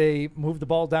if they move the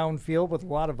ball downfield with a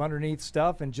lot of underneath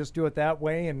stuff and just do it that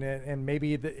way? And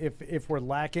maybe if we're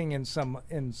lacking in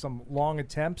some long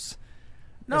attempts,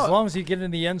 as long as you get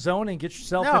in the end zone and get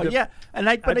yourself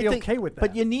I'd be okay with that.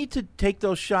 But you need to take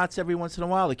those shots every once in a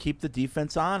while to keep the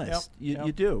defense honest.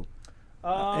 You do.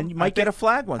 And you might get a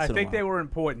flag once in a while. I think they were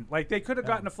important. They could have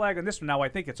gotten a flag on this one. Now, I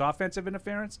think it's offensive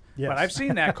interference, but I've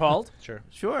seen that called.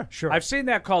 Sure. I've seen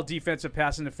that called defensive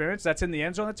pass interference. That's in the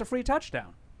end zone. That's a free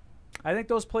touchdown. I think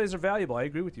those plays are valuable. I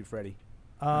agree with you, Freddie.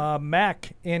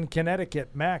 Mac in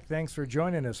Connecticut. Mac, thanks for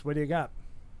joining us. What do you got?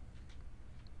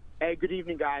 Hey, good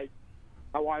evening, guys.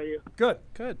 How are you? Good.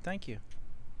 Good, thank you.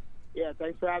 Yeah,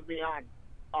 thanks for having me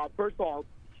on. First of all,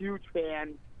 huge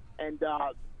fan. And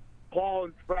Paul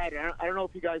and Fred, I don't know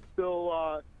if you guys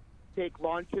still take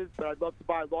lunches, but I'd love to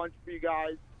buy lunch for you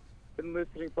guys. Been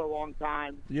listening for a long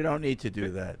time. You don't need to do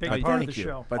that. Big part of the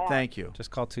show. But thank you.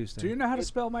 Just call Tuesday. Do you know how to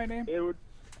spell my name? It would.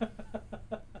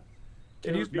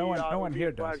 No one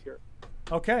here does.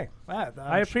 Okay.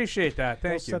 I appreciate that.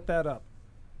 Thank you. Set that up.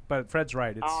 But Fred's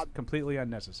right. It's completely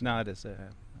unnecessary. No, it is.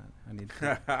 I need.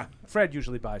 Fred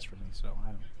usually buys for me, so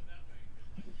I don't.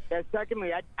 Yeah.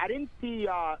 Secondly, I didn't see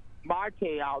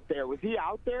Marte out there. Was he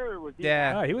out there, or was he?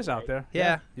 Yeah, he was out there.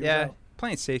 Yeah.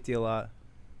 Playing safety a lot.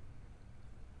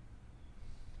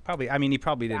 Probably. I mean, he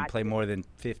probably didn't play more than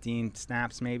 15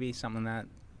 snaps, maybe something in that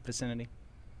vicinity.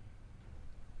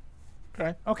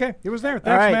 Okay. He was there. Thanks,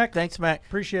 All right. Mac. Thanks, Mac.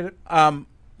 Appreciate it.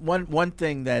 One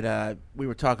thing that we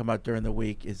were talking about during the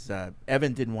week is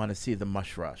Evan didn't want to see the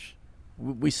mush rush.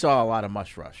 We saw a lot of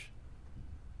mush rush.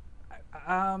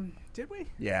 Did we?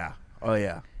 Yeah. Oh,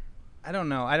 yeah. I don't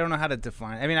know. I don't know how to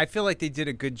define it. I mean, I feel like they did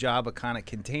a good job of kind of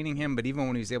containing him, but even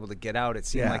when he was able to get out, it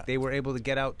seemed like they were able to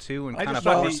get out too and kind of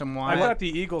force him wide. I thought the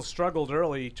Eagles struggled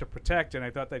early to protect, and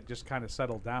I thought they just kind of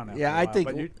settled down after a while. I think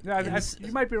but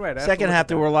you might be right. Second half,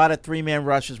 there were a lot of three-man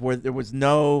rushes where there was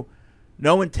no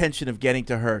intention of getting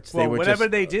to Hurts. Well, they were whatever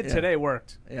just, they did today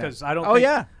worked because I don't.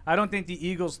 I don't think the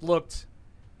Eagles looked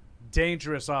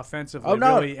dangerous offensively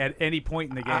really at any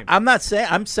point in the game. I'm not saying.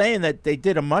 I'm saying that they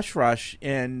did a mush rush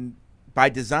and by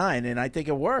design, and I think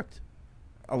it worked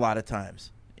a lot of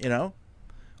times.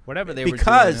 Whatever they were doing,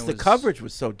 because the coverage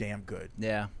was so damn good.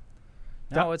 Yeah.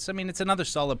 No, it's another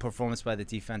solid performance by the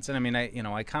defense, and I mean,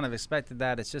 I kind of expected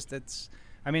that.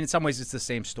 I mean, in some ways, it's the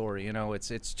same story.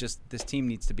 It's just this team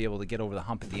needs to be able to get over the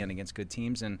hump at the end against good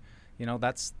teams, and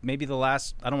that's maybe the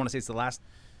last. I don't want to say it's the last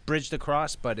bridge to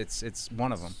cross, but it's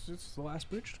one of them. It's the last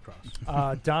bridge to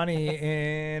cross. Donnie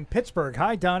in Pittsburgh.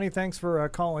 Hi, Donnie. Thanks for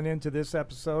calling into this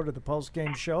episode of the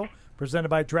Postgame Show presented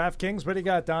by DraftKings. What do you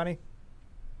got, Donnie?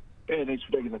 Hey, thanks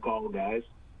for taking the call, guys.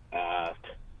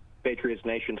 Patriots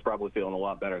Nation's probably feeling a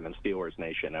lot better than Steelers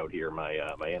Nation out here. My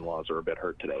in-laws are a bit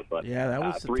hurt today, but yeah, that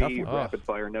was three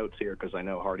rapid-fire notes here because I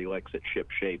know Hardy likes it ship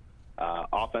shape.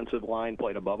 Offensive line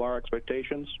played above our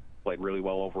expectations, played really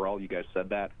well overall. You guys said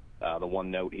that. The one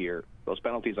note here, those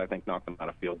penalties, I think, knocked them out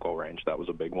of field goal range. That was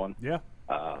a big one. Yeah.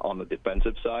 On the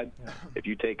defensive side, if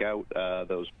you take out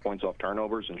those points off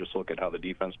turnovers and just look at how the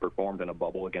defense performed in a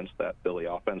bubble against that Philly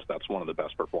offense, that's one of the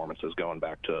best performances going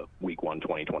back to Week 1,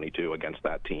 2022 against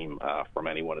that team from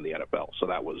anyone in the NFL. So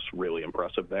that was really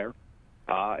impressive there.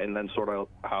 And then sort of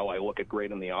how I look at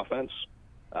grading the offense,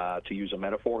 to use a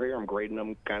metaphor here, I'm grading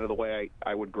them kind of the way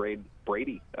I would grade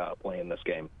Brady playing this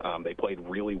game. They played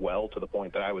really well to the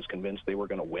point that I was convinced they were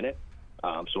going to win it.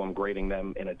 So I'm grading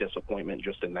them in a disappointment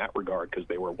just in that regard because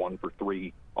they were 1 for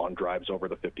 3 on drives over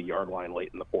the 50-yard line late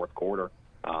in the fourth quarter.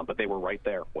 But they were right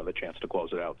there with a chance to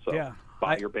close it out. So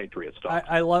buy your Patriots stock.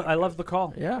 I love the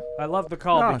call. Yeah. I love the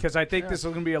call because I think this is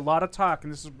going to be a lot of talk,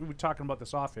 and we were talking about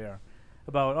this off air,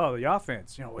 about, the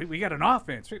offense. We got an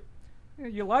offense.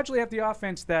 You largely have the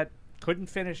offense that couldn't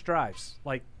finish drives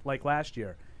like last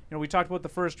year. We talked about the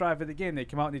first drive of the game. They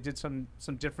came out and they did some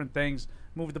different things,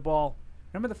 moved the ball.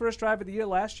 Remember the first drive of the year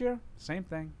last year? Same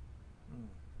thing.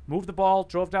 Moved the ball,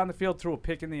 drove down the field, threw a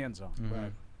pick in the end zone.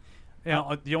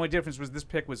 Right. The only difference was this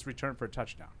pick was returned for a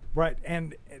touchdown. Right.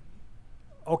 And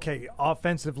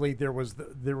offensively there was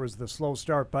the slow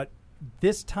start, but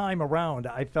this time around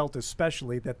I felt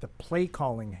especially that the play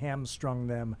calling hamstrung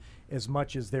them as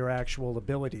much as their actual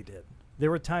ability did.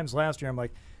 There were times last year I'm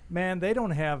like, man, they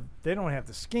don't have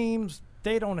the schemes,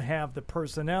 they don't have the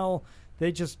personnel,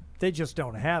 they just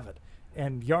don't have it.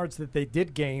 And yards that they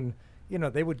did gain,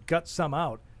 they would gut some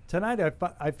out. Tonight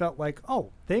I felt like,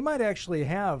 they might actually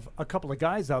have a couple of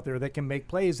guys out there that can make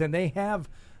plays, and they have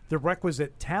the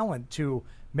requisite talent to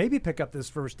maybe pick up this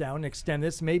first down, extend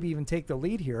this, maybe even take the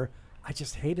lead here. I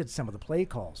just hated some of the play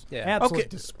calls. Yeah. Absolutely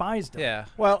despised them. Yeah.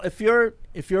 Well, if you're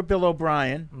Bill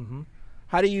O'Brien,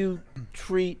 how do you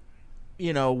treat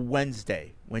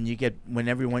Wednesday when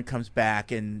everyone comes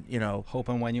back and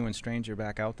hoping when you and Stranger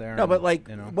back out there? No, but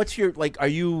what's your are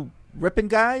you ripping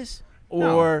guys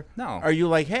or no. Are you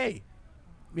like, hey,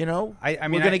 I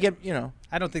mean, we're gonna get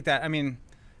I don't think that. I mean,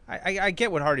 I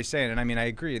get what Hardy's saying, and I mean I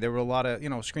agree. There were a lot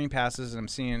of screen passes, and I'm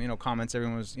seeing comments.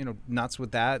 Everyone was nuts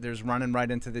with that. There's running right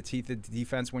into the teeth of the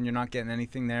defense when you're not getting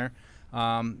anything there.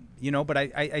 But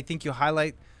I think you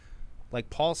highlight. Like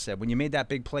Paul said, when you made that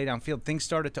big play downfield, things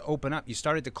started to open up. You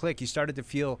started to click. You started to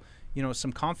feel,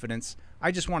 some confidence.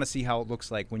 I just want to see how it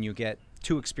looks like when you get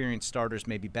 2 experienced starters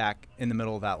maybe back in the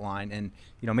middle of that line. And,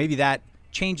 maybe that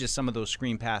changes some of those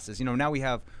screen passes. Now we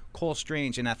have Cole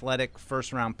Strange, an athletic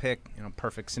first-round pick,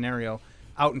 perfect scenario,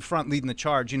 out in front leading the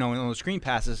charge, in those screen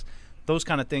passes. Those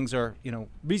kind of things are,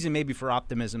 reason maybe for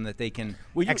optimism that they can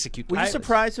execute. Were you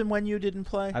surprised when you didn't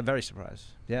play? I'm very surprised.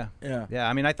 Yeah. Yeah. Yeah.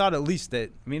 I mean, I thought at least that.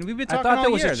 I mean, we've been talking I thought all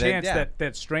there was year a chance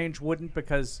that Strange wouldn't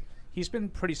because he's been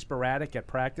pretty sporadic at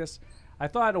practice. I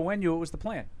thought Onwenu, it was the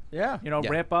plan. Yeah.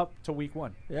 Ramp up to Week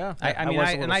 1. Yeah. I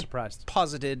was a little surprised.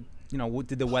 Posited.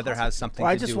 Did the weather have something?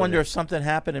 Well, to I just do wonder with if something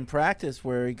happened in practice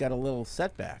where he got a little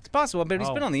setback. It's possible, but he's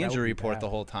been on the that would injury be report bad. the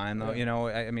whole time, though.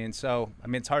 I mean,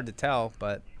 it's hard to tell,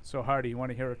 but. So, Hardy, you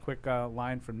want to hear a quick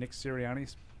line from Nick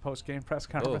Sirianni's post-game press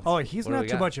conference? Oh, he's not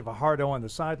too much of a hard-o on the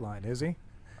sideline, is he?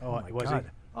 Oh, my was God. he?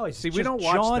 Oh, he's See, we just don't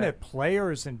watch jawing that. at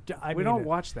players, and we don't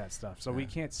watch that stuff, so we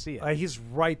can't see it. He's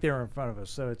right there in front of us,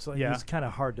 so it's like he's kind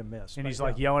of hard to miss. And he's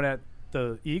like yelling at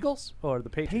The Eagles or the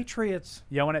Patriots.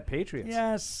 Yelling at Patriots.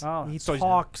 Yes. Oh, He so he's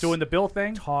talks. doing the Bill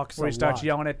thing. Talks where he a starts lot.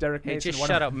 yelling at Derek Hey, Mason. just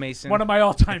shut up, Mason. One of my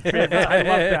all-time favorites. I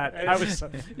love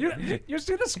that. You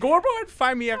see the scoreboard?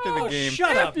 Find me after the game.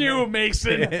 Shut up, you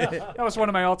Mason. That was one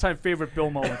of my all-time favorite Bill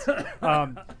moments.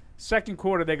 Second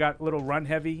quarter, they got a little run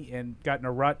heavy and got in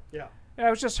a rut. Yeah. It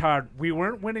was just hard. We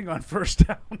weren't winning on first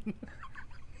down.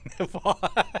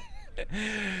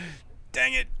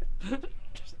 Dang it.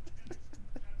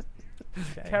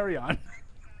 Carry on.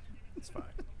 It's fine.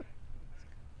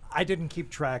 I didn't keep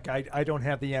track. I don't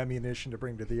have the ammunition to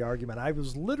bring to the argument. I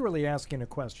was literally asking a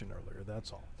question earlier.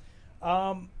 That's all.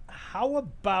 How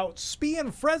about Spee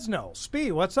in Fresno?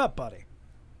 Spee, what's up, buddy?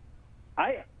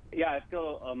 I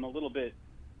feel a little bit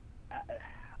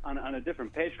on a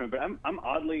different page from it, but I'm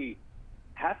oddly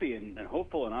happy and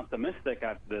hopeful and optimistic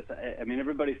after this. I mean,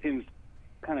 everybody seems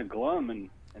kind of glum and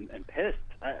pissed.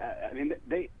 I mean,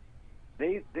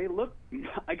 they look.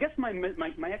 I guess my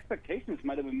expectations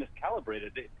might have been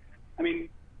miscalibrated. I mean,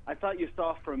 I thought you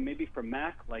saw from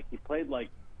Mac, like he played like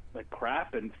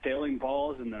crap and failing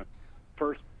balls in the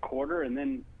first quarter, and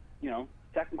then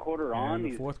second quarter on,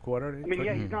 the fourth quarter.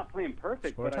 He's not playing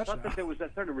perfect, but I thought that there was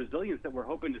that sort of resilience that we're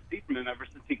hoping to see from him ever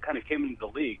since he kind of came into the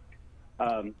league.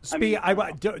 Spee,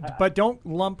 but don't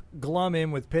lump glum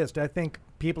in with pissed. I think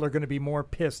people are going to be more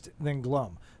pissed than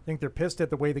glum. I think they're pissed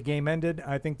at the way the game ended.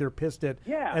 I think they're pissed at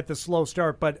the slow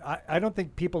start. But I don't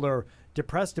think people are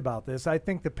depressed about this. I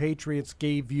think the Patriots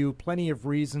gave you plenty of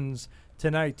reasons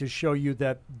tonight to show you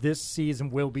that this season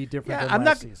will be different than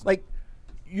last season. Like,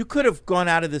 you could have gone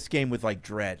out of this game with, like,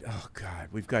 dread. Oh, God,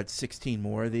 we've got 16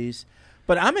 more of these.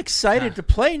 But I'm excited to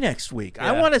play next week.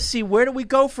 Yeah. I want to see where do we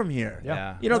go from here.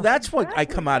 Yeah. That's what I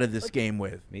come out of this game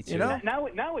with. Me too. Now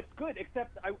it's good,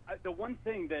 except the one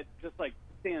thing that just like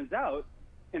stands out,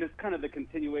 and it's kind of the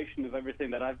continuation of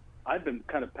everything that I've been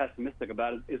kind of pessimistic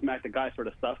about is Mac the Guy sort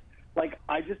of stuff. Like,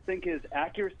 I just think his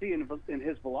accuracy and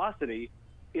his velocity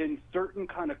in certain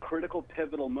kind of critical,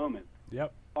 pivotal moments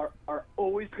are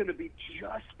always going to be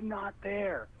just not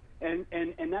there. And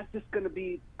that's just going to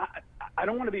be I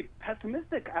don't want to be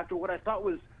pessimistic after what I thought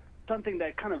was something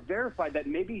that kind of verified that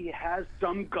maybe he has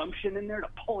some gumption in there to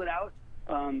pull it out.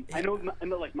 I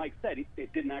know, like Mike said,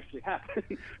 it didn't actually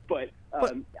happen. but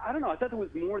I don't know. I thought there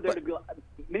was more there to be.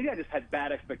 Maybe I just had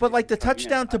bad expectations. But like the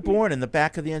touchdown to Bourne in the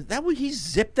back of the end, he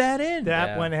zipped that in.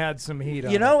 That one had some heat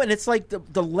on it. And it's like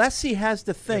the less he has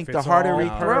to think, the harder he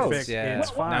throws. Yeah. It's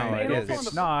fine. If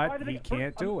it's not, he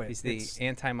can't do it. He's the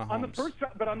anti-Mahomes. On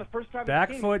the first drive,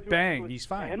 back foot bang, he's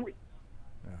fine. Henry.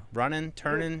 Running,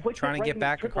 turning, trying to get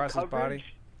back across his body.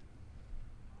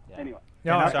 Anyway.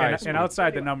 And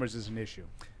outside the numbers is an issue.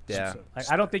 Yeah.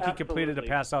 I don't think he completed a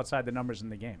pass outside the numbers in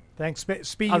the game. Thanks,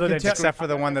 Spee. Except for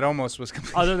the one that almost was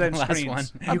completed. Other than last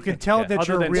screens. one. You can tell that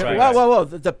you're really. Whoa.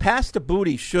 The pass to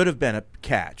Booty should have been a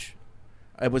catch.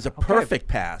 It was a perfect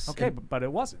pass. Okay, but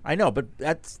it wasn't. I know, but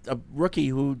that's a rookie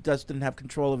who didn't have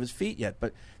control of his feet yet.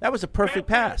 But that was a perfect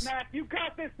pass. Mac, you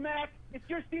got this, Mac. It's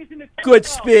your season to take Good, it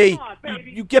Spee. Come on,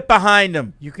 baby. You get behind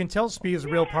him. You can tell Spee is a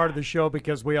real part of the show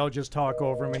because we all just talk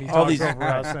over him and he All talks these- over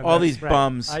us. And all these right.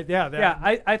 bums.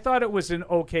 I thought it was an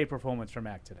okay performance from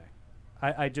Mac today.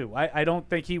 I do. I don't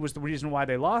think he was the reason why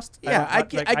they lost. Yeah, I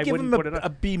give him a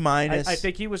B minus. I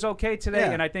think he was okay today,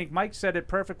 Yeah. and I think Mike said it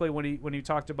perfectly when he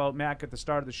talked about Mac at the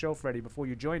start of the show, Freddie, before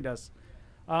you joined us.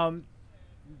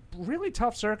 Really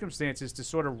tough circumstances to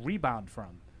sort of rebound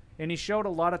from, and he showed a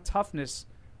lot of toughness,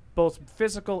 both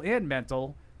physical and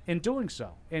mental, in doing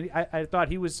so. And I thought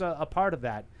he was a part of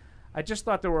that. I just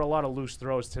thought there were a lot of loose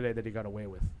throws today that he got away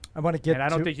with. I want to get. And I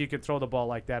don't think you could throw the ball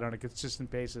like that on a consistent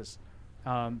basis.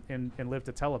 And live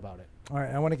to tell about it. All right,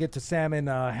 I want to get to Sam in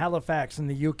Halifax in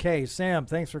the UK. Sam,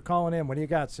 thanks for calling in. What do you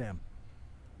got, Sam?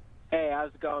 Hey, how's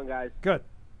it going, guys? Good.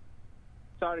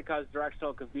 Sorry to cause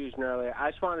directional confusion earlier. I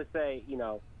just want to say,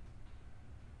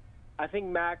 I think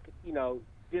Mac,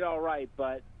 did all right,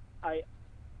 but I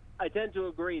tend to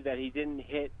agree that he didn't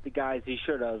hit the guys he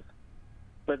should have.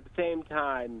 But at the same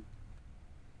time,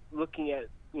 looking at,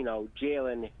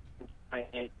 Jalen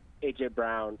hit A.J.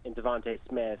 Brown and Devontae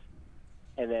Smith,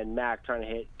 and then Mac trying to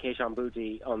hit Kayshon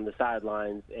Boutte on the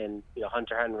sidelines and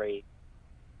Hunter Henry.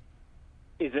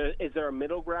 Is there a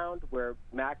middle ground where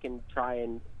Mac can try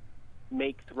and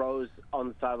make throws on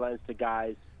the sidelines to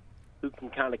guys who can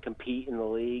kind of compete in the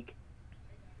league?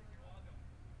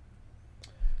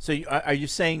 So are you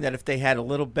saying that if they had a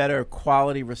little better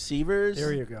quality receivers?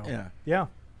 There you go. Yeah.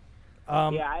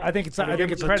 I think it's a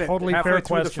totally Halfway fair through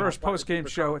question. the first post-game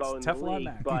show, it's Teflon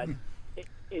Mac. But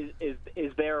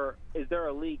is there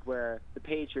a league where the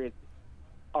Patriots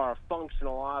are a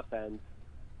functional offense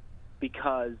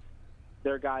because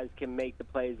their guys can make the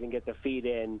plays and get the feet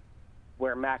in,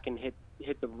 where Mac can hit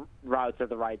the routes at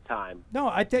the right time. No,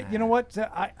 I think, you know what?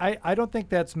 I don't think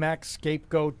that's Mac's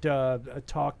scapegoat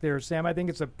talk there, Sam. I think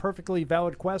it's a perfectly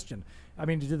valid question. I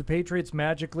mean, did the Patriots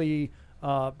magically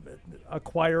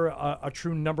acquire a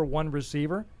true number one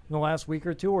receiver in the last week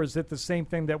or two, or is it the same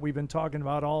thing that we've been talking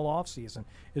about all offseason?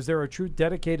 Is there a true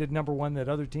dedicated number one that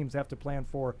other teams have to plan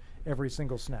for every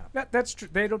single snap? That's true.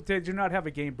 They do not have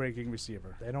a game-breaking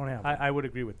receiver. They don't have. I would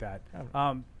agree with that.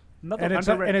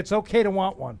 And it's okay to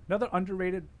want one. Another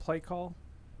underrated play call.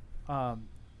 The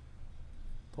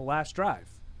last drive,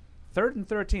 3rd and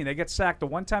 13. They get sacked. The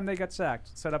one time they got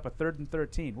sacked, set up a 3rd and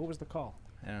 13. What was the call?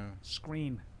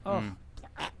 Screen. Oh.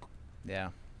 Yeah.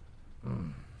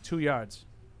 2 yards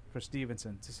for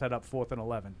Stevenson to set up 4th and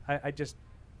 11.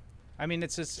 I mean,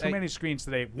 it's just too many screens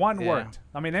today. One worked.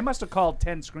 I mean, they must have called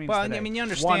 10 screens today. Well, I mean, you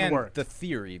understand the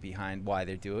theory behind why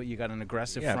they do it. You got an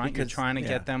aggressive front. You're trying to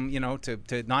get them,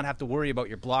 to not have to worry about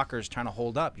your blockers trying to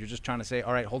hold up. You're just trying to say,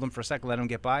 all right, hold them for a second, let them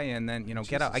get by, and then,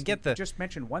 get out. I get You just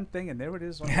mentioned one thing, and there it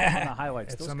is on the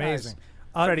highlights. It's Those amazing.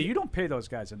 Guys, Freddie, you don't pay those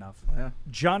guys enough.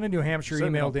 John in New Hampshire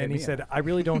Certainly emailed don't pay in. He me said, enough. I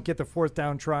really don't get the 4th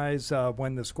down tries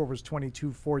when the score was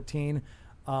 22-14.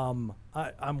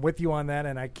 I'm with you on that,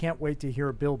 and I can't wait to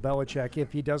hear Bill Belichick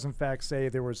if he does in fact say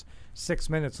there was 6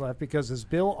 minutes left, because as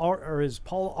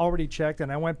Paul already checked, and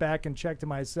I went back and checked to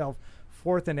myself,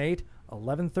 4th and 8,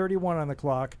 11:31 on the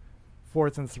clock,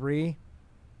 4th and 3.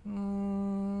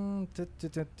 I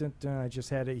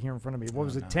just had it here in front of me. What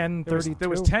was it? 10:32.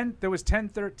 There was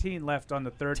 10:13 left on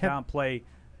the third down play.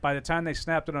 By the time they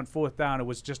snapped it on 4th down, it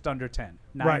was just under 10,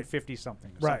 9:50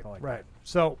 something. Right.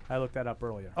 So I looked that up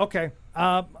earlier. Okay,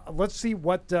 let's see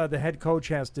what the head coach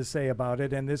has to say about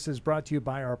it. And this is brought to you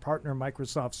by our partner,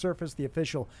 Microsoft Surface, the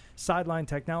official sideline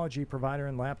technology provider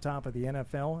and laptop of the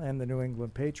NFL and the New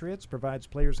England Patriots. Provides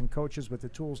players and coaches with the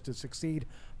tools to succeed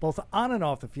both on and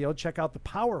off the field. Check out the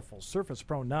powerful Surface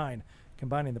Pro 9,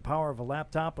 combining the power of a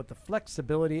laptop with the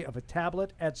flexibility of a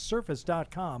tablet at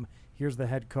surface.com. Here's the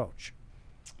head coach.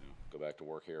 Go back to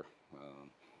work here,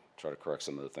 try to correct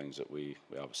some of the things that we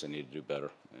obviously need to do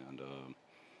better, and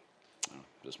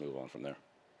just move on from there.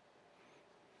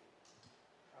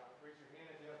 Raise your hand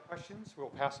if you have questions. We'll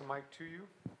pass the mic to you.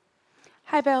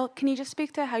 Hi, Bill. Can you just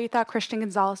speak to how you thought Christian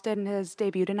Gonzalez did in his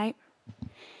debut tonight?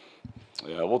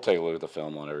 Yeah, we'll take a look at the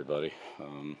film on everybody.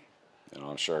 I'm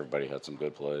sure everybody had some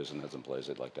good plays and had some plays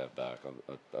they'd like to have back.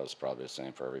 That was probably the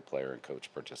same for every player and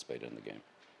coach participated in the game.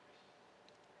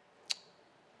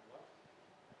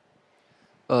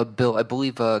 Bill, I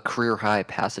believe career-high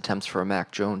pass attempts for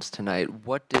Mac Jones tonight.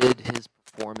 What did his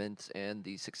performance and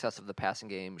the success of the passing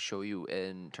game show you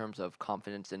in terms of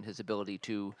confidence in his ability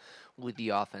to lead the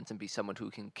offense and be someone who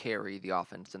can carry the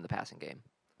offense in the passing game?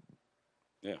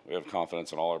 Yeah, we have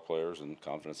confidence in all our players and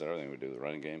confidence in everything we do, the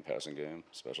running game, passing game,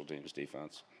 special teams,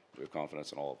 defense. We have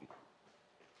confidence in all of them.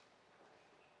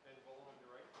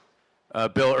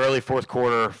 Bill, early fourth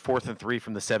quarter, 4th and 3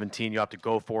 from the 17. You have to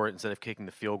go for it instead of kicking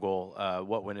the field goal.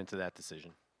 What went into that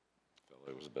decision? I felt like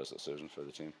it was the best decision for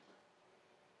the team.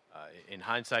 In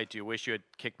hindsight, do you wish you had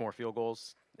kicked more field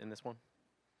goals in this one?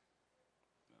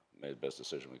 Made the best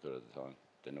decision we could at the time.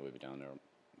 Didn't know we'd be down there,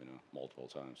 multiple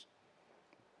times.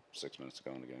 6 minutes to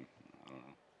go in the game. I don't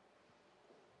know.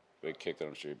 If we kicked it,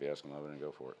 I'm sure you'd be asking why we didn't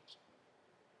go for it.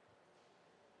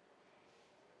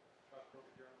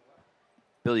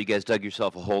 Bill, you guys dug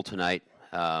yourself a hole tonight,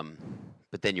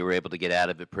 but then you were able to get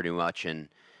out of it pretty much, and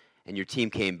your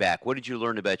team came back. What did you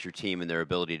learn about your team and their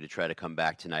ability to try to come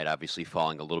back tonight, obviously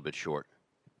falling a little bit short?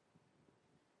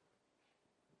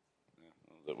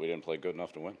 That we didn't play good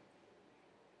enough to win.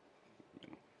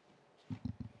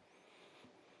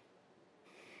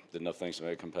 Did enough things to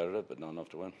make it competitive, but not enough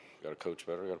to win. Got to coach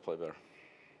better, got to play better.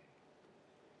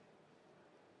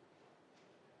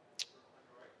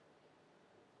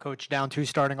 Coach, down 2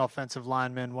 starting offensive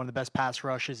linemen, one of the best pass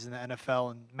rushes in the NFL,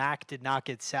 and Mac did not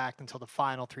get sacked until the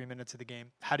final 3 minutes of the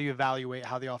game. How do you evaluate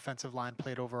how the offensive line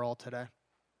played overall today?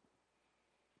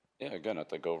 Yeah, again, I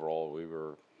think overall we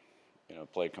were,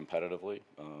 played competitively.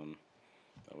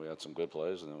 We had some good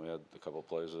plays, and then we had a couple of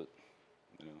plays that,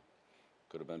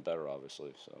 could have been better,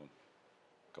 obviously. So,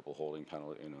 a couple of holding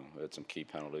penalties, we had some key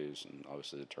penalties, and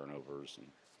obviously the turnovers, and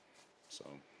so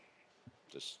we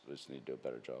just need to do a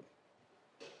better job.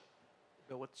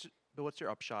 Bill, what's your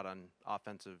upshot on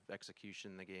offensive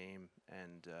execution in the game,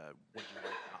 and what did you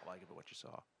not like about what you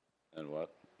saw? And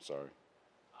what? Sorry.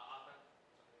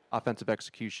 Offensive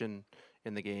execution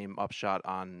in the game, upshot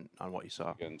on what you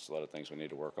saw. Again, it's a lot of things we need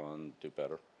to work on, do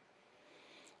better,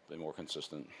 be more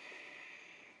consistent.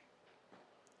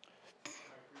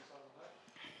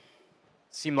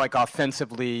 seemed like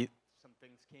offensively some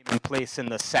things came in place in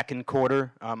the second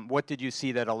quarter. What did you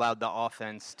see that allowed the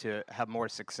offense to have more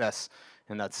success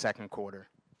in that second quarter?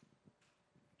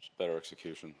 Just better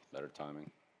execution, better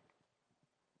timing.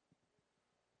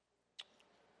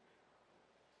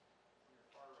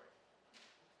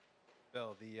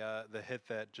 Bill, the hit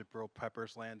that Jabril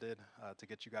Peppers landed to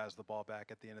get you guys the ball back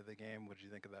at the end of the game, what did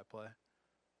you think of that play?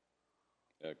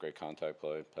 Yeah, great contact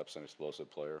play. Pep's an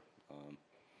explosive player.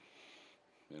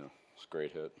 It's a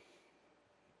great hit.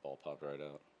 Ball popped right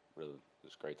out. Really,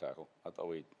 just great tackle. I thought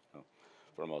we,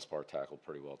 for the most part, tackled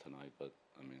pretty well tonight, but,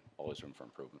 always room for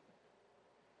improvement.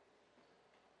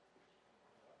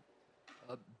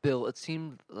 Bill, it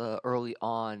seemed early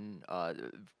on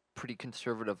pretty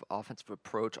conservative offensive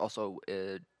approach, also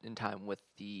in time with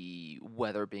the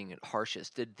weather being at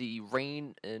harshest. Did the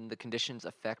rain and the conditions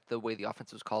affect the way the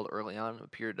offense was called early on? It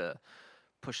appeared to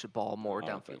push the ball more downfield. I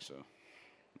don't think so.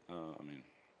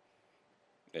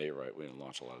 Yeah, you're right. We didn't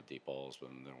launch a lot of deep balls, but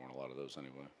there weren't a lot of those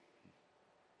anyway.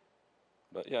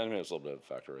 But, yeah, it was a little bit of a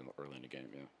factor early in the game,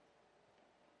 yeah.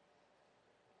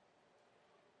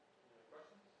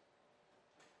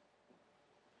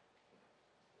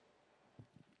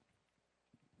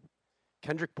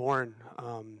 Kendrick Bourne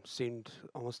seemed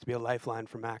almost to be a lifeline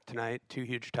for Mac tonight. 2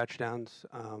 huge touchdowns.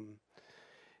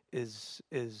 Is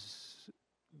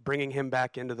bringing him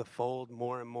back into the fold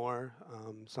more and more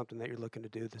something that you're looking to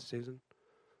do this season?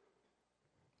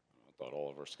 I thought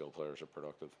all of our skill players are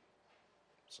productive.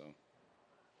 So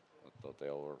I thought they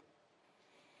all were,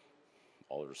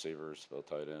 all the receivers, both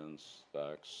tight ends,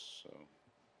 backs, so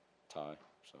Ty.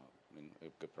 So,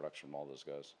 good production from all those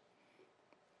guys.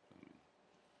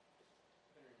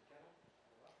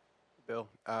 Bill,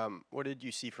 what did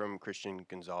you see from Christian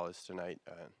Gonzalez tonight?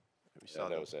 We saw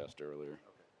that was asked earlier. Okay.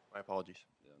 My apologies.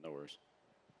 Yeah, no worries.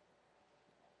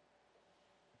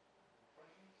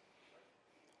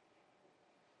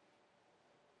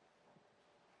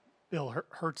 Bill,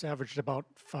 Hurts averaged about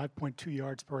 5.2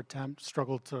 yards per attempt,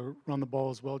 struggled to run the ball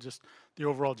as well. Just the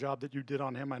overall job that you did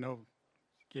on him. I know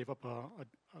gave up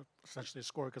essentially a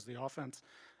score because of the offense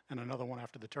and another one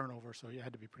after the turnover, so you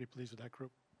had to be pretty pleased with that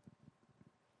group.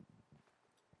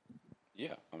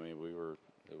 Yeah,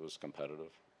 it was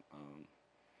competitive.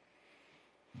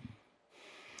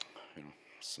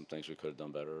 Some things we could have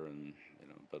done better, and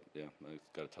but yeah, I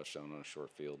got a touchdown on a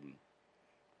short field.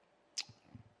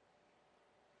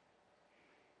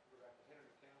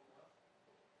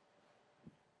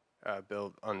 And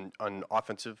Bill, on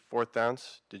offensive fourth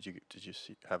downs, did you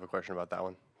have a question about that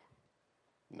one?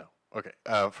 No. Okay.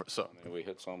 We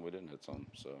hit some, we didn't hit some.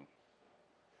 So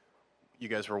you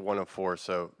guys were 1 of 4.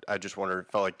 So I just wondered,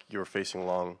 felt like you were facing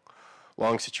long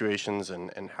situations,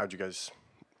 and how did you guys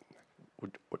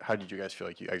feel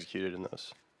like you executed in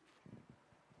those?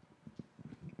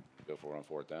 Go for it on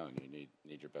fourth down. You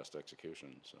need your best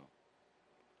execution. So.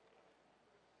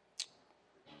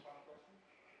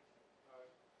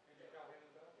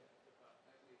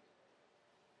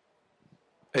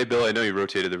 Hey, Bill, I know you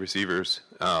rotated the receivers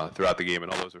throughout the game,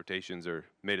 and all those rotations are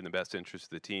made in the best interest of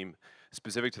the team.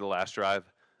 Specific to the last drive,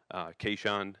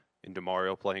 Kayshawn and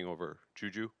DeMario playing over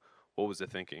Juju, what was the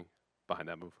thinking behind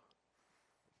that move?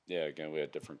 Yeah, again, we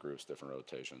had different groups, different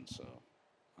rotations, so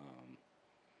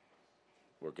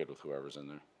we're good with whoever's in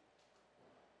there.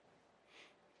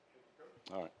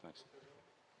 All right, thanks.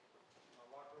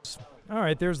 All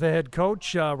right, there's the head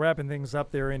coach wrapping things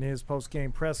up there in his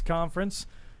post-game press conference.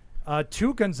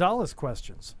 2 Gonzalez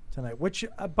questions tonight, which,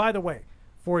 by the way,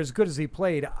 for as good as he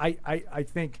played, I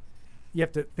think you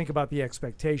have to think about the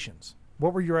expectations.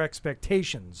 What were your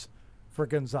expectations for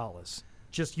Gonzalez?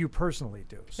 Just you personally,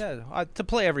 Deuce. Yeah, to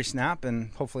play every snap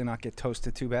and hopefully not get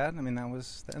toasted too bad. And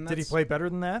that's, did he play better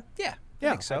than that? Yeah, I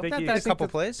think so. I think a couple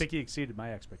plays. I think he exceeded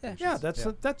my expectations. Yeah,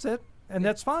 that's it, and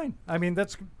that's fine.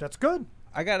 That's good.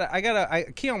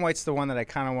 Keon White's the one that I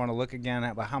kind of want to look again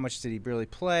at, about how much did he really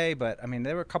play. But,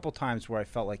 there were a couple times where I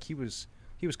felt like he was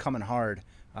coming hard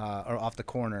or off the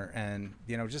corner. And,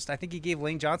 I think he gave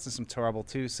Lane Johnson some trouble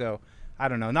too. So, I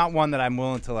don't know. Not one that I'm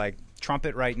willing to,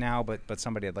 trumpet right now, but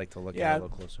somebody I'd like to look at a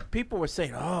little closer. People were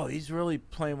saying, oh, he's really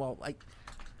playing well. I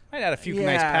had a few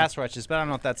nice pass rushes, but I don't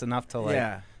know if that's enough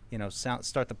to,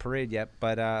 start the parade yet.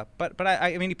 But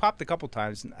he popped a couple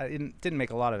times. It didn't make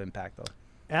a lot of impact, though.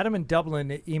 Adam in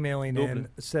Dublin emailing in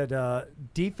said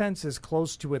defense is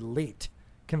close to elite,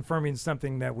 confirming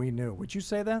something that we knew. Would you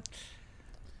say that?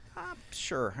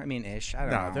 Sure. Ish. I don't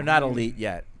know. No, they're not elite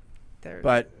yet.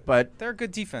 But they're a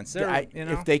good defense.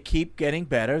 If they keep getting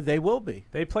better, they will be.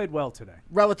 They played well today.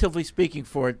 Relatively speaking,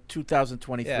 for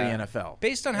 2023 NFL.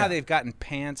 Based on how they've gotten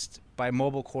pantsed by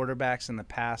mobile quarterbacks in the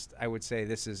past, I would say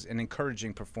this is an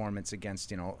encouraging performance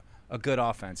against, a good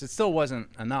offense. It still wasn't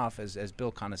enough, as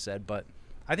Bill kind of said, but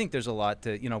I think there's a lot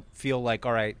to, feel like,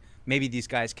 all right, maybe these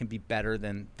guys can be better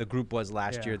than the group was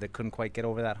last year that couldn't quite get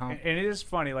over that hump. And it is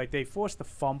funny, like they forced the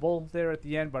fumble there at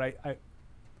the end, but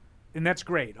and that's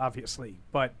great, obviously,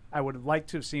 but I would like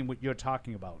to have seen what you're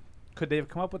talking about. Could they have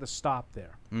come up with a stop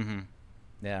there? Mm-hmm.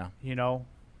 Yeah.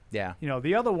 Yeah.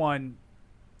 The other one,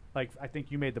 like I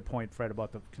think you made the point, Fred,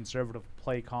 about the conservative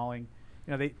play calling.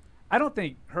 I don't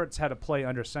think Hurts had to play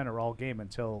under center all game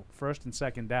until first and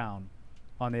second down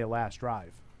on their last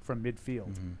drive from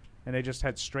midfield. Mm-hmm. And they just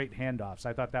had straight handoffs.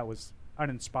 I thought that was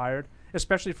uninspired,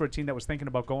 especially for a team that was thinking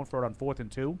about going for it on 4th and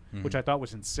 2, which I thought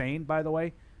was insane, by the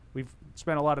way. We've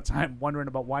spent a lot of time wondering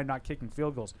about why not kicking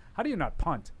field goals. How do you not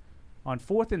punt? On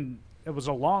 4th and it was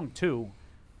a long 2.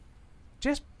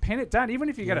 Just pin it down. Even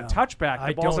if you get a touchback,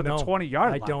 the ball's at the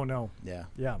 20-yard line. I don't know. Yeah.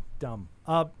 Yeah, dumb.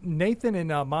 Nathan in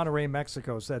Monterrey,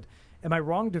 Mexico said, am I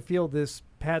wrong to feel this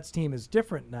Pats team is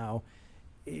different now?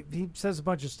 He says a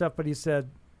bunch of stuff, but he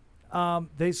said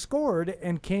they scored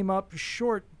and came up just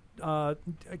short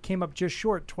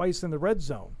twice in the red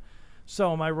zone.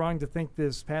 So am I wrong to think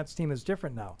this Pats team is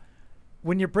different now?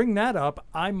 When you bring that up,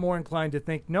 I'm more inclined to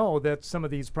think no, that some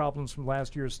of these problems from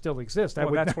last year still exist.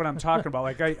 Well, that's what I'm talking about.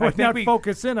 Like I would think not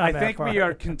focus in on I that think part. we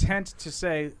are content to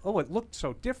say, oh, it looked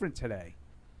so different today.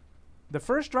 The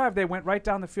first drive, they went right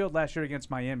down the field last year against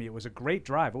Miami. It was a great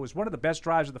drive. It was one of the best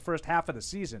drives of the first half of the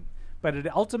season, but it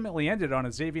ultimately ended on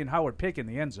a Xavier Howard pick in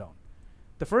the end zone.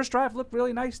 The first drive looked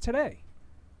really nice today.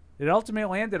 It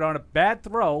ultimately ended on a bad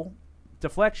throw,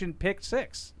 deflection, pick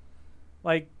 6.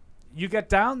 Like, you get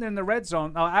down in the red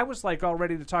zone. Now, I was like all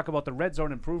ready to talk about the red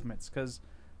zone improvements because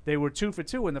they were 2 for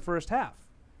 2 in the first half.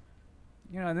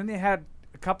 And then they had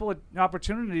a couple of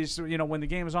opportunities, when the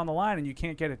game is on the line and you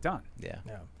can't get it done. Yeah.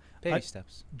 Baby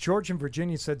steps. George in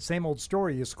Virginia said, same old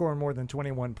story. You score more than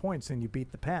 21 points and you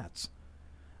beat the Pats.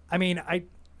 I mean,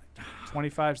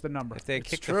 25's the number. If they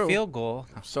kick the field goal,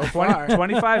 so far.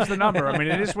 25's the number. I mean,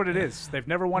 it is what it is. They've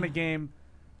never won a game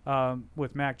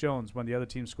with Mac Jones when the other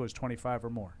team scores 25 or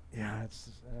more. Yeah,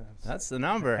 that's the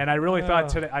number. And I really thought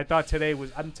today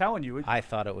was. I'm telling you. I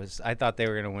thought they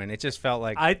were going to win. It just felt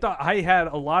like I had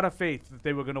a lot of faith that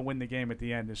they were going to win the game at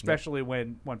the end, especially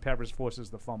when Peppers forces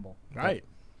the fumble. Right.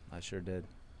 I sure did.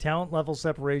 Talent level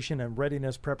separation and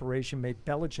readiness preparation made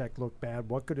Belichick look bad.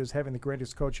 What good is having the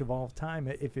greatest coach of all time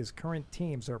if his current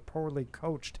teams are poorly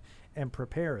coached and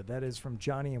prepared? That is from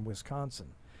Johnny in Wisconsin.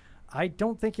 I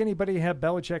don't think anybody had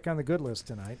Belichick on the good list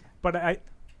tonight. But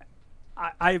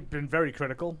I've been very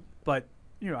critical, but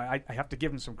I have to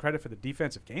give him some credit for the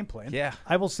defensive game plan. Yeah.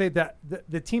 I will say that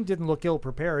the team didn't look ill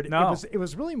prepared. No. It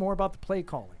was really more about the play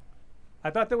calling. I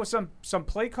thought there was some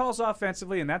play calls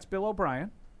offensively, and that's Bill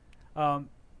O'Brien.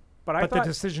 But I thought the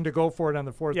decision to go for it on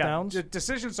the 4th downs? The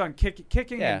decisions on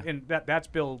kicking, and that's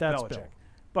Bill Belichick. Bill.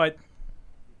 But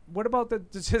what about the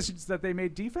decisions that they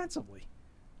made defensively?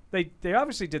 They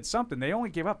obviously did something. They only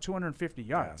gave up 250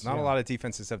 yards. Not a lot of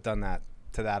defenses have done that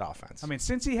to that offense. I mean,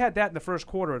 since he had that in the first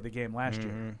quarter of the game last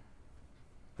year,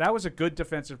 that was a good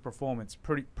defensive performance,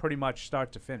 pretty much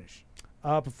start to finish.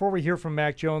 Before we hear from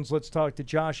Mac Jones, let's talk to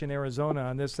Josh in Arizona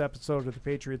on this episode of the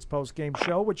Patriots Postgame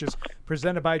Show, which is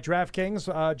presented by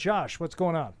DraftKings. Josh, what's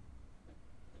going on?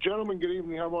 Gentlemen, good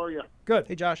evening. How are you? Good.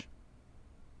 Hey, Josh.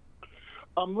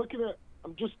 I'm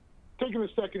just taking a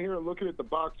second here and looking at the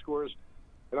box scores,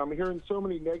 and I'm hearing so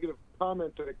many negative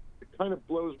comments that it kind of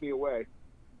blows me away.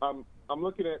 I'm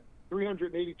looking at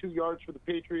 382 yards for the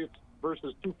Patriots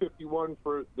versus 251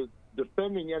 for the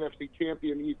defending NFC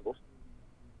champion Eagles.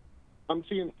 I'm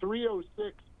seeing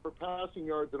 306 for passing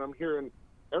yards, and I'm hearing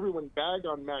everyone bag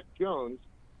on Mac Jones,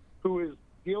 who is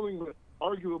dealing with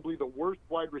arguably the worst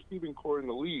wide receiving core in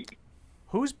the league.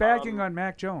 Who's bagging on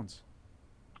Mac Jones?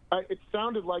 It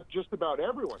sounded like just about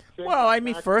everyone. Well, I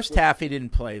mean, first half he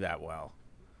didn't play that well.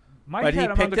 Mike but had he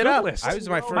him picked on the it good up. list.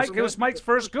 It was Mike's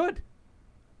first good.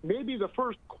 Maybe the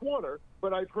first quarter,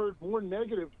 but I've heard more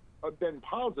negative than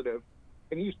positive,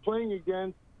 and he's playing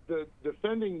against the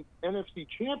defending NFC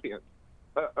champions.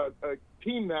 A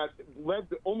team that led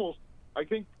almost, I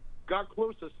think, got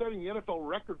close to setting the NFL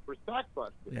record for sacks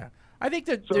last year. Yeah, I think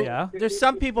that there's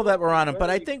some people that were on him, but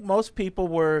I think most people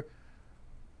were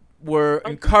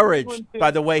encouraged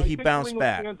by the way he bounced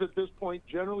back. Fans at this point,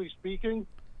 generally speaking,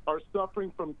 are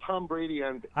suffering from Tom Brady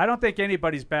ending. I don't think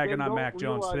anybody's bagging on Mac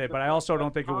Jones realize today, the but I fact also that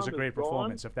don't think it was a Tom great is gone.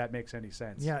 performance, if that makes any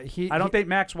sense. Yeah, I don't think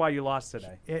Mac's why you lost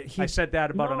today. I said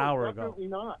that about an hour ago. Definitely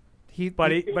not.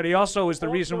 But he also is the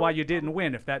reason why you didn't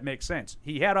win, if that makes sense.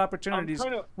 He had opportunities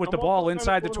with the ball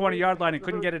inside the 20-yard line and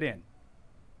couldn't get it in.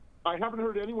 I haven't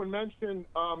heard anyone mention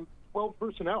 12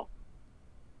 personnel.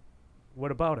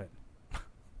 What about it?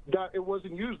 That it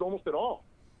wasn't used almost at all.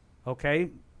 Okay.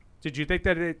 Did you think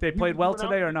that they played well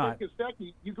today or not?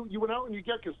 You went out and you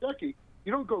get Kostecki.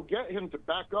 You don't go get him to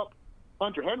back up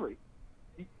Hunter Henry.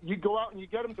 You go out and you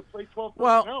get him to play 12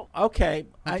 personnel. Well, okay.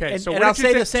 Okay. And So I'll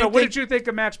say the same so thing. what did you think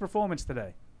of Mac's performance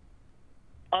today?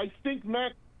 I think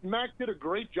Mac did a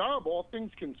great job, all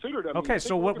things considered. I mean, Okay, take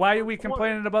so a look at why the are we first quarter.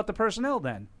 complaining about the personnel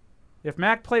then? If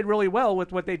Mac played really well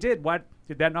with what they did,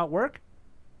 did that not work?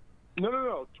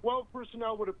 No. 12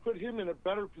 personnel would have put him in a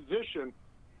better position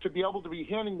to be able to be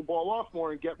handing the ball off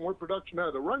more and get more production out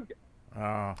of the run game.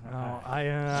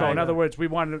 So in other words, we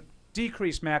wanted to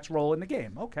decrease Mac's role in the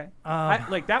game. Okay.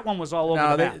 Like that one was all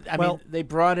over the map. I mean, they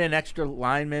brought in extra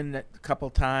linemen a couple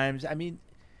times. I mean,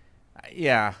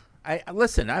 yeah.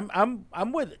 Listen.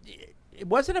 I'm with. It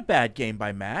wasn't a bad game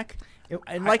by Mac.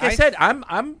 And like I said,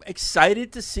 I'm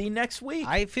excited to see next week.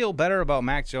 I feel better about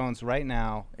Mac Jones right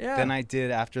now Yeah. than I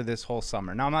did after this whole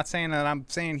summer. Now, I'm not saying that I'm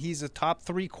saying he's a top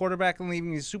 3 quarterback and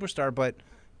leaving he's a superstar, but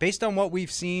based on what we've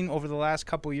seen over the last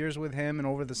couple years with him and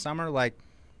over the summer, like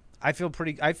I feel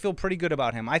pretty good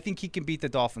about him. I think he can beat the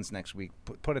Dolphins next week.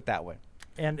 Put it that way.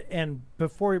 And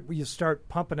before you start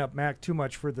pumping up Mac too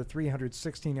much for the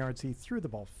 316 yards, he threw the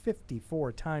ball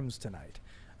 54 times tonight.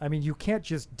 I mean, you can't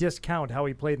just discount how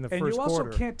he played in the first quarter. And you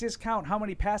also can't discount how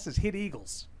many passes hit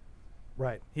Eagles.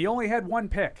 Right. He only had one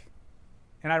pick.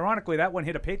 And ironically, that one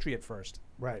hit a Patriot first.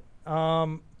 Right.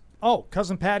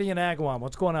 Cousin Patty and Agawam.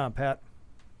 What's going on, Pat?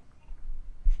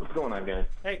 What's going on, guys?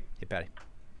 Hey. Hey, Patty.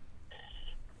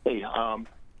 Hey,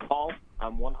 Paul,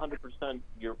 I'm 100%.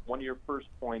 One of your first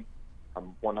points,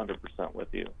 I'm 100% with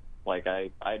you. Like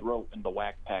I wrote in the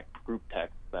Whack Pack group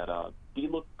text that D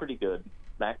looked pretty good.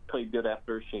 Mac played good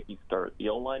after a shaky start. The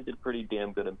O-line did pretty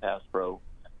damn good in pass pro.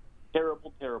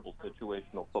 Terrible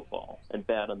situational football and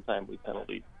bad untimely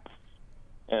penalties.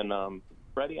 And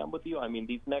Brady, I'm with you. I mean,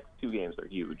 these next 2 games are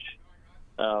huge.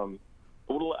 I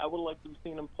would like to have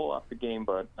seen him pull off the game,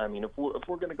 but I mean, if we're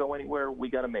going to go anywhere, we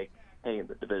got to make hay in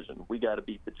the division. We got to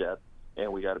beat the Jets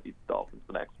and we got to beat the Dolphins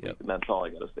the next week, and that's all I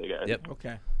got to say, guys. Yep.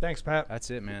 Okay. Thanks, Pat. That's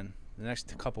it, man. The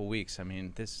next couple weeks, I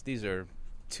mean, these are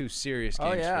 2 serious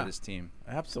games for this team.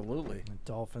 Absolutely. The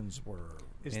Dolphins were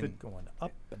going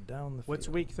up and down the field. What's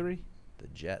week 3? The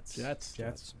Jets. Yeah.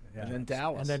 And then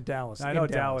Dallas. I know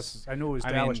Dallas. I knew it was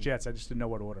Dallas Jets. I just didn't know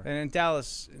what order. And in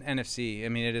Dallas, NFC, I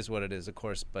mean, it is what it is, of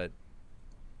course. But,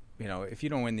 you know, if you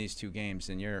don't win these 2 games,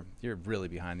 then you're really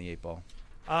behind the 8 ball.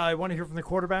 I want to hear from the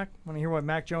quarterback. Want to hear what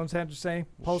Mac Jones had to say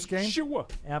post-game? Sure.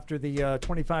 After the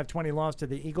 25-20 loss to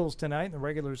the Eagles tonight in the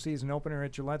regular season opener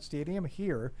at Gillette Stadium,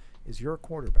 here is your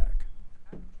quarterback.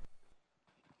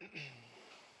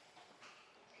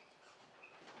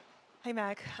 Hi,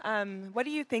 Mac. What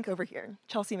do you think over here?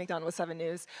 Chelsea McDonald with 7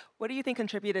 News. What do you think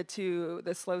contributed to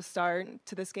the slow start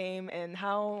to this game, and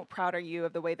how proud are you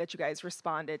of the way that you guys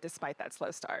responded despite that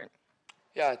slow start?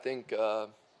 Yeah, I think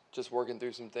just working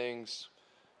through some things.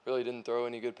 Really didn't throw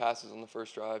any good passes on the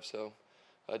first drive, so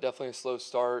definitely a slow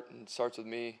start, and it starts with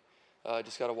me.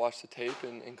 Just got to watch the tape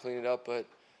and clean it up, but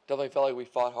definitely felt like we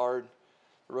fought hard.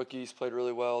 The rookies played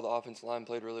really well. The offensive line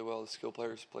played really well. The skill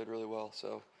players played really well,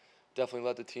 so definitely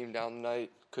let the team down tonight.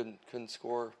 Couldn't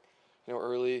score,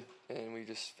 early, and we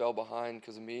just fell behind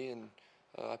because of me, and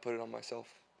I put it on myself.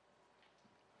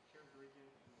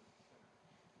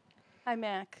 Hi,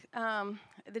 Mac.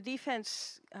 The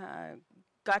defense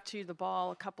got you the ball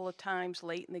a couple of times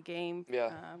late in the game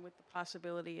with the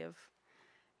possibility of,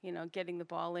 getting the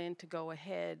ball in to go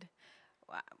ahead.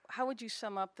 How would you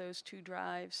sum up those 2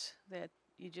 drives that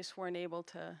you just weren't able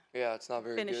to it's not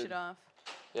very finish good. it off?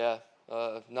 Yeah,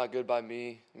 not good by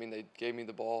me. I mean, they gave me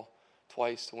the ball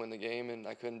twice to win the game, and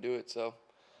I couldn't do it. So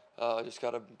I just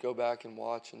got to go back and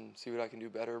watch and see what I can do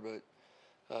better.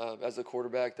 But as a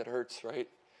quarterback, that hurts, right?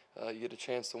 You get a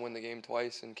chance to win the game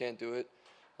twice and can't do it.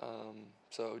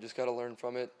 So just got to learn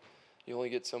from it. You only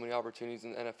get so many opportunities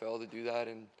in the NFL to do that,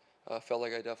 and felt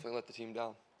like I definitely let the team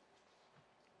down.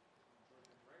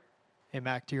 Hey,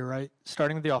 Mac, to your right.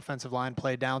 Starting with the offensive line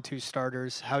play, down 2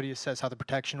 starters. How do you assess how the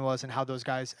protection was and how those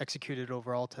guys executed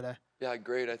overall today? Yeah,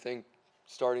 great. I think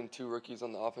starting 2 rookies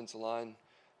on the offensive line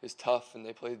is tough, and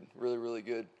they played really, really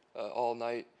good all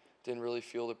night. Didn't really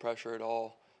feel the pressure at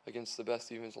all against the best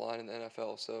defensive line in the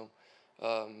NFL. So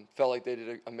felt like they did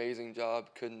an amazing job.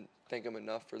 Couldn't thank them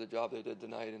enough for the job they did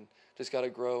tonight, and just got to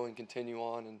grow and continue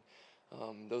on.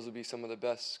 And those will be some of the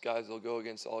best guys they'll go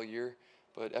against all year.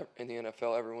 But in the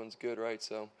NFL, everyone's good, right?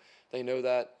 So they know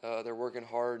that. They're working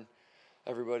hard.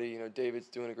 Everybody, David's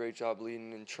doing a great job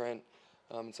leading, and Trent,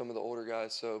 and some of the older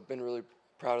guys. So been really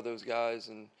proud of those guys,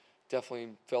 and definitely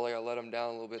felt like I let them down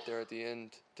a little bit there at the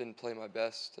end. Didn't play my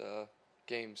best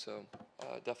game, so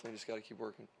definitely just got to keep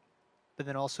working. But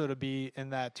then also to be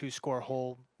in that 2-score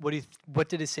hole, what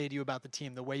did it say to you about the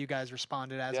team, the way you guys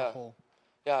responded as a whole?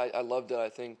 Yeah, I loved it. I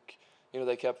think,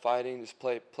 they kept fighting, just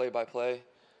play by play.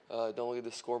 Don't look at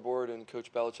the scoreboard, and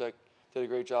Coach Belichick did a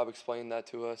great job explaining that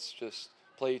to us. Just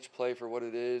play each play for what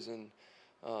it is, and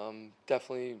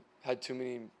definitely had too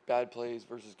many bad plays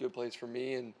versus good plays for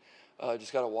me, and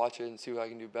just got to watch it and see what I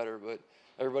can do better. But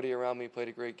everybody around me played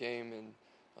a great game,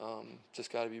 and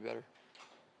just got to be better.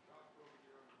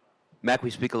 Mac,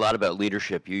 we speak a lot about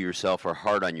leadership. You yourself are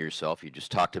hard on yourself. You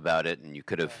just talked about it, and you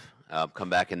could have come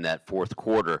back in that fourth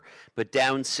quarter. But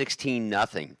down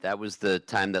 16-0, that was the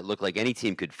time that looked like any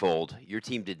team could fold. Your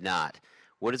team did not.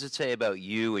 What does it say about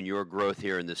you and your growth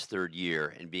here in this third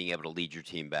year and being able to lead your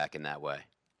team back in that way?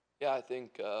 Yeah, I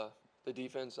think the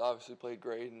defense obviously played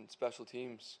great, and special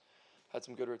teams had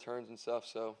some good returns and stuff.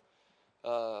 So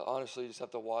honestly, just have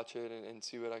to watch it and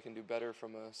see what I can do better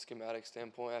from a schematic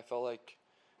standpoint. I felt like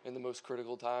in the most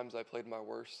critical times, I played my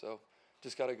worst. So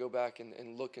just got to go back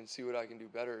and look and see what I can do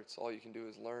better. It's all you can do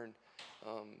is learn.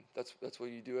 That's what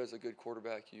you do as a good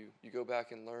quarterback. You go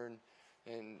back and learn,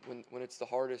 and when it's the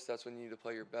hardest, that's when you need to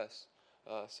play your best.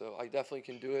 So I definitely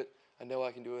can do it. I know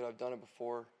I can do it. I've done it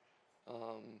before.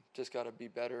 Just got to be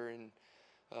better, and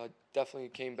definitely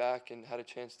came back and had a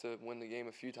chance to win the game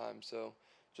a few times. So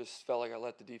just felt like I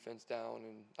let the defense down,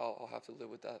 and I'll have to live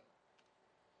with that.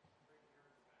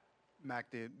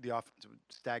 Mac, the offense was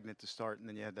stagnant to start, and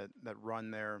then you had that run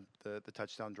there, the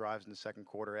touchdown drives in the second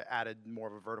quarter. It added more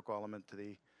of a vertical element to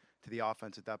the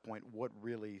offense at that point. What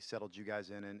really settled you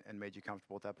guys in and made you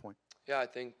comfortable at that point? Yeah, I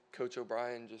think Coach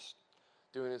O'Brien just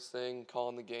doing his thing,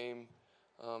 calling the game,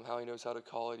 how he knows how to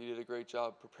call it. He did a great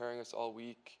job preparing us all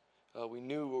week. We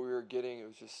knew what we were getting. It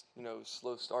was just,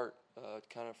 slow start,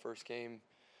 kind of first game,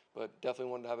 but definitely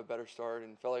wanted to have a better start,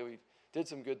 and felt like we did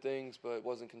some good things, but it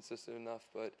wasn't consistent enough.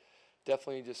 But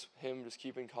definitely just him just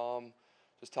keeping calm,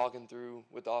 just talking through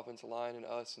with the offensive line and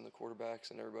us and the quarterbacks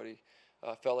and everybody.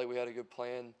 Felt like we had a good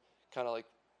plan, kind of like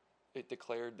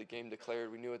the game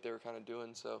declared. We knew what they were kind of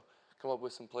doing, so come up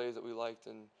with some plays that we liked,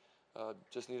 and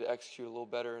just need to execute a little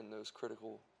better in those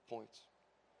critical points.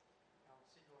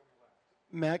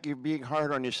 Mac, you're being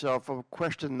hard on yourself. A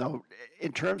question, though,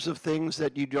 in terms of things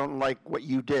that you don't like what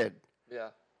you did. Yeah.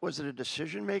 Was it a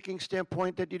decision-making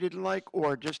standpoint that you didn't like,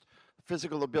 or just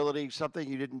physical ability, something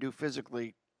you didn't do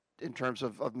physically in terms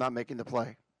of not making the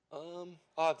play? I'll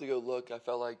have to go look. I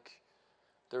felt like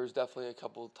there was definitely a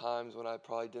couple of times when I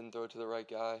probably didn't throw it to the right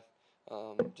guy.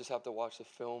 Just have to watch the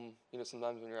film.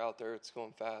 Sometimes when you're out there, it's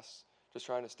going fast. Just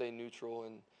trying to stay neutral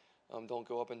and don't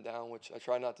go up and down, which I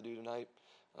try not to do tonight.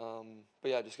 But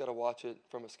yeah, just got to watch it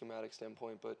from a schematic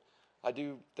standpoint. But I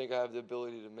do think I have the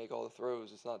ability to make all the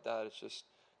throws. It's not that. It's just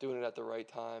doing it at the right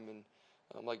time. And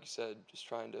like you said, just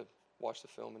trying to watch the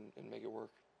film and make it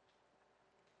work.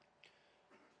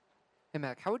 Hey,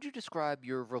 Mac, how would you describe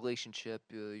your relationship,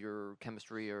 your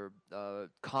chemistry, or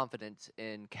confidence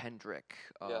in Kendrick?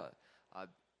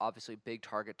 Obviously, big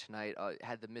target tonight.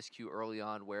 Had the miscue early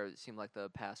on where it seemed like the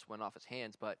pass went off his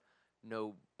hands, but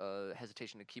no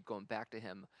hesitation to keep going back to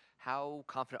him. How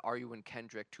confident are you in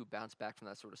Kendrick to bounce back from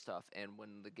that sort of stuff, and when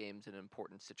the game's in an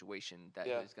important situation that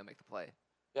he's going to make the play?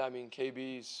 Yeah, I mean,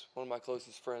 KB's one of my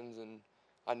closest friends, and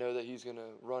I know that he's going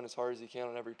to run as hard as he can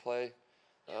on every play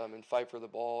and fight for the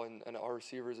ball, and our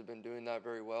receivers have been doing that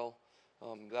very well.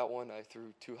 That one I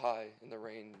threw too high in the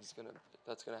rain. That's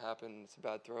going to happen. It's a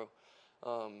bad throw.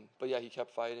 But, yeah, he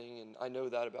kept fighting, and I know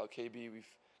that about KB. We've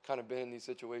kind of been in these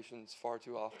situations far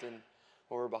too often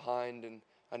where we're behind, and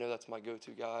I know that's my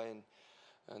go-to guy.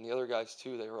 And the other guys,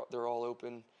 too, they're all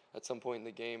open at some point in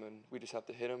the game, and we just have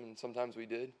to hit them, and sometimes we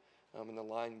did. And the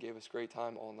line gave us great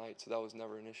time all night, so that was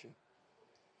never an issue.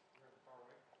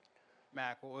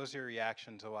 Mac, what was your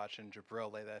reaction to watching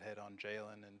Jabril lay that hit on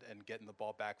Jalen and getting the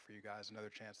ball back for you guys, another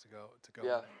chance to go?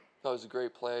 Yeah, that was a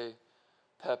great play.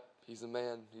 Pep, he's the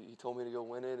man. He told me to go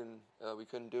win it, and we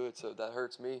couldn't do it, so that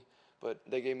hurts me. But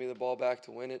they gave me the ball back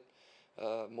to win it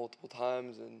multiple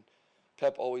times, and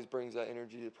Pep always brings that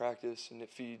energy to practice, and it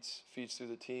feeds through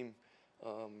the team.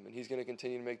 And he's going to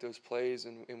continue to make those plays,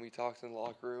 and we talked in the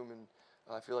locker room, and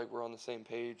I feel like we're on the same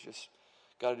page. Just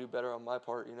got to do better on my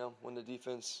part, when the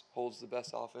defense holds the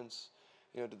best offense,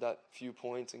 to that few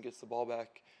points and gets the ball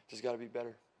back, just got to be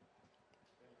better.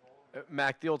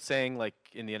 Mac, the old saying, like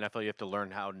in the NFL, you have to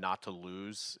learn how not to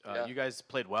lose. You guys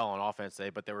played well on offense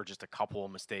today, but there were just a couple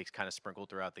of mistakes kind of sprinkled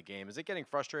throughout the game. Is it getting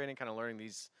frustrating kind of learning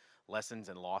these lessons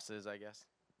and losses, I guess?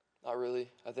 Not really.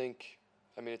 I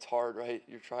mean, it's hard, right?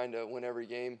 You're trying to win every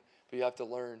game, but you have to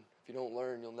learn. if you don't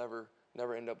learn, you'll never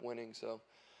end up winning. So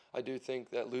I do think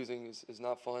that losing is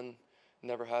not fun,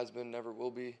 never has been, never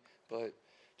will be, but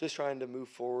just trying to move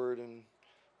forward and,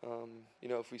 you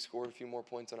know, if we scored a few more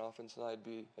points on offense tonight, it'd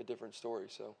be a different story.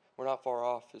 So we're not far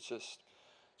off. It's just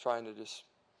trying to just,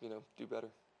 you know, do better.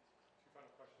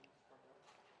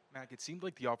 Mac, it seemed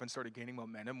like the offense started gaining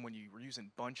momentum when you were using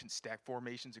bunch and stack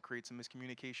formations to create some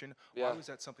miscommunication. Yeah. Why was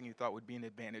that something you thought would be an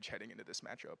advantage heading into this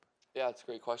matchup? Yeah, it's a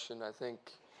great question. I think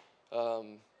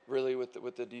really with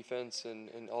the defense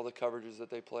and all the coverages that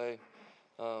they play,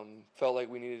 felt like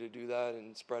we needed to do that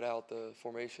and spread out the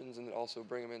formations and also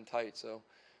bring them in tight. So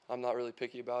I'm not really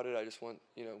picky about it. I just want,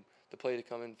 you know, the play to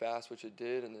come in fast, which it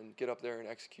did, and then get up there and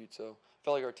execute. So I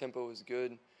felt like our tempo was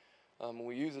good. When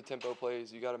we use the tempo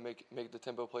plays, you got to make the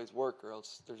tempo plays work, or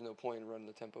else there's no point in running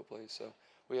the tempo plays. So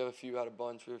we have a few out of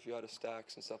bunch, we have a few out of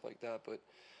stacks and stuff like that. But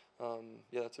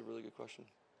yeah, that's a really good question.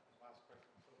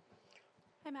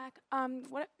 Hi, Mac.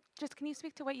 Can you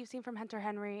speak to what you've seen from Hunter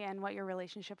Henry and what your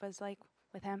relationship was like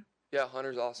with him? Yeah,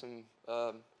 Hunter's awesome.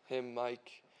 Him,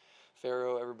 Mike,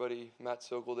 Farrow, everybody, Matt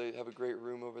Sokol, they have a great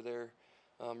room over there.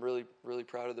 I'm really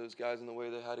proud of those guys and the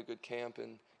way they had a good camp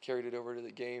and carried it over to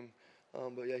the game.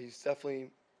 But yeah, he's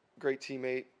definitely a great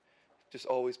teammate, just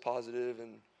always positive,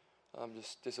 and I'm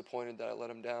just disappointed that I let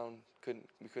him down.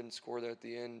 We couldn't score there at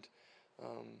the end.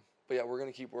 But yeah, we're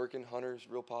gonna keep working. Hunter's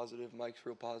real positive, Mike's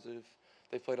real positive.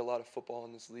 They played a lot of football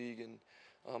in this league, and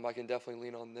I can definitely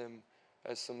lean on them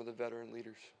as some of the veteran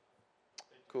leaders.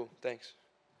 Cool, thanks.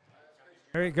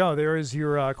 There you go. There is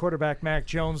your quarterback, Mac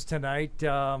Jones, tonight.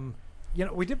 You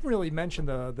know, we didn't really mention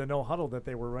the no huddle that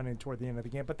they were running toward the end of the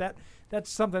game, but that's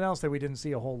something else that we didn't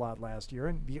see a whole lot last year.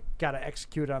 And you got to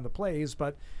execute on the plays,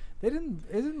 but it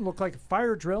didn't look like a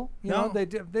fire drill. You know,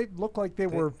 they looked like they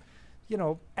were, you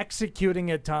know,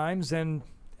 executing at times. And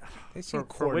they seem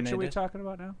for which are we talking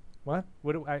about now? What?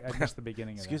 What do I missed the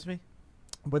beginning of that. Excuse me?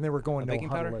 When they were going no baking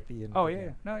huddle powder? at the end. Oh, of the yeah.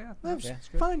 game. No, yeah. That was Okay.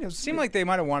 fine. It seemed like they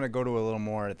might have wanted to go to a little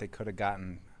more, that they could have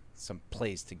gotten some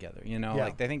plays together. You know, Yeah.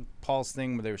 like I think Paul's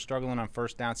thing where they were struggling on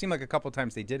first down. It seemed like a couple of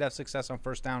times they did have success on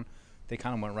first down. They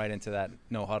kind of went right into that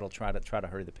no huddle, try to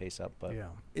hurry the pace up. But yeah,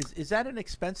 is that an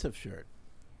expensive shirt?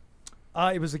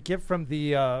 It was a gift from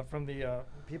the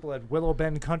people at Willow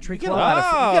Bend Country You get, Club.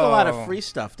 you get a lot of free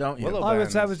stuff, don't you? I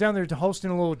was down there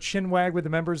hosting a little chin wag with the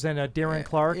members and Darren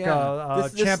Clark,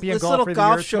 champion this golfer little of the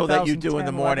golf year, show that you do in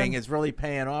the 2010-11. morning is really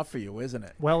paying off for you, isn't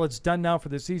it? Well, it's done now for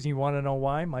the season. You want to know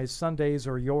why? My Sundays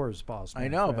are yours, boss. I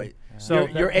know, Right? but So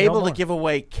you're able to give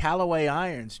away Callaway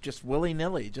irons just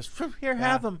willy-nilly. Just here,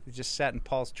 have them. He just sat in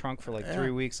Paul's trunk for like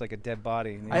 3 weeks like a dead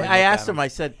body. And I asked him, I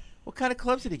said, what kind of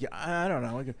clubs did he get? I don't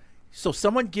know. So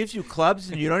someone gives you clubs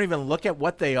and you don't even look at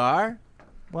what they are?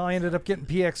 Well, I ended up getting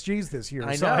PXGs this year,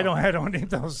 I so know. I don't need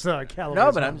those Callaways. No,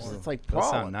 but it's like Those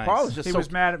Paul. sound nice. Paul is just He so was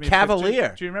mad at me.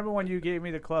 cavalier. Do you remember when you gave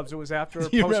me the clubs? It was after a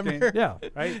You post remember? game. Yeah.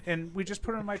 Right? And we just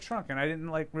put them in my trunk, and I didn't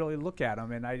really look at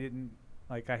them, and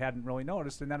I hadn't really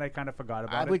noticed, and then I kind of forgot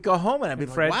about it. I would go home and I'd be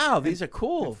like, wow, these are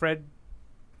cool. And Fred,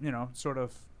 sort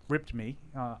of ripped me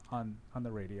on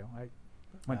the radio.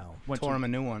 I Tore him a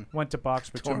new one. Went to box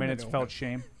for 2 minutes, felt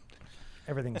shame.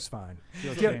 Everything's fine.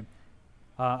 Feel shame.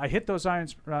 I hit those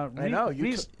irons I know,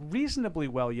 reasonably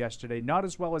well yesterday. Not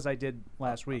as well as I did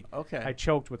last week. Okay. I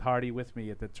choked with Hardy with me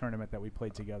at the tournament that we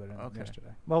played together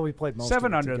yesterday. Well, we played most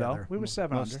 7 of it under together. though. We were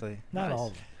 7 Mostly. under. Not Nice. all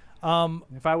of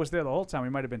them. If I was there the whole time, we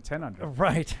might have been 10 under.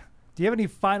 Right. Do you have any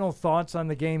final thoughts on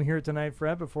the game here tonight,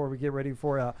 Fred, before we get ready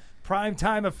for a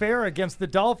primetime affair against the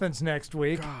Dolphins next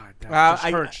week? God, that just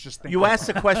hurts. Just thinking you asked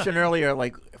about the question earlier,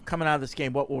 like coming out of this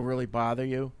game, what will really bother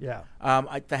you? Yeah.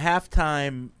 The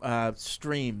halftime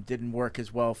stream didn't work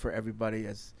as well for everybody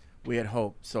as we had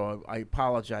hoped, so I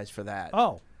apologize for that.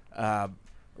 Oh. A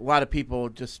lot of people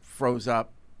just froze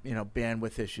up.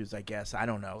 Bandwidth issues, I guess. I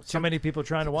don't know. So many people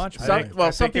trying to watch. I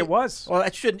think it was. Well,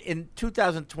 that shouldn't. In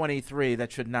 2023,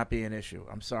 that should not be an issue.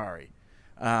 I'm sorry.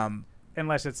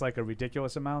 Unless it's like a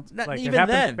ridiculous amount. Not Like even it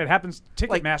happens, then. It happens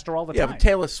Ticketmaster all the time. Yeah, but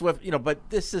Taylor Swift,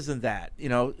 but this isn't that.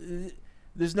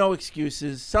 There's no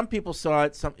excuses. Some people saw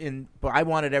it, but I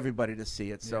wanted everybody to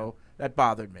see it, so that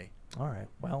bothered me. All right.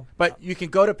 Well, but you can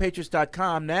go to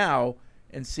Patriots.com now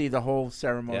and see the whole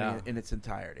ceremony in its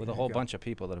entirety. With a whole bunch of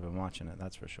people that have been watching it,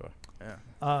 that's for sure.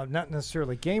 Yeah. Not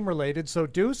necessarily game related. So,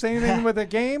 Deuce, anything with a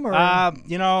game? Or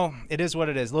it is what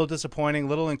it is. A little disappointing, a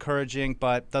little encouraging,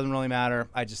 but doesn't really matter.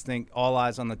 I just think all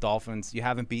eyes on the Dolphins. You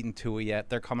haven't beaten Tua yet.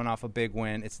 They're coming off a big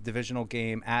win. It's a divisional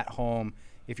game at home.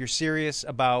 If you're serious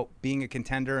about being a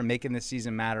contender and making this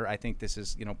season matter, I think this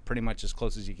is pretty much as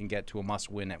close as you can get to a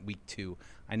must-win at week 2.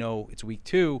 I know it's week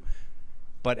 2.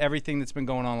 But everything that's been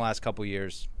going on the last couple of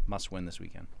years must win this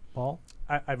weekend. Paul?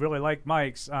 I really like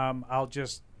Mike's.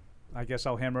 I guess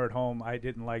I'll hammer it home. I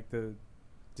didn't like the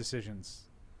decisions,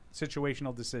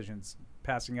 situational decisions,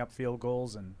 passing up field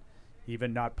goals and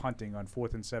even not punting on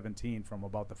 4th and 17 from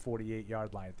about the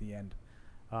 48-yard line at the end.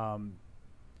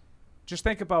 Just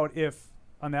think about if,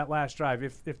 on that last drive,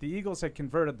 if the Eagles had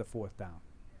converted the 4th down,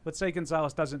 let's say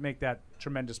Gonzalez doesn't make that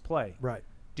tremendous play. Right.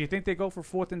 Do you think they go for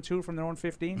 4th and 2 from their own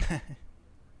 15?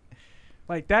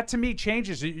 Like, that to me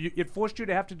changes. It forced you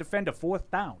to have to defend a 4th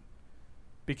down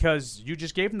because you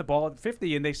just gave them the ball at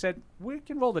 50 and they said, we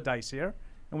can roll the dice here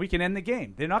and we can end the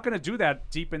game. They're not going to do that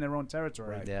deep in their own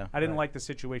territory. Right. Yeah. I didn't like the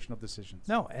situational decisions.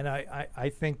 No, and I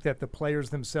think that the players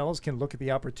themselves can look at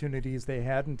the opportunities they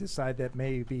had and decide that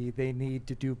maybe they need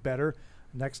to do better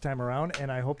next time around, and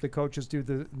I hope the coaches do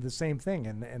the same thing,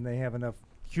 and they have enough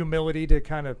humility to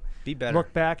kind of be better.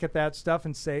 Look back at that stuff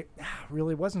and say,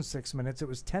 really wasn't 6 minutes, it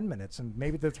was 10 minutes, and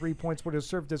maybe the 3 points would have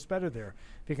served us better there.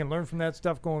 If you can learn from that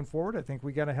stuff going forward, I think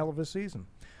we got a hell of a season.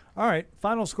 All right,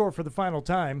 final score for the final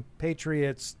time,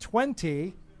 Patriots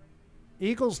 20,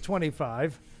 Eagles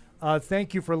 25.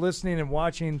 Thank you for listening and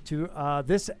watching to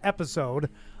this episode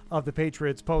of the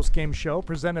Patriots Postgame Show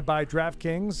presented by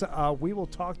DraftKings. We will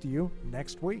talk to you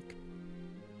next week.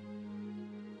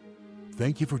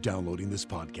 Thank you for downloading this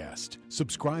podcast.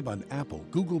 Subscribe on Apple,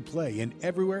 Google Play, and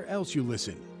everywhere else you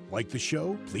listen. Like the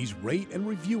show? Please rate and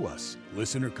review us.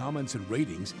 Listener comments and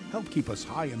ratings help keep us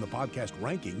high in the podcast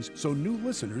rankings so new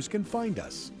listeners can find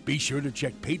us. Be sure to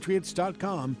check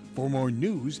Patriots.com for more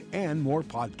news and more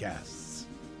podcasts.